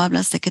 Cuando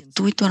hablas de que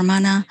tú y tu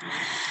hermana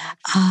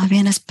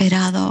habían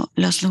esperado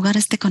los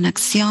lugares de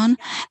conexión,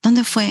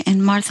 ¿dónde fue?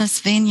 En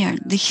Martha's Vineyard.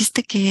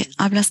 Dijiste que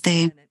hablas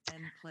de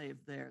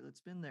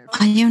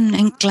Hay un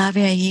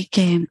enclave ahí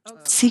que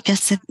sí,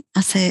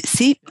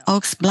 sí,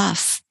 Oaks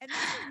Bluffs.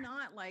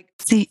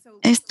 Sí,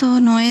 esto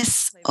no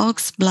es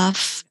Oaks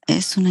Bluff,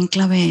 es un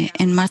enclave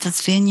en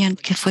Martha's Vineyard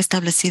que fue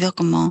establecido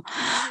como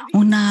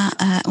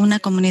una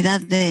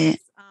comunidad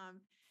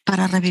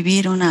para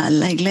revivir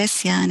la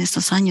iglesia en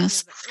estos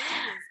años.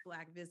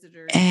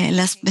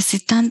 Las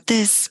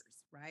visitantes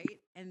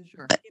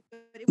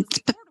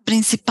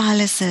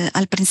principales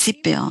al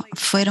principio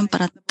fueron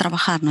para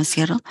trabajar, ¿no es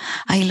cierto?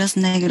 Ahí los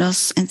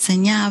negros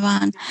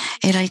enseñaban,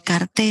 era el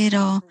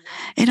cartero,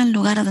 era un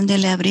lugar donde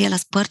le abría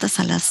las puertas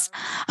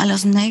a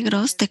los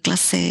negros de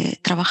clase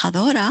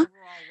trabajadora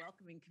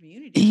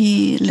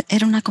y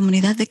era una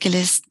comunidad de que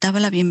les daba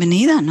la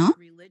bienvenida, ¿no?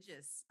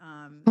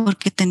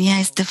 Porque tenía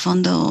este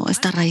fondo,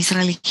 esta raíz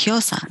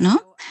religiosa,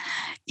 ¿no?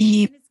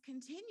 Y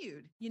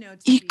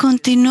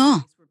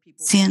continuó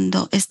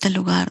siendo este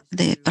lugar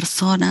de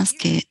personas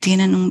que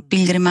tienen un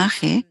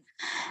pilgrimaje.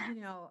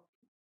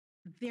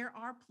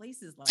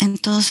 En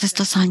todos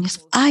estos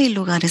años hay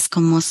lugares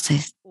como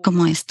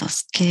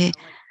estos que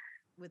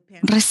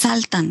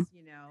resaltan.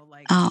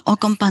 O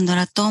con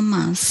Pandora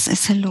Thomas,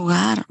 ese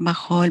lugar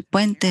bajo el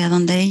puente a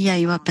donde ella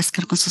iba a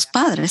pescar con sus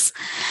padres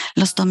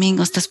los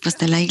domingos después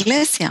de la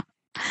iglesia.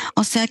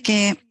 O sea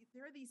que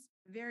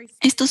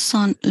estos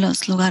son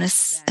los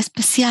lugares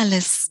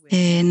especiales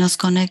que nos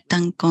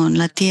conectan con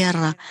la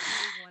tierra,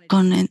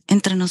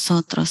 entre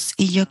nosotros.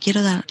 Y yo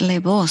quiero darle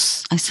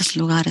voz a esos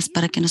lugares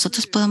para que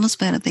nosotros podamos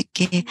ver de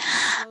que,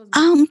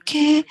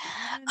 aunque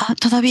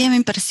todavía me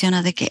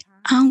impresiona de que,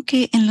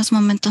 aunque en los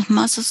momentos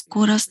más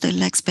oscuros de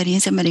la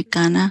experiencia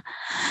americana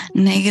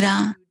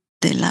negra,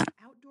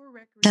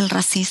 del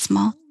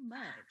racismo,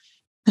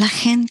 la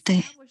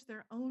gente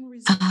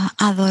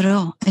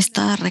adoró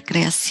esta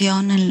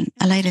recreación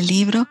al aire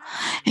libre.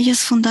 Ellos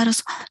fundaron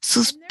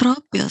sus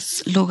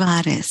propios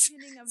lugares,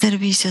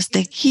 servicios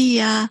de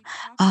guía,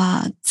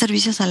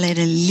 servicios al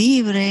aire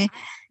libre,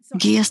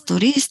 guías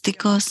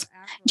turísticos.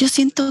 Yo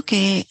siento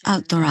que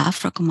Outdoor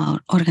Afro como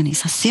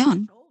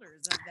organización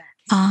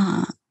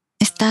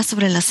está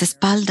sobre las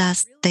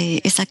espaldas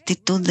de esa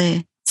actitud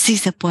de sí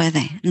se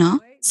puede,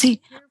 ¿no?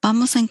 Sí,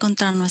 vamos a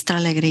encontrar nuestra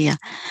alegría.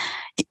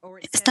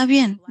 Está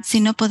bien, si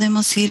no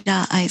podemos ir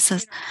a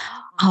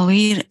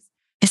oír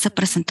esa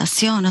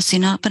presentación o si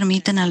no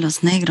permiten a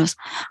los negros,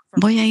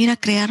 voy a ir a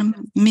crear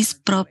mis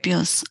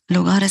propios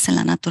lugares en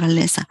la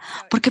naturaleza,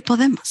 porque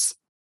podemos.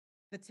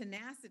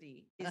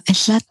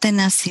 Es la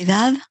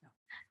tenacidad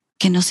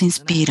que nos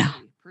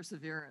inspira.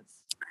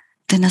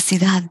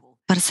 Tenacidad,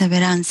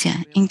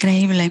 perseverancia,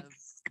 increíble.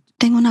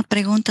 Tengo una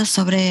pregunta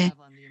sobre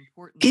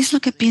 ¿qué es lo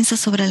que piensas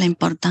sobre la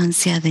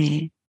importancia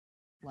de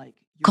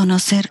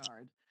conocer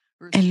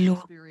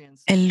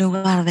el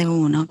lugar de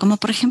uno? Como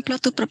por ejemplo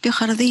tu propio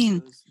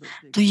jardín,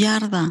 tu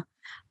yarda,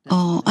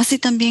 o así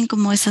también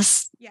como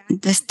esos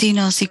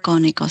destinos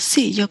icónicos.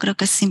 Sí, yo creo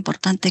que es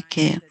importante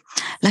que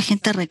la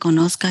gente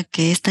reconozca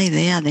que esta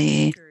idea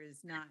de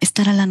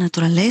estar en la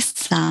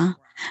naturaleza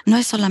no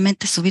es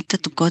solamente subirte a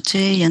tu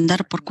coche y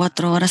andar por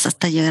 4 horas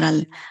hasta llegar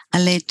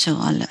al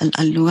lecho,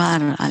 al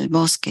lugar, al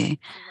bosque,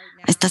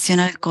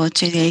 estacionar el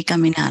coche y de ahí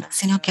caminar,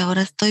 sino que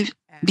ahora estoy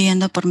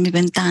viendo por mi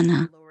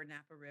ventana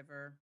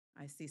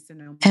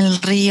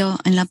el río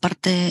en la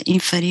parte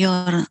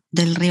inferior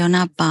del río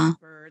Napa.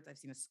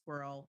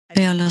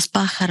 Veo los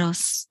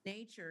pájaros,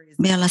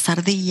 veo las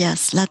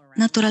ardillas. La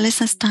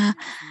naturaleza está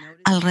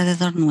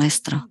alrededor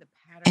nuestro.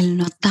 El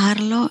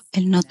notarlo,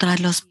 el notar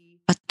los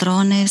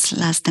patrones,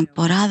 las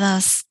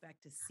temporadas,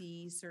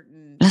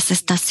 las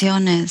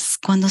estaciones,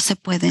 cuando se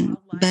pueden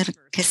ver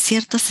que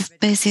ciertas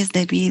especies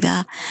de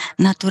vida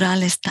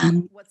natural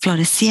están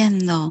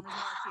floreciendo,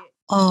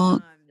 o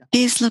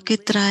qué es lo que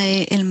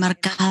trae el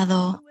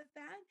mercado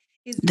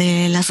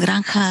de las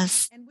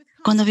granjas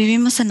cuando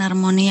vivimos en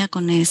armonía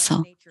con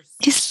eso.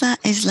 Esa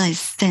es la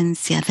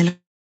esencia de lo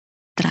que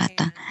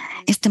trata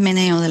este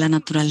meneo de la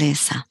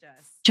naturaleza.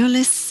 Yo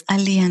les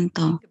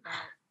aliento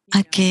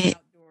a que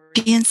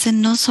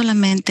piensen no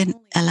solamente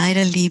al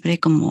aire libre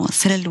como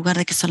ser el lugar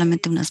de que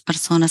solamente unas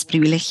personas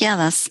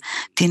privilegiadas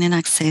tienen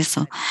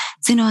acceso,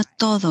 sino a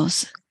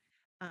todos.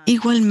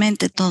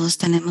 Igualmente todos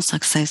tenemos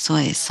acceso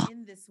a eso.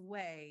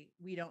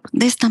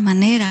 De esta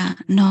manera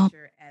no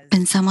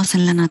pensamos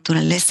en la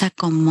naturaleza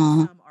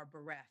como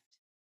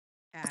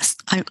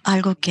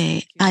algo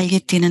que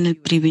alguien tiene el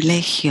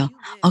privilegio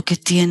o que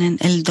tienen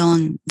el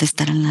don de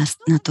estar en la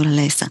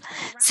naturaleza.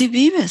 Si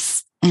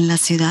vives en la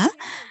ciudad,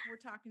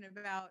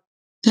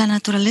 la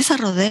naturaleza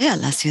rodea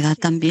la ciudad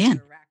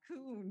también.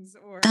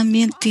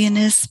 También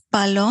tienes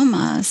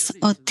palomas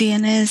o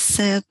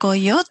tienes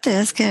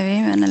coyotes que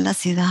viven en la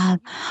ciudad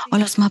o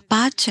los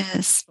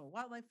mapaches.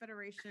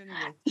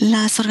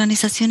 Las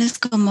organizaciones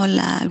como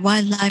la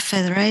Wildlife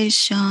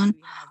Federation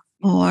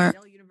o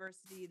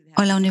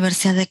la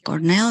Universidad de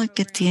Cornell,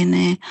 que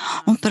tiene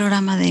un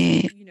programa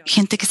de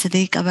gente que se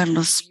dedica a ver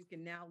los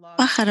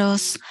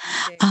pájaros,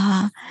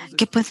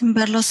 que pueden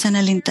verlos en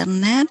el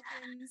Internet.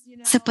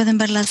 Se pueden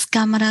ver las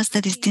cámaras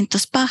de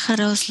distintos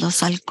pájaros,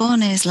 los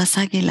halcones, las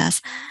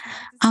águilas.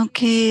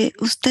 Aunque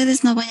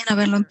ustedes no vayan a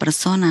verlo en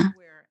persona,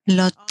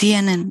 lo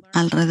tienen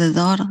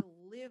alrededor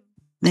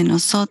de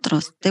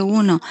nosotros, de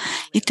uno,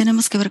 y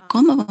tenemos que ver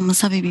cómo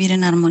vamos a vivir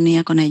en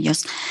armonía con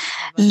ellos.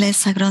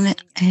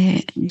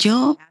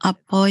 Yo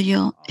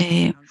apoyo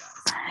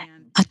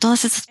a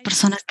todas esas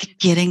personas que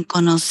quieren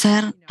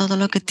conocer todo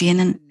lo que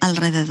tienen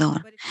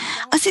alrededor,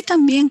 así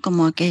también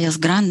como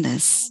aquellos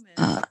grandes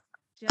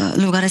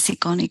lugares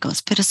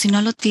icónicos. Pero si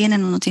no lo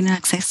tienen o no tienen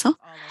acceso,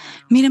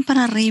 miren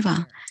para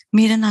arriba,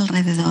 miren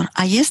alrededor.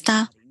 Ahí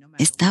está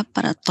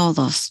para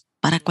todos,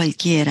 para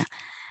cualquiera,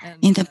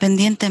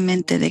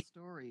 independientemente de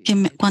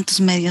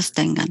cuántos medios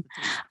tengan.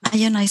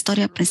 Hay una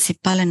historia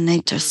principal en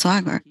Nature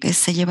Swagger que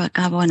se lleva a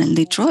cabo en el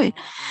Detroit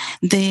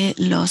de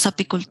los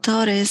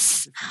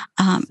apicultores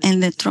en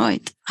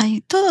Detroit.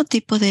 Hay todo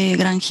tipo de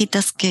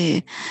granjitas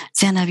que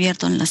se han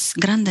abierto en las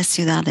grandes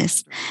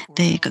ciudades,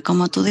 de que,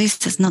 como tú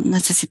dices, no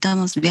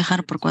necesitamos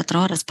viajar por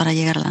 4 horas para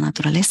llegar a la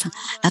naturaleza.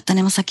 La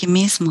tenemos aquí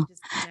mismo.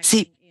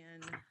 Sí,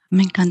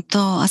 me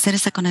encantó hacer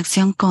esa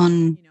conexión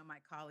con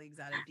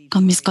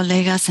mis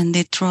colegas en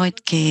Detroit,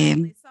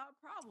 que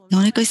lo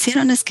único que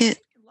hicieron es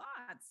que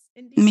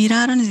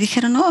miraron y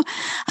dijeron, oh,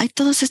 hay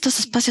todos estos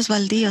espacios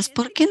baldíos,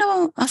 ¿por qué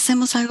no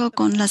hacemos algo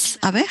con las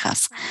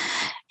abejas?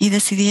 Y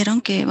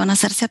decidieron que van a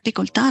hacerse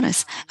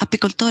apicultores,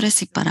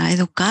 y para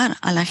educar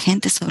a la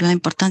gente sobre la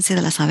importancia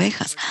de las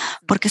abejas,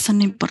 porque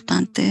son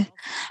importantes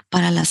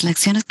para las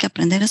lecciones que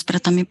aprendemos,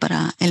 pero también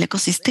para el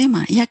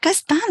ecosistema. Y acá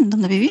están,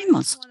 donde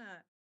vivimos.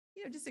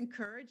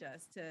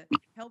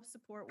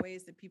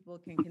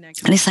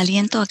 Les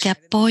aliento a que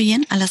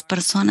apoyen a las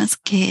personas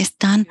que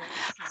están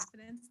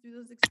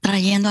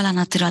trayendo a la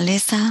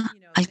naturaleza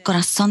al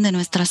corazón de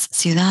nuestras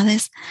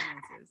ciudades,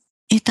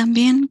 y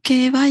también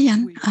que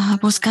vayan a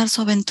buscar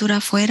su aventura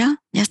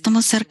afuera. Ya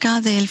estamos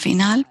cerca del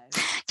final,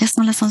 ya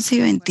son las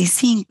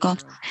 11:25.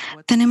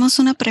 Tenemos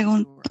una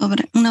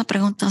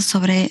pregunta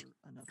sobre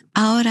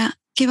ahora,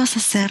 ¿qué vas a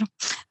hacer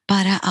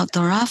para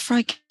Outdoor Afro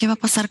y qué va a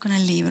pasar con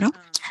el libro?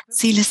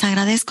 Sí, les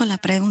agradezco la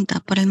pregunta.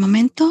 Por el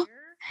momento,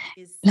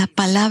 la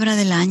palabra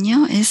del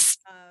año es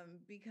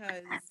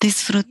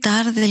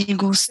disfrutar del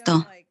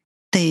gusto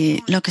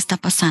de lo que está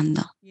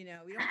pasando.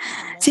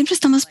 Siempre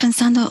estamos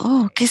pensando,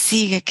 oh, ¿qué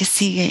sigue? ¿Qué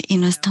sigue? Y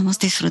no estamos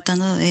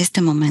disfrutando de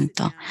este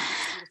momento.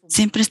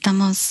 Siempre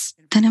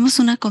tenemos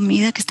una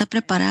comida que está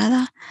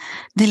preparada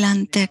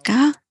delante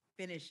acá,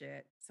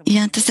 y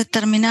antes de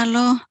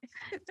terminarlo,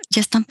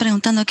 ya están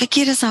preguntando, ¿qué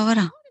quieres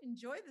ahora?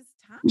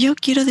 Yo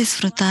quiero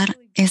disfrutar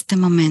este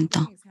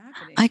momento.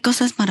 Hay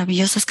cosas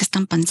maravillosas que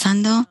están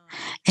pasando.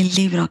 El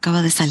libro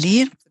acaba de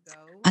salir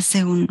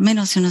hace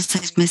menos de unos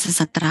 6 meses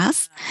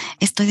atrás.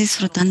 Estoy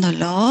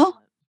disfrutándolo.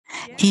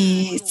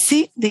 Y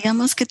sí,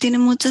 digamos que tiene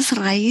muchas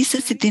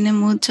raíces y tiene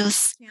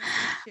muchas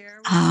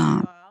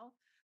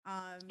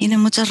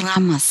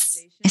ramas.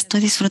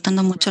 Estoy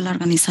disfrutando mucho la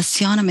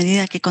organización a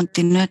medida que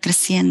continúa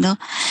creciendo.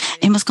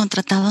 Hemos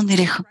contratado un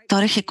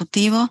director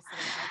ejecutivo.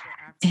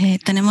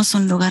 Tenemos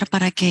un lugar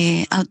para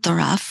que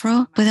Outdoor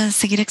Afro pueda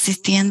seguir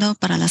existiendo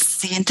para las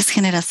siguientes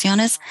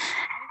generaciones.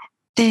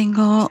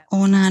 Tengo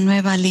una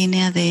nueva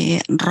línea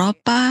de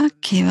ropa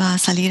que va a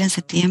salir en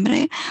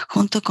septiembre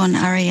junto con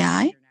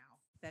REI.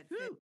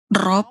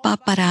 Ropa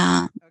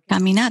para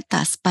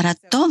caminatas para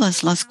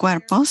todos los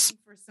cuerpos.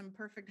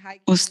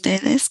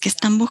 Ustedes que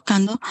están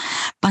buscando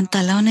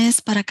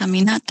pantalones para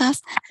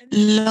caminatas,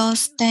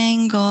 los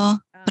tengo.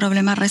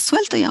 Problema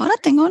resuelto, y ahora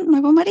tengo un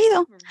nuevo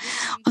marido.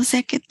 O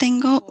sea que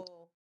tengo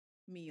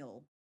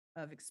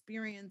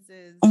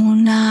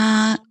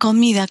una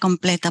comida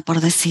completa, por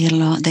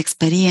decirlo, de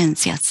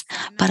experiencias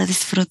para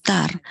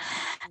disfrutar.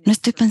 No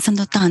estoy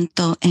pensando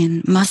tanto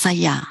en más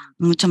allá,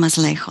 mucho más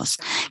lejos.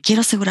 Quiero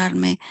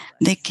asegurarme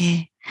de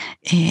que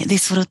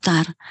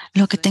disfrutar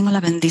lo que tengo la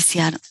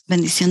bendición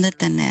de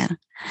tener.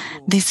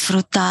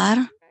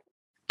 Disfrutar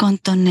con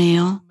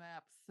Toneo,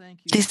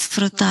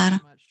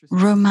 disfrutar.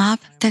 Rue Mapp,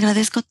 te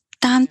agradezco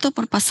tanto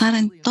por pasar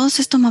en todos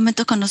estos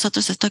momentos con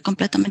nosotros. Estoy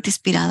completamente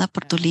inspirada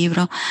por tu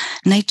libro,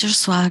 Nature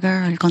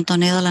Swagger, el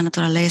contoneo de la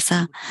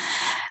naturaleza.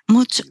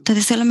 Te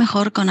deseo lo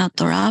mejor con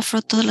Outdoor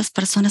Afro, todas las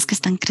personas que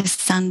están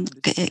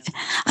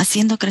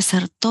haciendo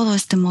crecer todo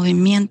este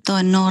movimiento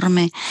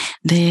enorme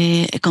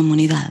de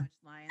comunidad.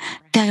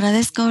 Te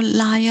agradezco,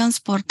 Lions,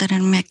 por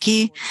tenerme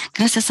aquí.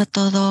 Gracias a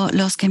todos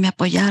los que me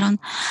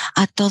apoyaron,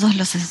 a todos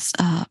los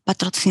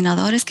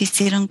patrocinadores que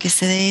hicieron que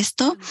se dé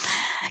esto.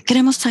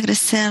 Queremos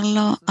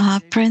agradecerlo a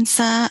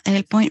Prensa,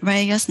 el Point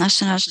Reyes,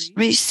 National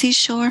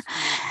Seashore,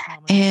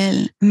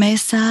 el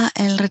Mesa,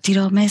 el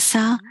Retiro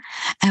Mesa,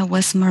 el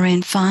West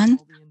Marine Fund,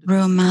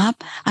 Rue Mapp,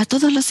 a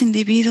todos los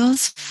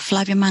individuos,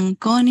 Flavio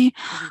Manconi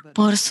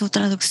por su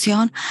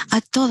traducción, a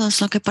todos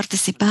los que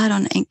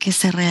participaron en que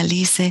se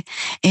realice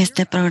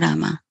este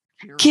programa.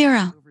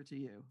 Kira,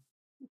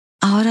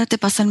 ahora te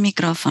paso el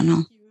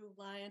micrófono.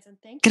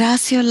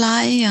 Gracias,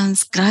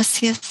 Lions.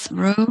 Gracias,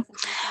 Rue,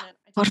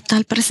 por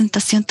tal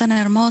presentación tan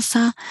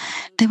hermosa.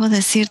 Debo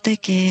decirte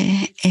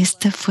que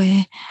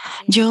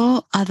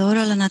yo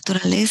adoro la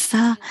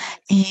naturaleza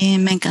y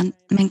me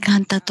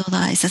encanta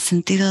todo ese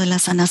sentido de la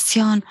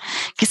sanación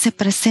que se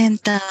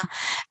presenta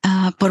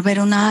por ver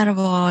un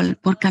árbol,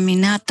 por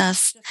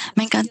caminatas.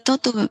 Me encantó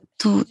tu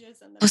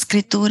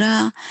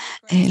escritura,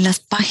 las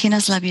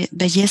páginas, la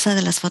belleza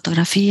de las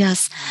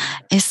fotografías.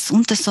 Es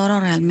un tesoro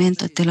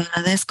realmente, te lo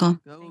agradezco.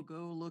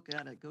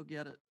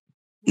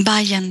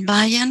 Vayan,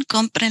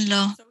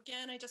 cómprenlo.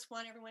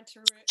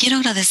 Quiero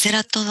agradecer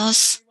a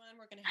todos.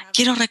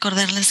 Quiero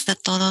recordarles a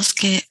todos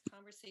que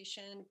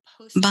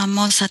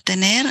vamos a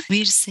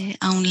irse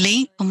a un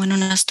link como en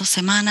unas 2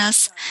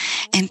 semanas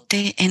en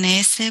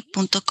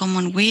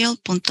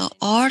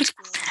tns.commonweal.org.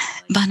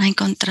 Van a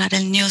encontrar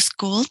el New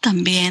School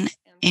también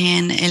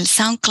en el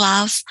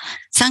SoundCloud,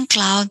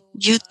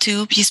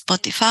 YouTube y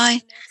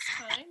Spotify.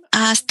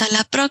 Hasta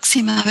la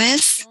próxima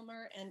vez.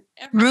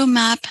 Rue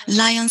Mapp,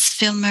 Lions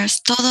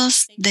Filmers,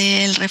 todos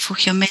del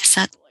Refugio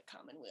Mesa,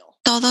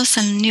 todos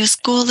en New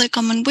School de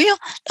Commonweal.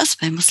 Nos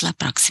vemos la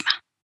próxima.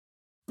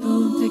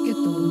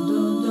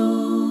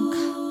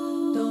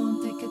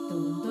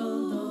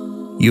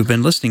 You've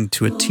been listening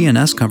to a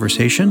TNS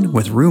conversation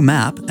with Rue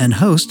Mapp and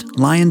host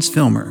Lions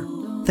Filmer.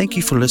 Thank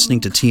you for listening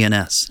to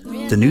TNS,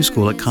 the New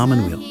School at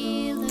Commonweal.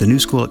 The New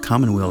School at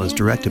Commonweal is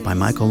directed by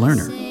Michael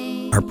Lerner.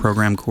 Our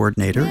program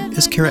coordinator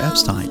is Kara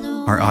Epstein.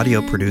 Our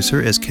audio producer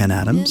is Ken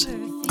Adams.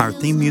 Our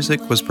theme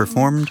music was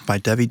performed by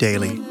Debbie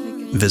Daly.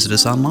 Visit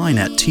us online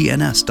at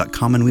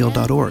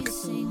tns.commonweal.org.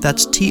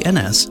 That's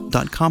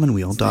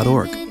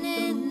tns.commonweal.org.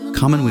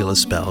 Commonweal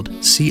is spelled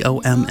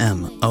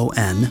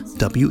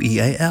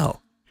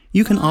COMMONWEAL.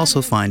 You can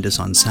also find us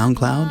on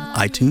SoundCloud,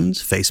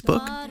 iTunes,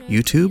 Facebook,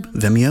 YouTube,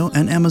 Vimeo,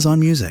 and Amazon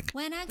Music.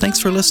 Thanks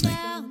for listening.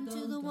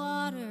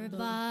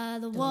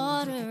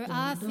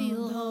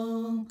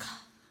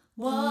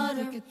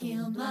 Water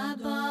heal my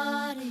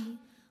body,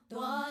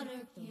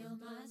 water heal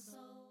my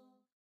soul.